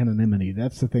maintain anonymity.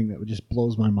 That's the thing that just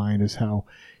blows my mind is how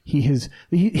he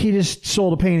just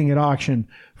sold a painting at auction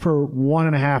for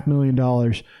 $1.5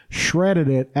 million, shredded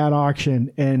it at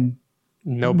auction, and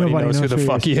Nobody knows who the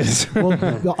fuck he is. Well,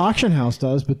 the auction house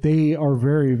does, but they are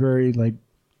very, very they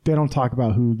don't talk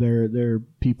about who their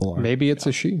people are. Maybe it's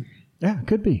a she. Yeah,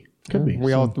 could be.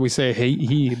 We say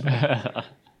he.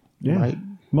 Yeah. Might-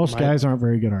 Most guys aren't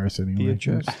very good artists anyway.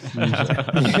 True.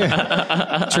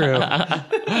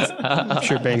 I'm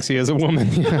sure Banksy is a woman.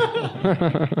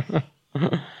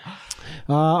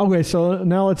 Okay, so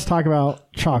now let's talk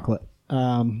about chocolate,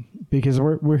 because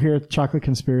we're here at Chocolate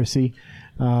Conspiracy,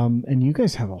 and you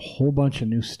guys have a whole bunch of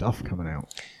new stuff coming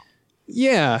out.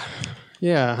 Yeah.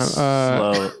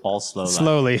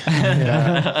 Slowly.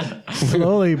 Yeah.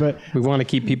 Slowly, but We want to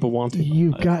keep people wanting.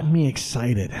 you've gotten me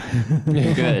excited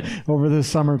Good. over the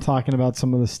summer talking about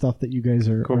some of the stuff that you guys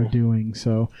are doing.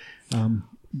 So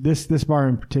this bar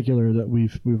in particular that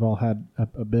we've all had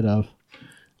a bit of.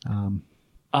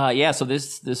 So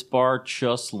this bar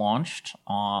just launched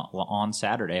on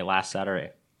Saturday, last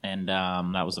Saturday. And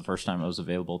that was the first time it was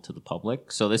available to the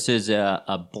public. So this is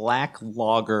a black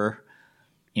lager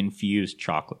infused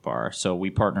chocolate bar. So we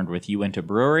partnered with Uinta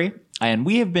Brewery, and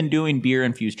we have been doing beer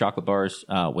infused chocolate bars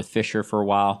with Fisher for a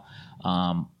while.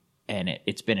 and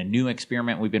it's been a new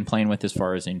experiment we've been playing with as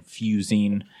far as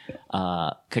infusing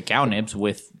cacao nibs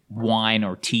with wine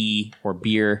or tea or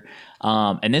beer.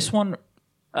 And this one,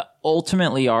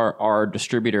 ultimately, our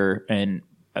distributor and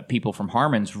people from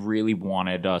Harmon's really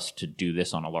wanted us to do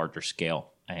this on a larger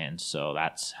scale. And so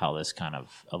that's how this kind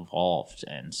of evolved.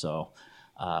 And so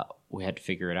we had to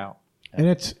figure it out. And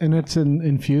it's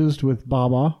infused with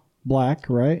Baba Black,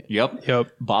 right? Yep.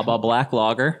 Baba Black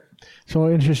Lager. So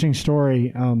interesting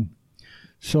story.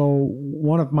 So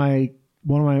one of my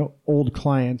old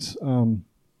clients, one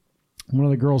of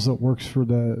the girls that works for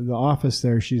the office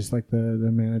there, she's like the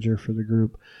manager for the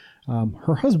group.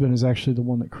 Her husband is actually the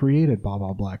one that created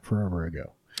Baba Black forever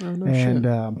ago. Oh, no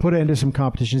And put it into some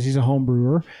competitions. He's a home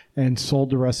brewer and sold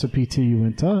the recipe to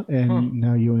Uinta, and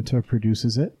now Uinta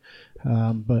produces it.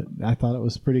 But I thought it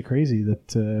was pretty crazy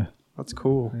that. That's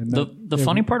cool. The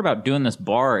funny part about doing this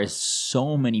bar is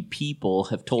so many people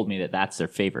have told me that that's their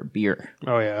favorite beer.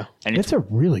 Oh yeah, And It's a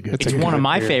really good. it's one of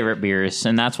my favorite beers,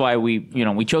 and that's why we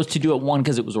chose to do it. One,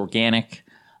 because it was organic,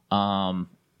 and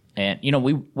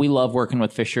we love working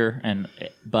with Fisher,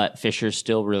 but Fisher's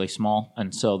still really small,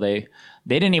 and so they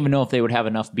didn't even know if they would have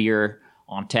enough beer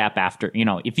on tap after.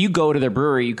 If you go to their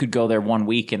brewery, you could go there 1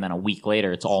 week, and then a week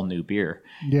later, it's all new beer,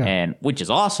 and which is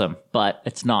awesome, but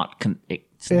it's not.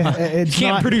 You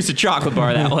can't produce a chocolate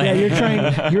bar that way.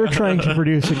 Yeah, you're trying to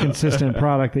produce a consistent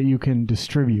product that you can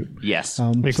distribute. Yes.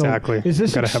 exactly. So is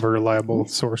this got to have a reliable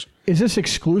source? Is this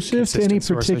exclusive to any Consistent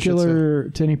source, I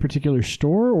should particular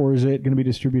store, or is it going to be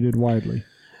distributed widely?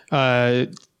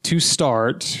 To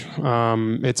start,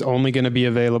 it's only going to be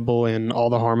available in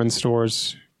all the Harmon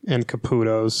stores and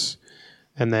Caputo's,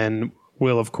 and then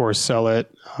we'll of course sell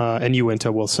it, and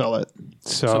Uinta will sell it.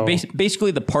 So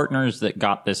basically, the partners that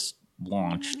got this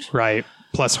launched, right,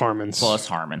 plus Harmon's.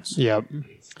 Yep.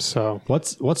 So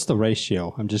What's the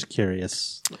ratio? I'm just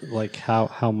curious. Like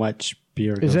how much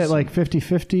beer Is goes it like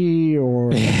 50-50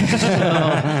 or?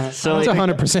 So it's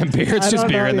 100% beer. It's just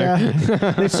beer in there.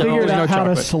 They figured out how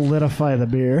to chocolate. solidify the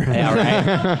beer. Yeah,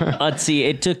 right. Let's see.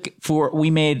 It took we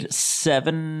made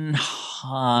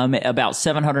about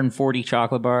 740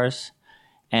 chocolate bars,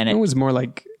 and It was more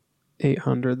like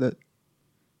 800 that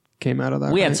came out of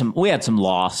that. we right? had some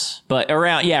loss, but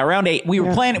around 8. We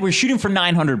were shooting for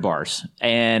 900 bars,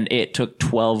 and it took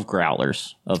 12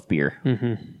 growlers of beer.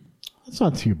 That's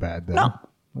not too bad, though. No.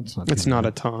 It's not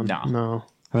a ton. No.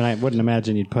 I mean, I wouldn't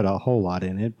imagine you'd put a whole lot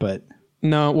in it, but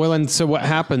No, well, and so what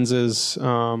happens is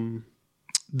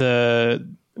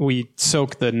we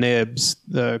soak the nibs,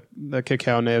 the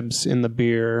cacao nibs in the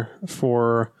beer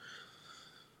for,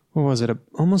 what was it,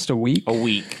 almost a week? A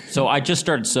week. So I just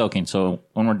started soaking. So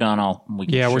when we're done, we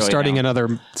can show We're you starting now.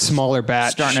 another smaller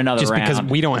batch. Starting another just because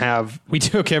round. we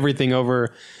took everything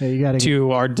over you gotta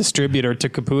to our distributor, to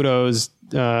Caputo's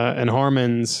and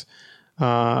Harmon's,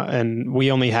 and we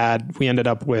ended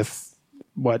up with,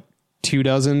 2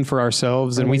 dozen for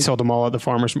ourselves, and we sold them all at the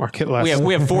farmer's market last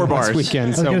We have 4 bars.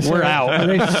 weekend, so we're out.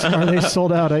 Are they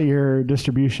sold out at your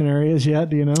distribution areas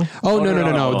yet? Do you know? Oh, no.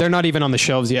 no. They're not even on the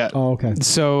shelves yet. Oh, okay.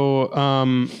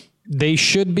 So they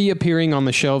should be appearing on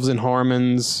the shelves in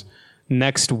Harmon's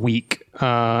next week,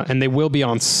 and they will be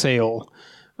on sale,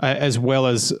 as well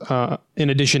as in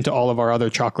addition to all of our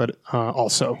other chocolate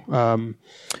also.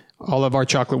 All of our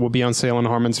chocolate will be on sale in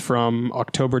Harmon's from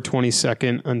October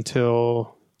 22nd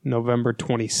until November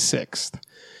 26th,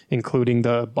 including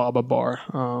the Baba Bar.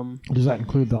 Does that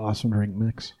include the awesome drink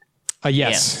mix?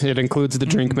 Yes, it includes the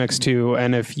drink mix too.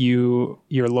 And if your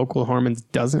local Harmon's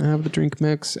doesn't have the drink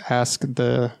mix, ask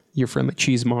your friendly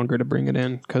cheesemonger to bring it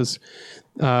in, because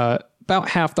about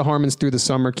half the Harmon's through the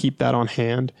summer keep that on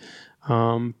hand,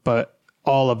 but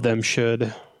all of them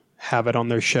should have it on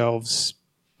their shelves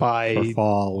by for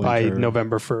fall, winter.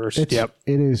 November 1st.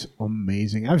 It is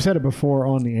amazing. I've said it before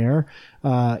on the air.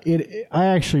 I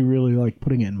actually really like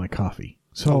putting it in my coffee.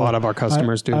 So A lot of our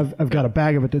customers do. I've got a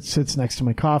bag of it that sits next to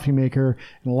my coffee maker,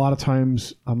 and a lot of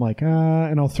times I'm like,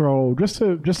 and I'll throw just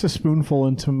a spoonful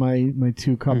into my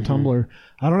 2-cup tumbler.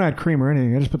 I don't add cream or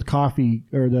anything. I just put the coffee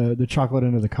or the chocolate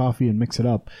into the coffee and mix it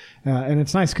up, and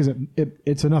it's nice because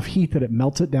it's enough heat that it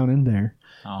melts it down in there.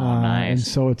 Oh, nice. And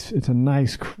so it's a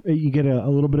nice. You get a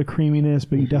little bit of creaminess,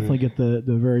 but you definitely get the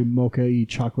very mocha-y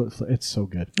chocolate. It's so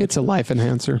good. It's a life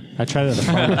enhancer. I tried it at the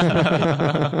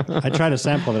farmer's market. I tried a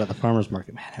sample of it at the farmer's market.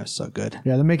 Man, it was so good.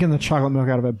 Yeah, they're making the chocolate milk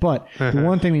out of it. But the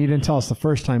one thing that you didn't tell us the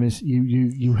first time is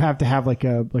you have to have like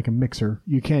a mixer.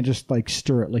 You can't just like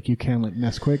stir it like you can like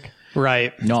Nesquik.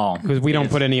 Right. No, Because we don't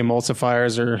put any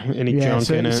emulsifiers or any junk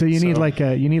in it. So you need like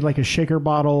a shaker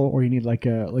bottle, or you need like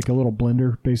a little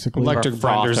blender, basically. electric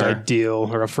blender's frother. ideal,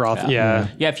 or a froth. Yeah.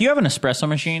 Yeah, if you have an espresso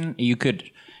machine, you could,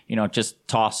 just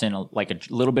toss in a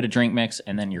little bit of drink mix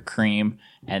and then your cream,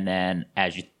 and then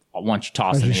once you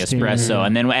toss in the you're steaming espresso,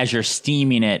 and then as you're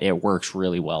steaming it, it works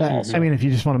really well. Also, I mean, if you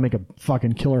just want to make a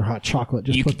fucking killer hot chocolate,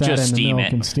 just you put could that just in the steam milk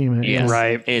it and steam it. Yes. Yeah.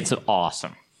 Right. It's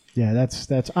awesome. Yeah, that's.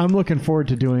 I'm looking forward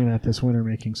to doing that this winter,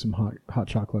 making some hot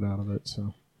chocolate out of it.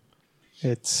 So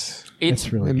It's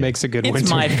really it good. makes a good It's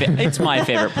winter. it's my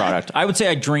favorite product. I would say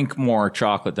I drink more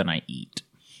chocolate than I eat.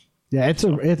 Yeah,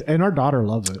 and our daughter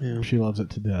loves it. Yeah. She loves it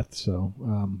to death. So,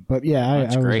 but yeah, I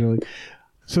was great. really.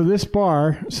 So this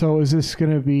bar. So is this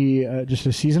going to be just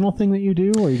a seasonal thing that you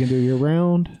do, or you can do year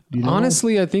round? Do you know?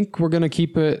 Honestly, I think we're going to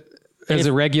keep it as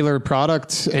a regular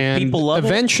product, and people love it.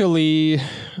 eventually,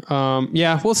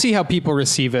 we'll see how people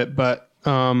receive it. But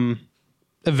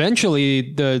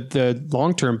eventually, the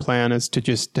long-term plan is to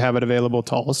just have it available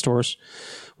to all stores.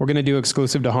 We're going to do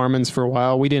exclusive to Harmon's for a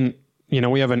while. We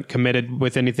haven't committed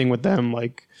with anything with them.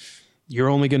 Like, you're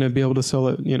only going to be able to sell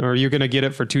it, or you're going to get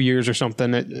it for 2 years or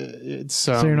something. It's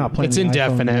So you're not playing. It's the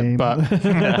indefinite, game. but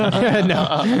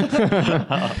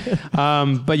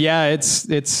no. But yeah,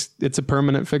 it's a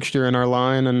permanent fixture in our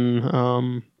line,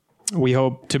 and we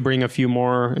hope to bring a few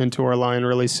more into our line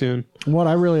really soon. What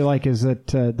I really like is that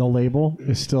the label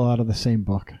is still out of the same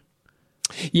book.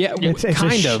 Yeah, It's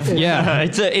kind of. Yeah,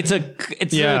 It's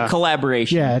a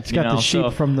collaboration. Yeah, it's got the sheep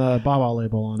so- from the Baba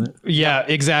label on it. yeah,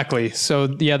 exactly.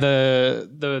 So yeah,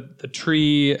 the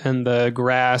tree and the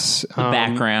grass, the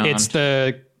background. It's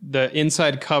the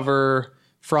inside cover,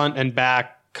 front and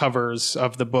back covers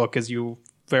of the book as you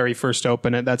very first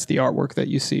open it. That's the artwork that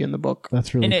you see in the book.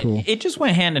 That's really And cool. it just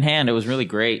went hand in hand. It was really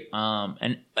great.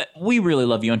 And we really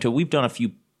love Uinta. We've done a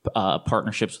few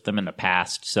partnerships with them in the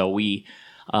past. So we,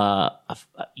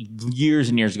 years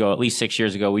and years ago, at least 6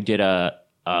 years ago, we did a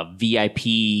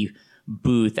VIP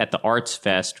booth at the Arts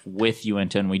Fest with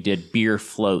Uinta, and we did beer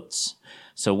floats.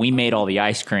 So we made all the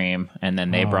ice cream, and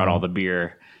then they brought all the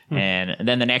beer. And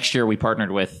then the next year we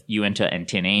partnered with Uinta and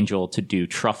Tin Angel to do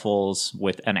truffles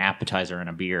with an appetizer and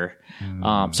a beer.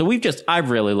 So I've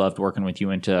really loved working with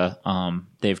Uinta.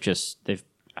 They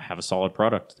have a solid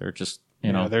product. They're just,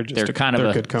 they're kind of they're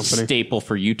a good company. staple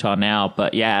for Utah now.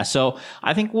 But yeah, so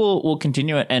I think we'll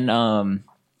continue it. And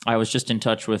I was just in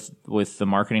touch with the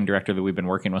marketing director that we've been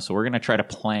working with. So we're going to try to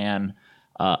plan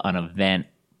an event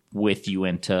with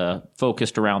Uinta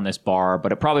focused around this bar,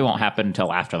 but it probably won't happen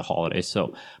until after the holidays.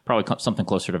 So probably something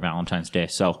closer to Valentine's Day.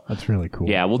 So That's really cool.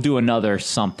 yeah, we'll do another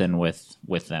something with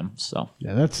them. So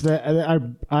Yeah, that's that.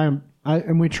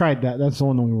 And we tried that. That's the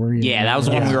one that we were eating. yeah, that was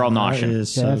the one we were all That noshing.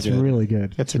 is Yeah, so that's good. really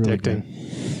good. It's really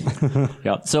addicting. good.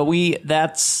 Yeah. So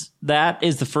that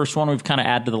is the first one we've kind of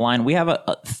added to the line. We have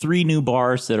 3 new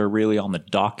bars that are really on the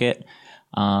docket.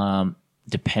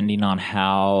 Depending on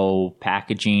how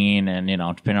packaging and,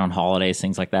 depending on holidays,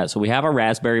 things like that. So we have a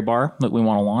raspberry bar that we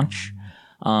want to launch.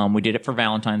 We did it for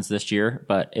Valentine's this year,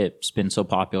 but it's been so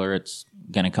popular, it's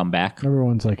going to come back.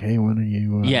 Everyone's like, "Hey, when are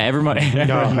you?" Yeah, everybody.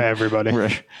 Everybody.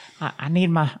 I need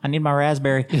my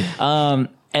raspberry.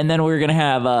 And then we're gonna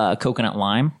have a coconut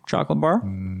lime chocolate bar,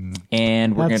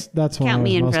 and we're That's one Count I was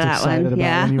me in most for that excited one. about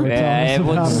Yeah. when you were Yeah,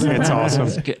 telling us about it. It's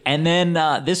awesome. Good. And then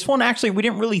this one, actually, we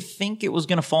didn't really think it was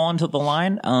going to fall into the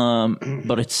line,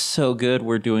 but it's so good.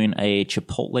 We're doing a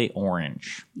Chipotle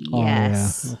orange. Oh, yeah.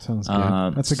 Yes. That sounds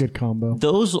good. That's a good combo.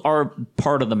 Those are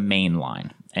part of the main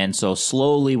line. And so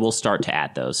slowly we'll start to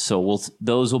add those. So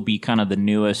those will be kind of the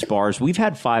newest bars. We've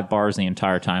had 5 bars the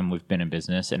entire time we've been in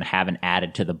business and haven't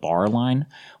added to the bar line.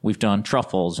 We've done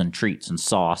truffles and treats and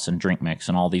sauce and drink mix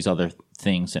and all these other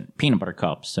things and peanut butter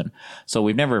cups. And so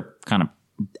we've never kind of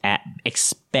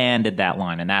expanded that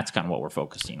line. And that's kind of what we're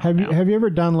focusing on now. Have you ever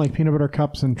done like peanut butter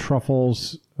cups and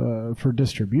truffles for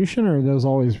distribution, or have those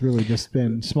always really just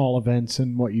been small events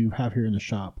and what you have here in the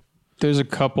shop? There's a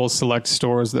couple select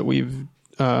stores that we've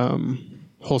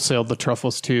wholesaled the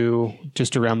truffles to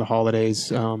just around the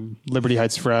holidays. Liberty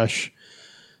Heights Fresh,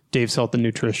 Dave's Health and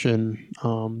Nutrition.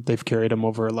 They've carried them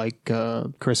over like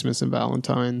Christmas and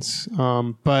Valentine's.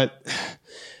 But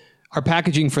our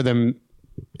packaging for them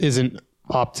isn't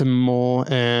optimal,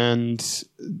 and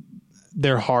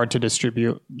they're hard to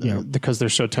distribute because they're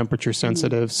so temperature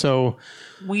sensitive. So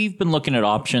We've been looking at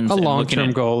options. a and long-term looking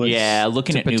at- goal is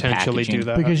looking to at new potentially packaging. do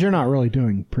that. Because you're not really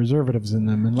doing preservatives in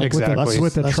them, and like Exactly.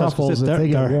 with the That's truffles, if they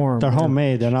get warm, they're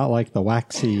homemade. They're not like the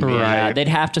waxy. Yeah, Right. they'd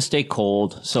have to stay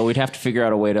cold, so we'd have to figure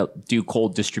out a way to do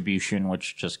cold distribution,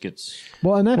 which just gets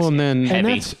Well, and that's Well, and then- and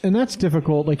Heavy. that's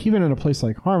difficult. Like even in a place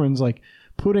like Harmon's, like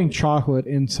putting chocolate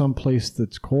in some place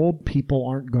that's cold, people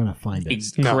aren't going to find it.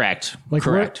 Correct. Like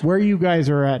Correct. Where you guys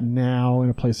are at now in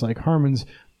a place like Harmon's,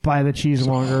 buy the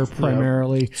cheesemonger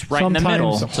primarily. It's right in the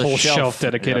middle. It's a It's a whole shelf. shelf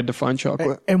dedicated to fine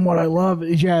chocolate. And what I love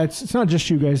is, it's not just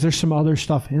you guys. There's some other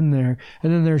stuff in there.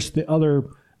 And then there's the other,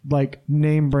 like,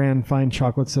 name brand fine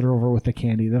chocolates that are over with the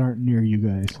candy that aren't near you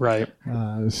guys. Right.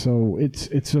 So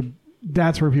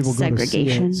that's where people go to see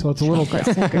Segregation. it. So it's a little,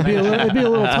 it'd be a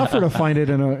little tougher to find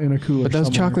it in a cooler. But those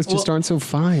somewhere. chocolates just aren't so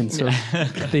fine, so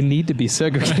they need to be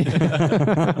segregated.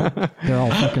 They're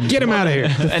all fucking. Get them out of here.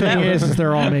 The thing is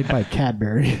they're all made by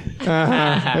Cadbury.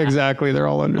 Exactly. They're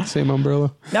all under the same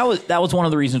umbrella. That was one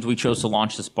of the reasons we chose to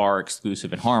launch this bar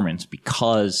exclusive at Harmon's,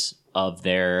 because of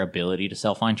their ability to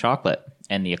sell fine chocolate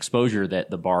and the exposure that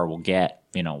the bar will get,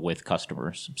 with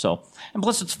customers. So, and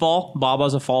plus it's fall.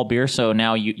 Baba's a fall beer, so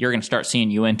now you're going to start seeing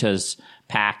Uinta's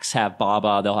packs have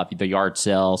Baba. They'll have the yard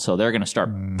sale, so they're going to start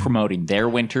promoting their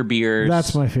winter beers.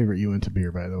 That's my favorite Uinta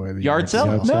beer, by the way. The Yard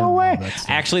sale? No way. That's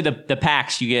Actually, the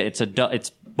packs you get, it's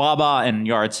Baba and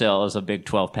yard sale is a big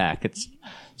 12 pack. It's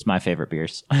my favorite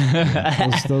beers.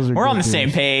 those are We're on good the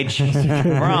same beers. page.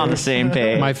 We're on the same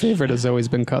page. My favorite has always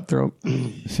been Cutthroat.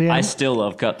 See, I still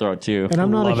love Cutthroat too. and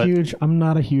I'm not Love it.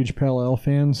 a huge pale ale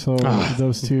fan, so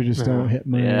those two just don't hit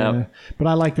my. Yeah. But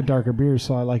I like the darker beers,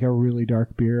 so I like a really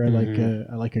dark beer. I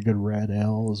like a good red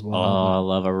ale as well. Oh, I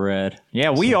love a red. Yeah,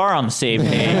 we are on the same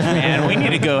page, man. We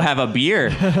need to go have a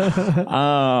beer.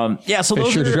 So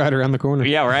those Fisher's are, right around the corner.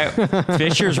 yeah, right.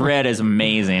 Fisher's Red is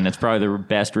amazing. It's probably the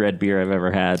best red beer I've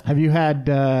ever had. Have you had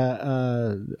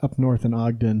up north in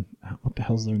Ogden? What the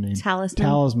hell's their name?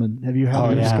 Talisman. Have you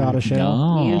had their Scottish ale?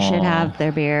 No. You should have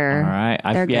their beer. All right.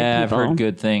 They're good I've people. heard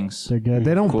good things. They're good.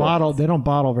 They don't bottle. They don't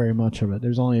bottle very much of it.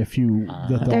 There's only a few that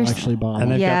they'll There's- actually bottle.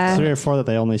 And they've Yeah. got 3 or 4 that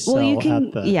they only sell Well, you can,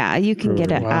 at the you can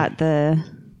get it brewery. at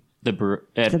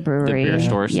the brewery. The beer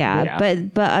stores. Yeah,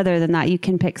 but other than that, you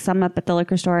can pick some up at the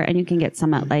liquor store, and you can get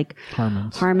some at like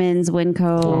Harmon's,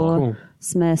 Winco, cool.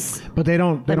 Smith's. But they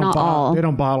don't. They But don't not bottle. all. They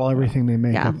don't bottle everything they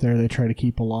make Yeah. up there. They try to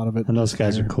keep a lot of it. And those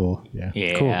guys are cool. Yeah.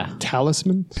 Yeah. Cool.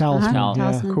 Talisman? Talisman. Uh-huh. Yeah.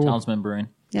 Talisman. Cool. Talisman Brewing.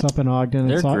 It's up in Ogden.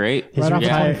 They're It's up- great. Right off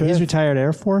Yeah. 25th. He's retired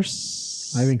Air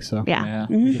Force. I think so. Yeah. Yeah.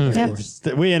 Mhm.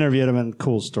 Yep. We interviewed him and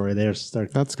cool story.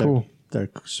 That's cool. They're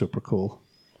super cool.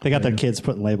 They got their kids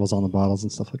putting labels on the bottles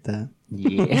and stuff like that.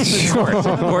 Yeah.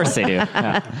 Of course they do.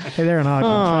 Yeah. Hey, they're in Ogden.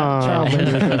 Child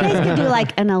labor. You guys could do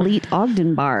like an elite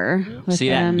Ogden bar. With See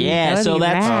that? them. Yeah, That would so be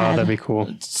that's- Oh, rad. that'd be cool.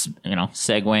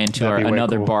 Segue into That'd be way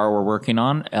another cool. bar we're working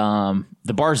on.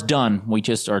 The bar's done. We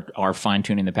just are fine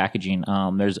tuning the packaging.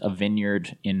 There's a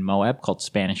vineyard in Moab called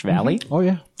Spanish Valley, Oh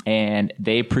yeah. and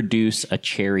they produce a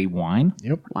cherry wine.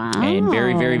 Yep. Wow. In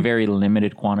very, very, very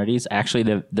limited quantities. Actually,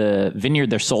 the vineyard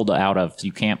they're sold out of. So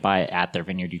you can't buy it at their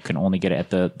vineyard. You can only get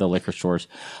it at the liquor stores.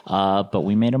 But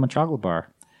we made them a chocolate bar,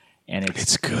 and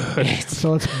it's good.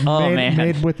 So it's man.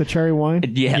 made with the cherry wine.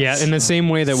 Yes. Yeah, in the same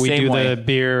way that we Same do way. the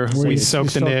beer, we soak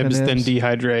the nibs, then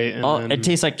dehydrate. And then, it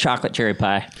tastes like chocolate cherry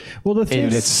pie. Well, the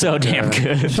thing It's so damn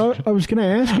good. So I was going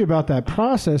to ask you about that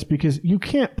process because you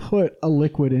can't put a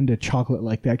liquid into chocolate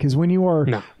like that because when you're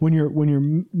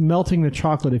melting the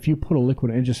chocolate, if you put a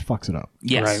liquid in, it just fucks it up.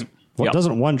 Yes. Right. Well, Yep.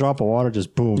 doesn't one drop of water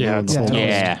just boom? Yeah, ruin the it's whole toast. thing?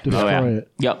 Yeah. Destroy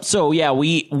it. Yep. So yeah,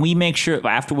 we make sure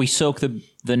after we soak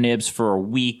the nibs for a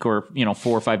week or 4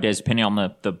 or 5 days, depending on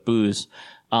the booze,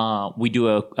 we do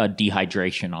a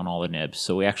dehydration on all the nibs.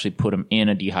 So we actually put them in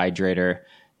a dehydrator,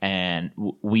 and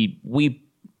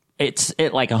it's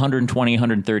at like 120,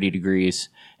 130 degrees,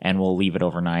 and we'll leave it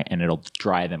overnight, and it'll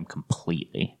dry them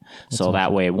completely. So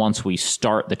that way, once we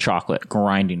start the chocolate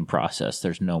grinding process,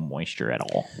 there's no moisture at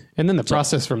all and then the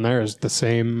process from there is the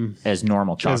same as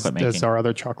normal as, chocolate making. as our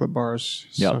other chocolate bars.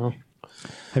 Yep. So.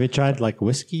 Have you tried like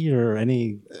whiskey or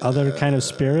any other kind of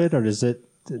spirit, or is it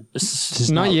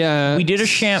just Not yet. We did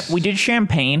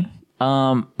champagne,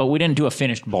 but we didn't do a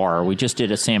finished bar. We just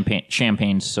did a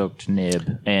champagne soaked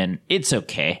nib, and it's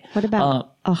okay. What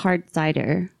about a hard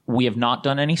cider? We have not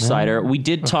done any cider. We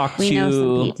did talk We know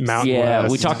some to peeps. Mountain yeah,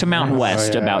 West. we talked to Mountain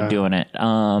West yeah. about doing it.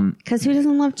 Because who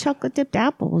doesn't love chocolate dipped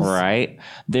apples? Right.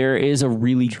 There is a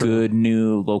really good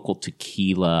new local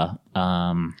tequila.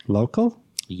 local?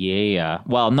 Yeah.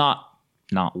 Well, not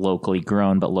locally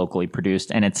grown, but locally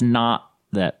produced, and it's not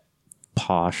that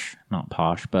posh. Not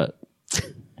posh, but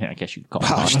yeah, I guess you could call it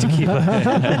posh tequila.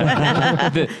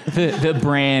 the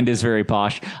brand is very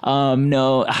posh.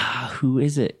 No, who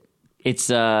is it? It's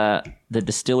the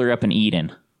distiller up in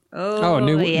Eden. Oh,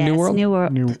 New yes, World? New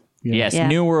World. Yeah. Yes, Yeah.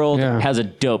 New World Yeah. has a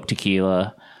dope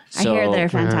tequila. I hear they're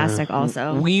fantastic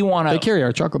also. We want They to. carry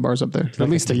our chocolate bars up there. At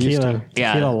least they used to.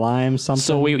 Tequila lime, something.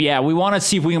 So we want to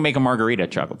see if we can make a margarita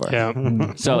chocolate bar.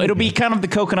 Yeah. So it'll be kind of the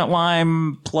coconut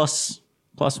lime plus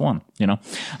one.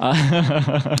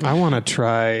 I want to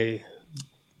try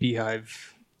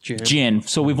Beehive Gin.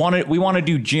 So we want to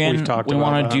do gin. We've talked we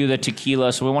about want that. to do the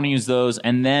tequila. So we want to use those,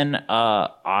 and then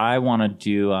I want to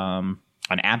do an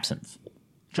absinthe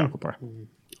chocolate bar.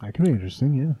 That could be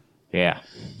interesting. Yeah. Yeah.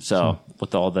 So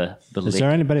with all the Is there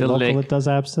anybody local that does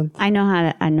absinthe? I know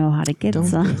how to get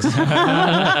some.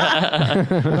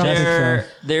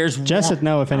 There's Jess would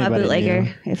know if A anybody bootlegger,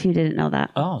 knew. if you didn't know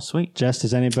that. Oh, sweet. Jess,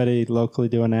 does anybody locally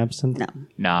do an absinthe?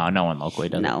 No. No one locally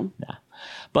does. No. Nah.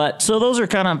 But so those are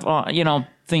kind of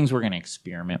things we're going to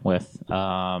experiment with.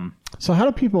 So how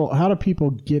do people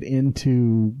get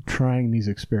into trying these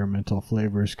experimental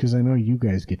flavors? Because I know you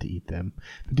guys get to eat them.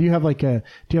 But do you have like a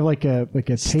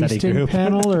tasting group.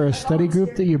 panel or a study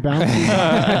group that you bounce?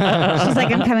 She's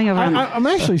like, I'm coming over. I'm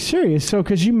actually serious. So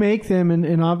because you make them,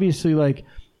 and obviously like.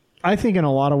 I think in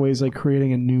a lot of ways, like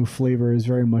creating a new flavor is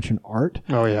very much an art.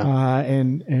 Oh yeah.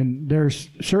 And there's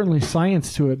certainly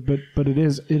science to it, but it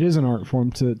is an art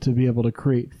form to be able to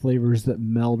create flavors that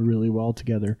meld really well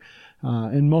together.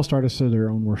 And most artists are their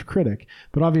own worst critic.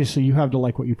 But obviously, you have to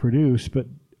like what you produce. But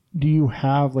do you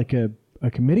have like a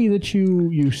committee that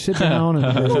you sit down and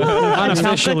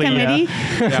Unofficially, committee?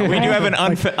 Yeah, we do have an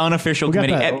unofficial we got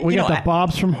committee. we got the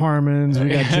Bobs from Harmon's, we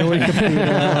got Joey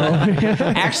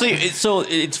Caputo. Actually,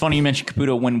 it's funny you mentioned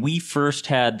Caputo. When we first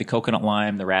had the coconut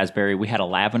lime, the raspberry, we had a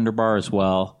lavender bar as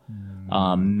well.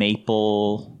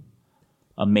 Maple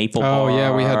bar. Oh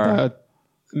yeah, we had that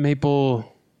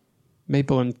maple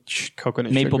and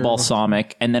coconut maple sugar.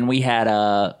 balsamic, and then we had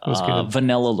a good.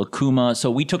 vanilla lacuma. So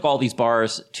we took all these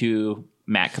bars to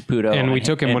Matt Caputo, And we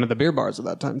took him one of the beer bars at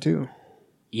that time too,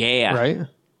 yeah, right?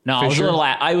 No, I was a Fisher?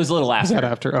 little after. that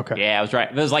after? Okay. Yeah, I was right.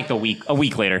 It was like a week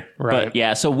later. Right. But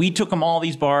yeah, so we took them all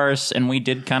these bars, and we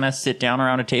did kind of sit down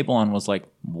around a table and was like,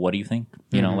 "What do you think?"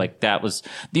 You know, like that was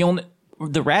the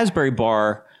raspberry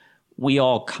bar we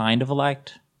all kind of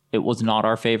liked. It was not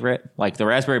our favorite. Like the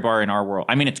raspberry bar in our world,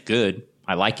 I mean, it's good.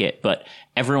 I like it, but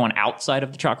everyone outside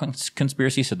of the chocolate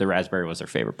conspiracy said the raspberry was their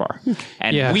favorite bar.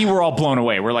 And Yeah. we were all blown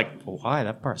away. We're like, why?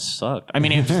 That bar sucked. I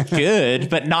mean, it was good,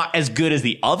 but not as good as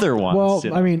the other ones. Well,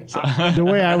 you know? I mean, the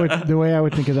way I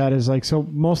would think of that is like, so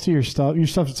most of your stuff,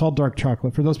 it's all dark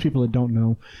chocolate. For those people that don't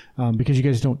know, because you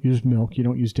guys don't use milk, you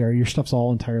don't use dairy, your stuff's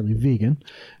all entirely vegan.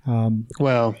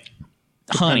 Well,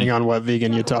 honey. depending on what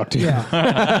vegan you talk to.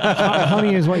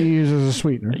 Honey is what you use as a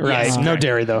sweetener. Right. Yes. No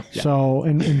dairy though. So,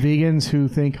 and vegans who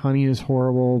think honey is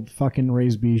horrible, fucking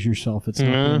raise bees yourself. It's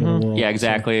not the end of the world. Yeah,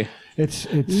 exactly. So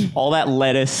it's All that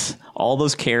lettuce, all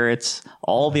those carrots,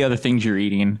 all the other things you're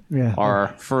eating Yeah.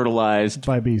 are fertilized.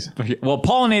 by bees. Well,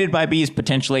 pollinated by bees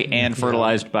potentially and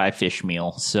fertilized by fish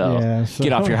meal. So, Yeah, so-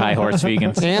 get off your high horse,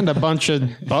 vegans. And a bunch of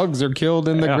bugs are killed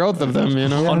in the growth of them, you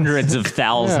know. Hundreds of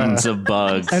thousands of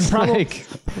bugs. And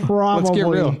Let's get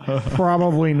real.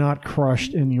 probably not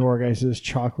crushed in your guys'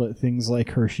 chocolate things like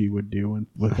Hershey would do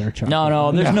with their chocolate.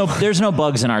 No, there's no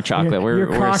bugs in our chocolate. Your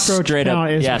We're cockroach straight up,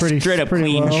 count is pretty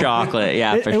clean low. chocolate.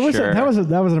 Yeah, for sure. That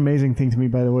was an amazing thing to me,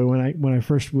 by the way, when I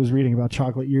first was reading about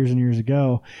chocolate years and years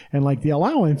ago, and like the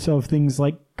allowance of things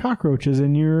like cockroaches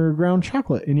in your ground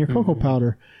chocolate, in your cocoa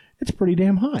powder, it's pretty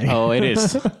damn high. Oh, it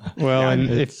is. Well, and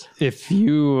if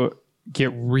you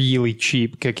get really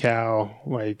cheap cacao,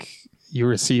 like you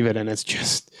receive it, and it's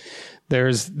just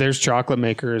there's chocolate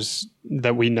makers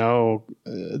that we know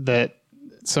that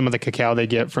some of the cacao they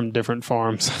get from different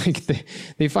farms, like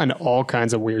they find all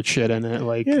kinds of weird shit in it,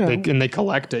 like they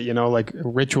collect it, you know, like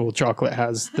Ritual Chocolate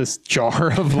has this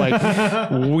jar of like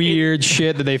weird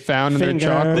shit that they found in their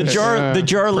chocolate. The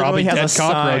jar literally Probably has dead a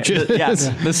sign. cockroaches. Yes,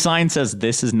 the sign says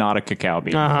this is not a cacao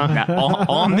bean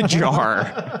on the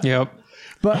jar. Yep.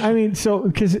 But I mean,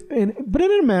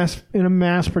 in a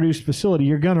mass produced facility,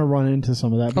 you're gonna run into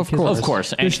some of that. Of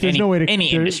course. There's Any no way to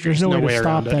industry. There's no way to way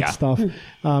stop around it. that stuff.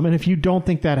 And if you don't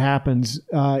think that happens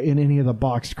in any of the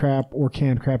boxed crap or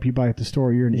canned crap you buy at the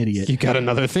store, you're an idiot. You got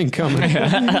another thing coming.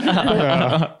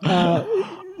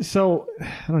 So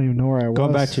I don't even know where I was.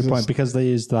 Going back to your point, because they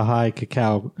use the high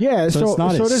cacao. Yeah, so it's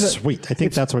not so it as is sweet. I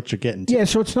think that's what you're getting to. Yeah,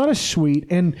 so it's not as sweet,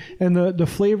 and the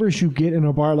flavors you get in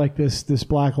a bar like this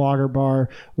black lager bar,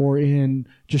 or in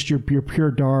just your pure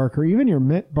dark, or even your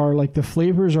mint bar, like the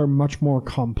flavors are much more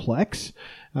complex,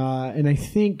 and I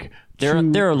think There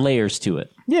are layers to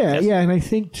it. yeah, and I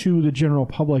think to the general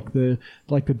public, the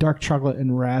dark chocolate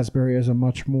and raspberry is a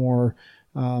much more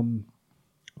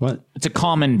What? It's a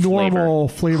common normal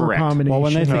flavor Correct. combination. Well,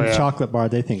 when they think yeah. chocolate bar,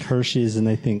 they think Hershey's, and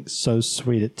they think so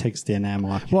sweet it takes the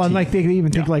enamel off. Well, and like they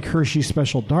even think like Hershey's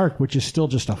Special Dark, which is still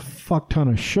just a fuck ton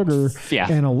of sugar.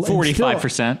 Yeah, and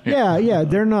 45%. Yeah,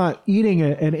 they're not eating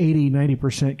an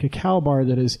 80-90% cacao bar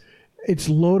that is, it's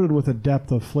loaded with a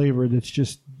depth of flavor that's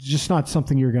just not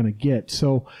something you're going to get.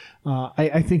 So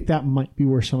I think that might be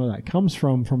where some of that comes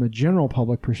from a general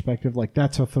public perspective. Like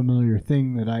that's a familiar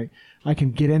thing that I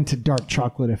can get into dark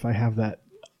chocolate if I have that.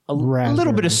 A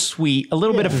little bit of sweet, a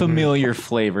little bit of familiar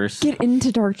flavors. Get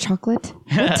into dark chocolate.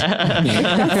 What?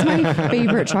 That's my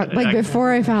favorite chocolate. Like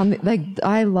before I found, like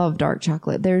I love dark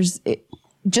chocolate.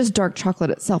 Just dark chocolate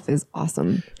itself is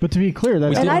awesome. But to be clear,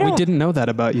 that's We didn't know that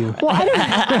about you. Well, I don't,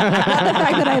 not the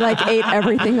fact that I like ate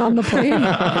everything on the plate,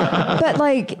 but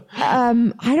like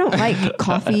I don't like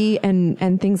coffee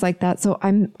and things like that. So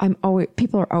I'm always,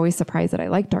 people are always surprised that I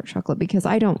like dark chocolate because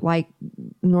I don't like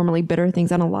normally bitter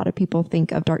things, and a lot of people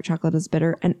think of dark chocolate as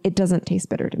bitter, and it doesn't taste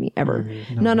bitter to me ever.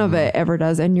 None of it ever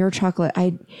does. And your chocolate,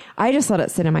 I just let it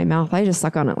sit in my mouth. I just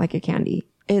suck on it like a candy.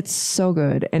 It's so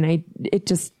good, and I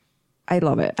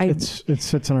love it. it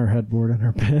sits on our headboard in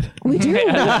our bed. We do.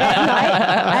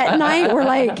 At night, we're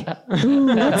like, ooh,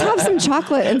 let's have some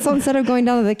chocolate. And so instead of going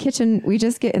down to the kitchen, we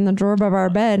just get in the drawer above our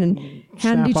bed and hand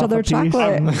Snap each off other a piece.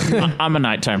 chocolate. I'm a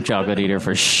nighttime chocolate eater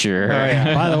for sure.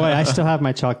 By the way, I still have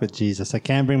my chocolate Jesus. I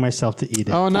can't bring myself to eat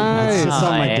it. Oh, nice. It's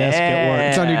on my desk at work.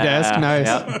 It's on your desk. Nice.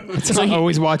 Yep. It's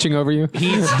always watching over you.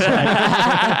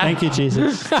 Thank you,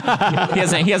 Jesus. He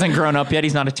hasn't grown up yet.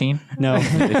 He's not a teen. No,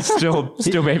 It's still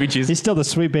baby Jesus. he's still the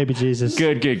sweet baby Jesus.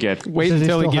 Good. Wait Does he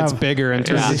until he still gets have- bigger and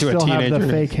turns Does he into a still have the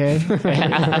teenager. fake hay?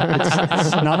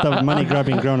 It's not the money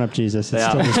grubbing grown up Jesus. It's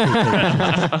still the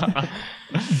sweet baby.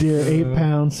 Dear 8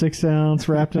 pounds, 6 ounce,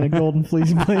 wrapped in a golden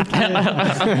fleece blanket.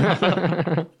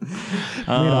 Made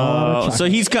all out of So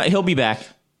he'll be back.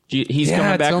 He's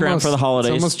coming back around for the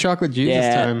holidays. It's almost chocolate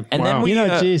Jesus time. And then Wow. we, You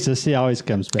know, Jesus, he always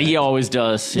comes back. he always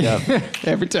does. Yeah.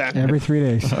 Every time. every 3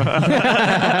 days.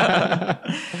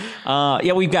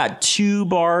 We've got 2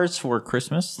 bars for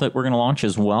Christmas that we're going to launch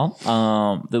as well.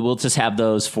 That we'll just have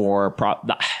those for.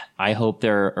 I hope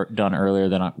they're done earlier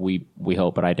than we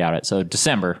hope, but I doubt it. So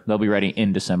December, they'll be ready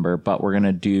in December. But we're going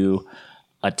to do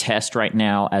a test right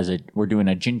now we're doing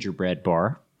a gingerbread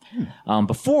bar.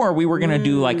 Before we were going to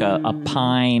do like a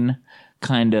pine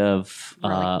kind of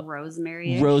Like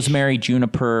rosemary. rosemary,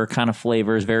 juniper kind of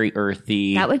flavors, very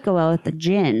earthy. That would go well with the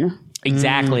gin.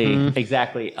 Exactly.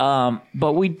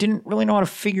 But we didn't really know how to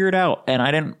figure it out.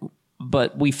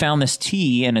 But we found this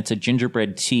tea, and it's a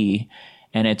gingerbread tea,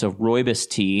 and it's a rooibos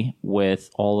tea with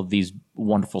all of these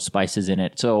wonderful spices in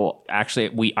it. So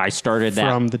actually, I started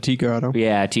that From the Tea Grotto.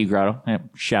 Yeah, Tea Grotto. Yeah,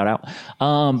 shout out.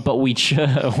 But we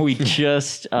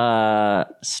just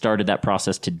started that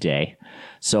process today.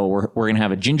 So we're gonna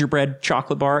have a gingerbread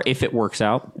chocolate bar if it works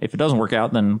out. If it doesn't work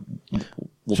out, then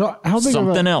So how big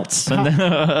something of a, else.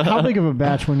 How big of a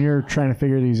batch when you're trying to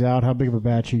figure these out? How big of a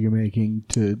batch are you making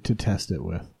to test it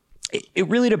with? It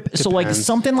really depends. So like Depends.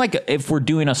 something like if we're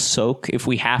doing a soak, if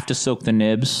we have to soak the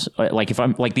nibs, like if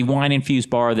I'm like the wine infused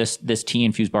bar, this tea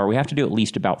infused bar, we have to do at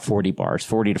least about 40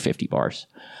 to 50 bars.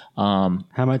 How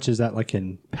much is that like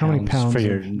in pounds, How many pounds for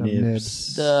your of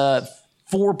nibs?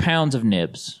 4 pounds of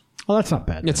nibs. Oh, that's not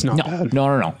bad. It's not bad.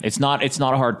 No. It's not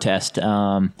a hard test.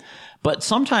 But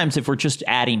sometimes if we're just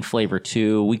adding flavor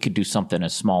too, we could do something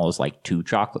as small as like 2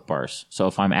 chocolate bars. So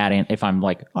if I'm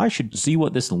like, I should see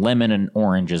what this lemon and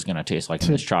orange is going to taste like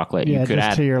in this chocolate. Yeah, you could just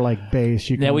add to your like base.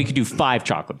 You can, Then we could do 5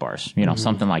 chocolate bars,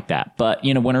 something like that. But,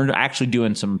 when we're actually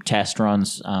doing some test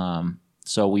runs,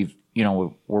 so we're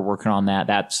working on that.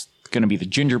 That's going to be the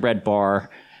gingerbread bar.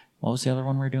 What was the other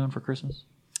one we were doing for Christmas?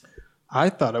 I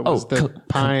thought it was the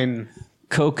pine.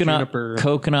 Juniper.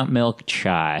 Coconut milk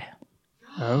chai.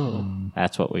 Oh.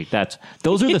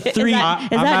 Those are the 3. Is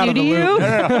that new to you?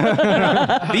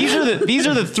 These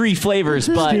are the 3 flavors,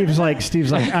 but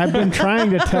Steve's like, I've been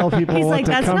trying to tell people He's what like,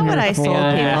 to that's come not here what I for. told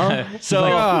people. so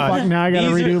Fuck, now I got to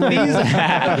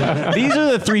redo these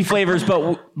are the 3 flavors,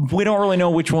 but we don't really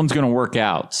know which one's going to work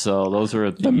out. So those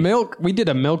are The milk. We did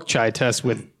a milk chai test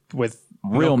with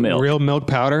Real milk. real milk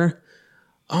powder.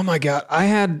 Oh my God. I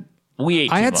had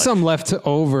some left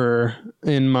over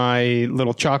in my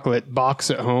little chocolate box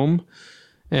at home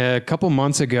a couple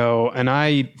months ago, and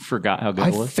I forgot how good I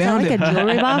it was. found Is that like a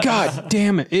jewelry box? God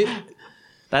damn it!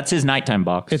 That's his nighttime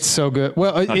box. It's so good.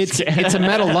 Well, it's a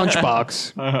metal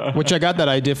lunchbox, which I got that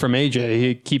idea from AJ.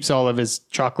 He keeps all of his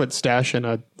chocolate stash in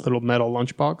a little metal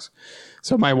lunchbox.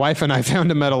 So my wife and I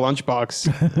found a metal lunchbox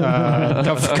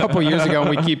a couple years ago, and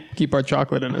we keep our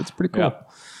chocolate in it. It's pretty cool. Yep.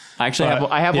 Actually,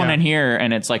 I have one in here,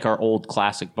 and it's like our old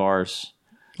classic bars.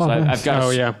 So nice. I've got Oh,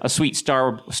 yeah. a sweet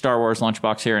Star Wars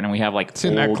lunchbox here, and then we have like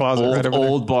in that closet right over there.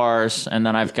 old bars, and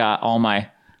then I've got all my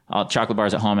chocolate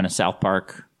bars at home in a South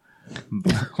Park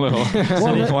little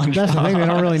lunchbox. That's the thing. They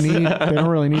don't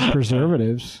really need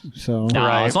preservatives. So No,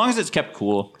 Right. as long as it's kept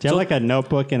cool. Do you have like a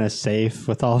notebook and a safe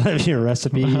with all of your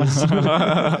recipes?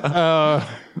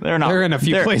 They're not. They're in a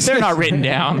few places. They're not written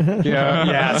down.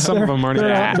 Yeah, some of them aren't.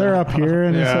 they're up here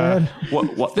in his head.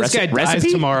 What This guy dies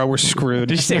recipe? tomorrow. We're screwed.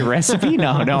 Did you say recipe?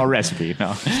 No, recipe.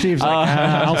 No. Steve's like,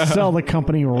 I'll sell the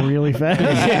company really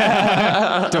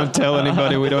fast. Don't tell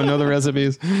anybody. We don't know the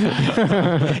recipes.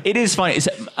 It is funny.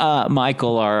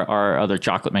 Michael, our other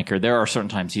chocolate maker, there are certain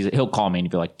times he'll call me and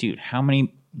he'll be like, dude, how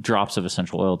many drops of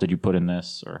essential oil did you put in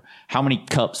this? Or how many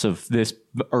cups of this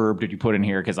herb did you put in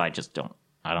here? Because I just don't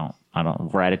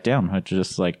write it down. It's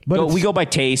just like, we go by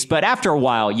taste. But after a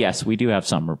while, yes, we do have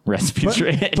some recipes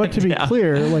written. But to be down.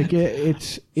 clear, like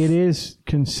it is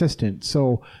consistent.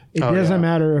 So it doesn't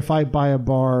matter if I buy a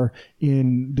bar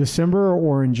in December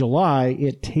or in July,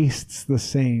 it tastes the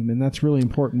same. And that's really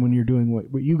important when you're doing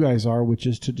what you guys are, which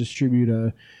is to distribute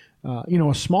a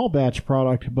small batch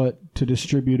product, but to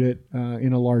distribute it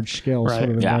in a large scale sort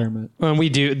of environment. When we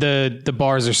do the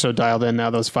bars are so dialed in now,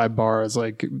 those 5 bars,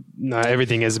 like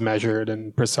everything is measured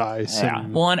and precise. Yeah.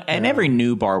 And every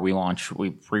new bar we launch,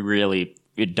 we really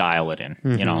dial it in.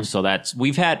 You know, so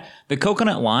we've had the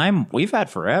coconut lime. We've had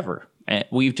forever.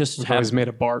 We've always made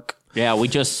a bark. Yeah, we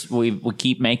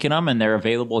keep making them, and they're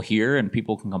available here, and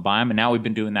people can come buy them. And now we've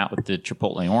been doing that with the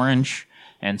Chipotle Orange.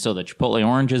 And so the Chipotle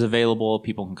Orange is available.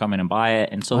 People can come in and buy it.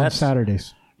 And so On that's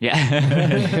Saturdays.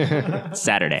 Yeah.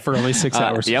 Saturday. For only 6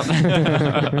 hours. Yep.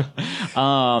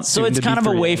 So it's kind of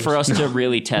a way for us to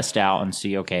really test out and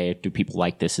see, okay, do people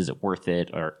like this? Is it worth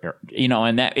it? Or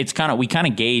and that it's we kind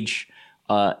of gauge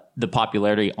the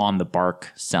popularity on the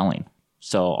bark selling.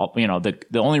 So,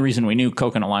 the only reason we knew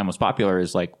coconut lime was popular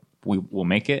is like, we'll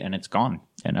make it and it's gone.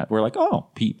 And we're like, oh,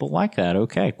 people like that.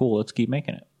 Okay, cool. Let's keep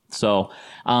making it. So,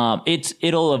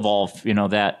 it'll evolve,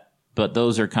 but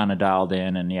those are kind of dialed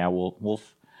in, and yeah, we'll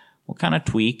kind of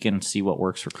tweak and see what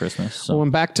works for Christmas. So. Well,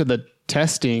 and back to the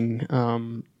testing,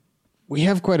 we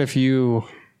have quite a few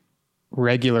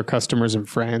regular customers and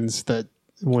friends that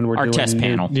when we're our doing test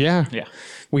panel. Yeah.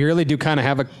 We really do kind of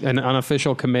have an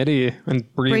unofficial committee,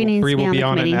 and Bree will be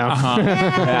on it now.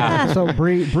 Uh-huh. So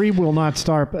Bree will not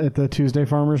start at the Tuesday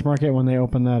Farmers Market when they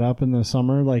open that up in the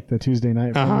summer, like the Tuesday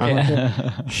night Farmers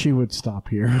Market. She would stop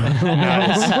here.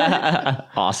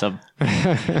 Awesome.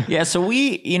 Yeah, so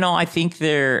I think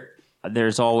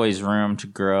there's always room to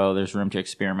grow. There's room to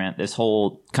experiment. This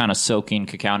whole kind of soaking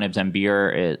cacao nibs and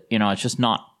beer, it's just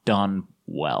not done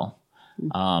well.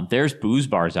 There's booze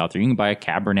bars out there. You can buy a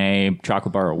Cabernet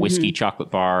chocolate bar or a whiskey chocolate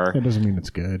bar. That doesn't mean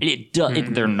it's good.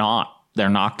 They're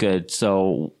not good.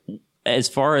 So as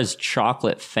far as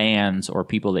chocolate fans or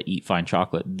people that eat fine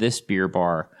chocolate, this beer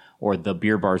bar or the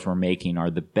beer bars we're making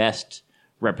are the best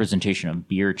representation of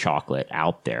beer chocolate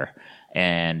out there.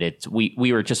 And we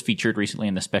were just featured recently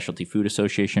in the Specialty Food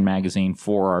Association magazine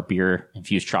for our beer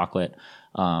infused chocolate.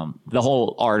 The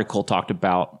whole article talked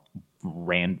about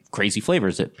crazy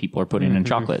flavors that people are putting in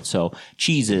chocolate. So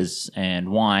cheeses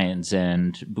and wines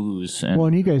and booze.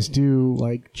 And you guys do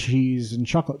like cheese and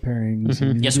chocolate pairings.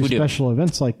 And Yes, we do. Special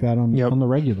events like that on the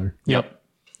regular. Yep.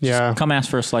 Yeah. Come ask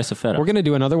for a slice of feta. We're going to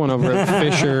do another one over at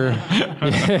Fisher.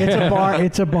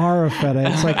 It's a bar of feta.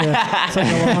 It's like a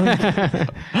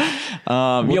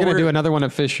long. We're going to do another one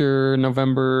at Fisher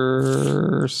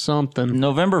November something.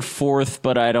 November 4th,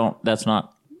 but that's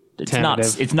not.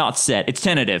 It's not set. It's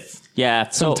tentative. Yeah.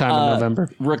 Sometime in November.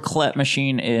 Raclette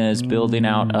Machine is building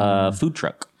out a food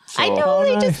truck. So, I know.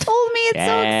 They just told me. It's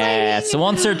so yeah. exciting. So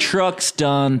once their truck's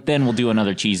done, then we'll do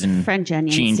another cheese and French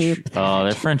onion soup. Oh,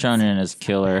 their French onion is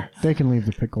killer. They can leave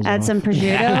the pickles. Add off. some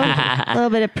prosciutto. A little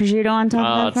bit of prosciutto on top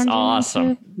of that. It's French onion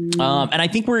awesome. soup. And I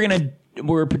think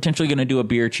we're potentially gonna do a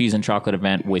beer, cheese, and chocolate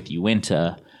event with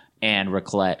Uinta and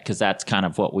Raclette because that's kind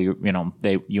of what you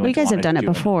guys have done it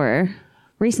before.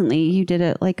 Recently, you did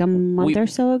it like a month or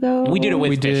so ago. We did it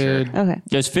with Fisher. Okay.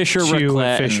 There's Fisher, Two Raclette.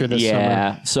 at Fisher this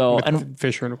summer. So With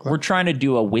Fisher and Raclette. we're trying to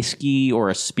do a whiskey or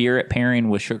a spirit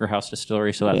pairing with Sugar House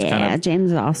Distillery. So that's kind of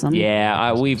James is awesome.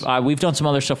 yeah. We've done some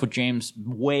other stuff with James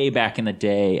way back in the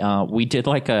day. We did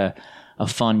like a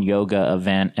fun yoga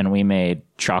event, and we made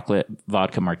chocolate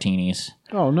vodka martinis.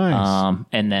 Oh, nice.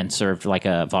 And then served like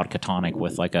a vodka tonic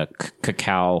with like a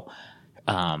cacao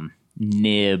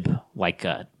nib, like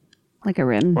a Like a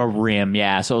rim. A rim,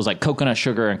 yeah. So it was like coconut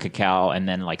sugar and cacao, and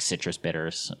then like citrus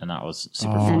bitters, and that was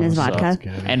super fun. And his vodka.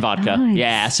 And vodka, Nice.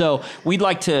 yeah. So we'd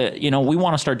like to, we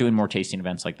want to start doing more tasting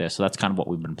events like this. So that's kind of what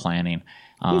we've been planning.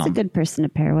 He's a good person to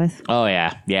pair with. Oh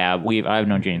yeah. I've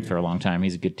known James for a long time.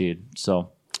 He's a good dude. So,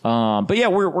 but yeah,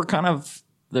 we're kind of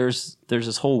there's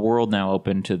this whole world now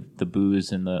open to the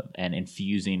booze and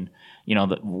infusing,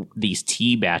 these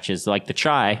tea batches, like the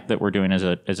chai that we're doing as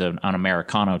an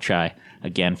Americano chai,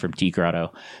 again from Tea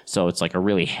Grotto. So it's like a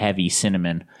really heavy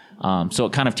cinnamon. So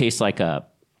it kind of tastes like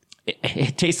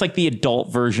it tastes like the adult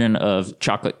version of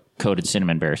chocolate coated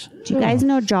cinnamon bears. Do you guys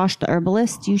know Josh the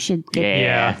herbalist? You should get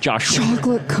Yeah, Josh.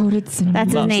 Chocolate coated cinnamon.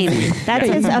 That's his name. That's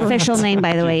his official name,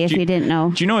 by the way, if you didn't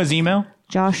know. Do you know his email?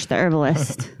 Josh the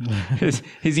herbalist.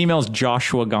 His email is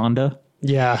Joshwaganda.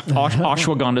 Yeah.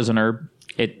 Ashwaganda's an herb.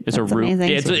 It's a root.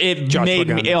 amazing.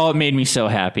 It made me so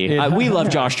happy. We love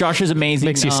Josh. Josh is amazing.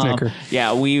 Makes you snicker.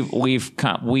 Yeah, we've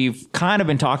kind of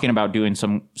been talking about doing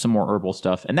some more herbal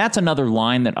stuff, and that's another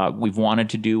line that we've wanted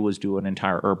to do, was do an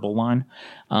entire herbal line,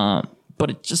 but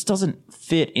it just doesn't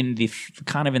fit in the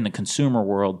kind of in the consumer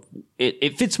world.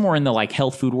 It fits more in the like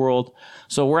health food world.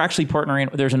 So we're actually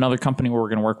partnering. There's another company we're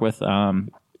going to work with.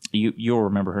 You'll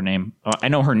remember her name. I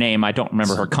know her name. I don't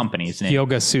remember her company's name.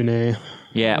 Yoga Sune.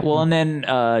 Yeah. Well, and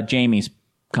then Jamie's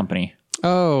company.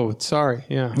 Oh, sorry.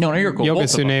 Yeah. No, you're cool. Yoga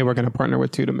Both of them. Sune, we're going to partner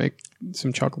with too to make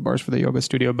some chocolate bars for the yoga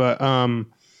studio. But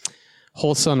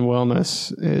Whole Sun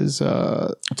Wellness is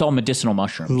It's all medicinal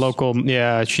mushrooms. local.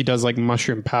 Yeah, she does like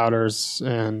mushroom powders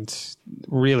and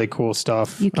really cool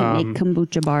stuff. You can make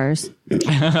kombucha bars.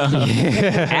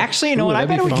 Actually, you know what? I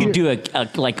bet we could do a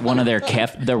like one of their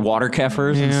water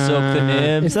keffirs and soak the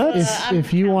nibs.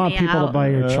 If you want people to buy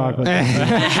your chocolate,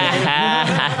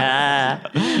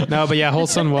 No, but yeah, Whole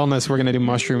Sun Wellness, we're going to do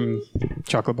mushroom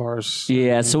chocolate bars.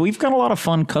 Yeah, so we've got a lot of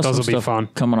fun custom Those will be stuff fun.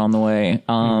 coming on the way.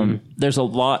 There's a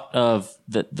lot of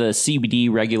the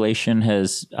CBD regulation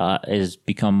has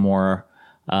become more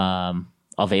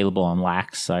available on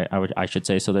lax. I should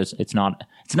say. So it's not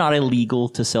illegal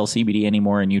to sell CBD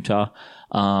anymore in Utah.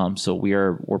 So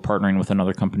we're partnering with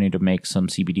another company to make some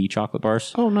CBD chocolate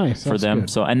bars. Oh, nice. For That's them. good.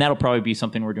 So and that'll probably be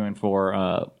something we're doing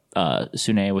for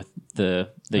Sune with the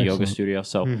yoga studio.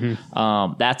 So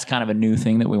that's kind of a new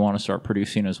thing that we want to start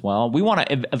producing as well. We want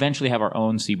to eventually have our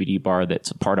own CBD bar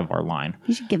that's a part of our line.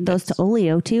 You should give those to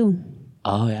Oleo too.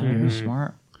 Oh yeah, you're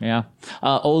smart. Yeah,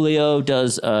 Oleo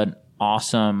does an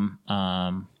awesome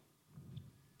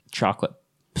chocolate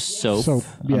soap.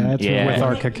 Yeah, it's really With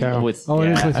our cacao. With Oh, it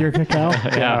is with your cacao?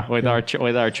 yeah, with our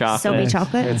chocolate. Soapy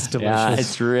chocolate. It's delicious. Yeah,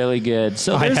 it's really good.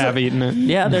 So I there's have eaten it.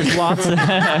 Yeah, there's lots of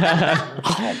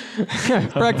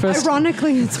Breakfast.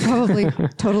 Ironically, it's probably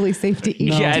totally safe to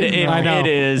eat. yeah, I know. it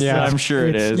is. Yeah. I'm sure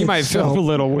it It's- is. You might feel a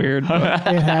little weird. But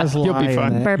It has You'll be lye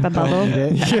fine. in it. Burp a bubble. Eat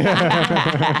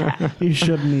it. You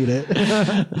shouldn't eat it.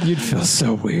 you'd feel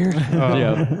so weird. Oh,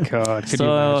 Yeah. God. Could you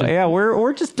So imagine? yeah,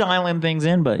 we're just dialing things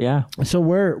in, but yeah. So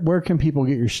where can people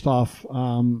get your stuff?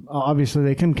 Obviously,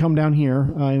 they can come down here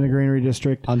in the Granary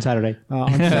District on Saturday.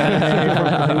 on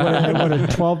Saturday. What,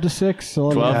 12 to 6?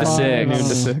 12 to 6. Noon to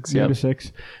 6, Noon yep. to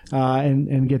 6.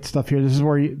 And get stuff here.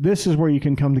 This is where you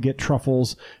can come to get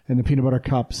truffles and the peanut butter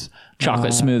cups.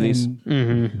 Chocolate smoothies.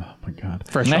 Oh my God.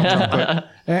 Fresh hot chocolate.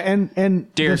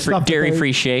 And Dairy the stuff that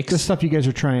dairy-free shakes. The stuff you guys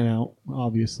are trying out,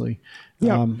 obviously.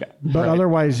 Yeah. But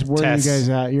otherwise, where Tess, are you guys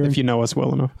at? You're if you know us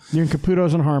well enough. in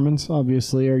Caputo's and Harmon's,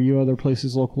 obviously. Are you other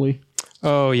places locally?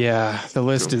 Oh, yeah. The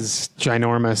list is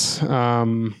ginormous.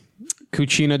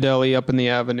 Cucina Deli up in the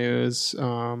Avenues,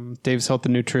 Dave's Health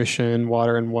and Nutrition,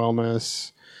 Water and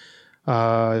Wellness.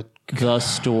 The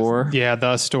store. Yeah,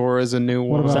 The Store is a new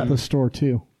What one. about the store,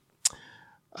 too?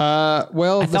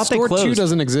 Well, the thought they Store 2 closed.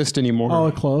 doesn't exist anymore. Oh,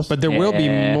 it closed? But there will be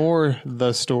Yeah. more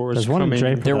The Stores There's one in coming.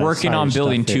 Draper. They're That's working how on your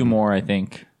building stuff 2 in. more, I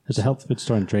think. There's a health food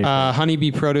store in Draper.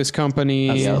 Honeybee Produce Company.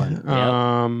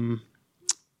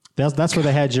 That's where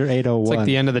they had your 801. It's like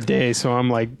the end of the day, so I'm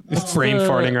like brain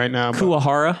farting right now. but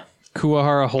Kuahara.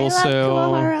 Kuahara Wholesale.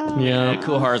 Kuahara. Yeah.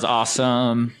 Kuahara's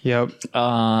awesome. Yep.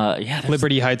 Yeah, there's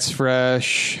Liberty Heights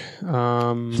Fresh. Do you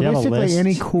have a Basically, list?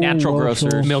 any cool Natural local-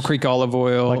 grocers. Mill Creek Olive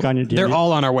Oil. Like on your- They're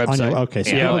all on our On website. your- okay, so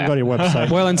Yeah. people can go to your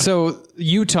website. Well, and so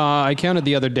Utah, I counted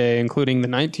the other day, including the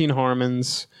 19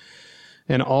 Harmons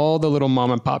and all the little mom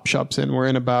and pop shops we're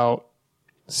in about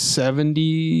 70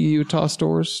 Utah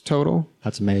stores total.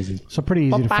 That's amazing. So pretty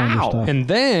easy to find your Wow. stuff. And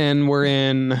then we're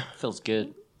in, feels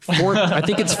good. I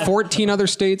think it's 14 other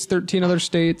states, 13 other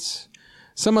states.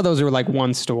 Some of those are like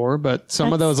one store, but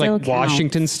some of That those still like counts.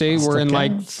 Washington State, we're in Still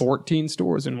like counts. 14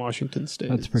 stores in Washington State.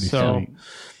 That's pretty so, sweet.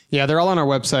 yeah, they're all on our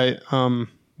website.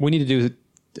 We need to do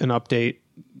an update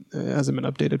It hasn't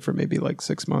been updated for maybe like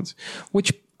 6 months,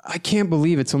 which I can't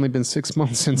believe it's only been 6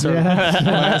 months since our last.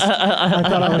 I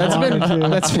thought I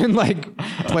was That's been like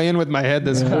playing with my head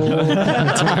this whole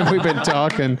time we've been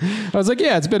talking. I was like,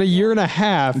 yeah, it's been a year and a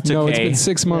half. No, it's been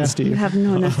 6 months, Steve. You have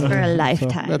known us for a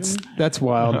lifetime. That's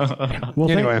wild. Well,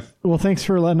 anyway, thanks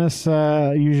for letting us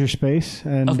use your space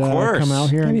and Of course. come out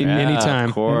here and anytime.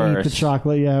 Of course. eat the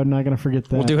chocolate. Yeah, I'm not going to forget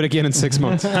that. We'll do it again in 6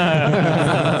 months. Or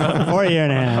a year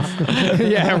and a half.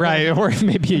 Yeah, right. Or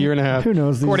maybe a year and a half. Who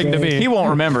knows these According to days? me. He won't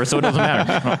remember, so it doesn't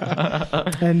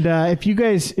matter. And if you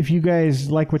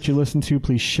guys like what you listen to,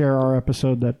 please share our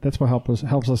episode. That's what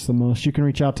helps us the most. You can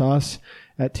reach out to us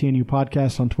at TNU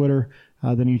Podcast on Twitter,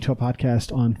 the New Utah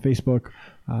Podcast on Facebook,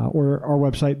 or our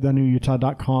website,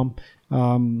 thenewutah.com.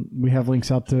 We have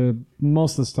links out to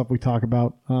most of the stuff we talk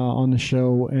about on the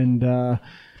show. And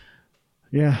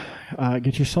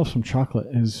get yourself some chocolate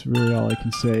is really all I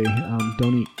can say.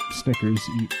 Don't eat Snickers.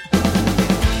 Eat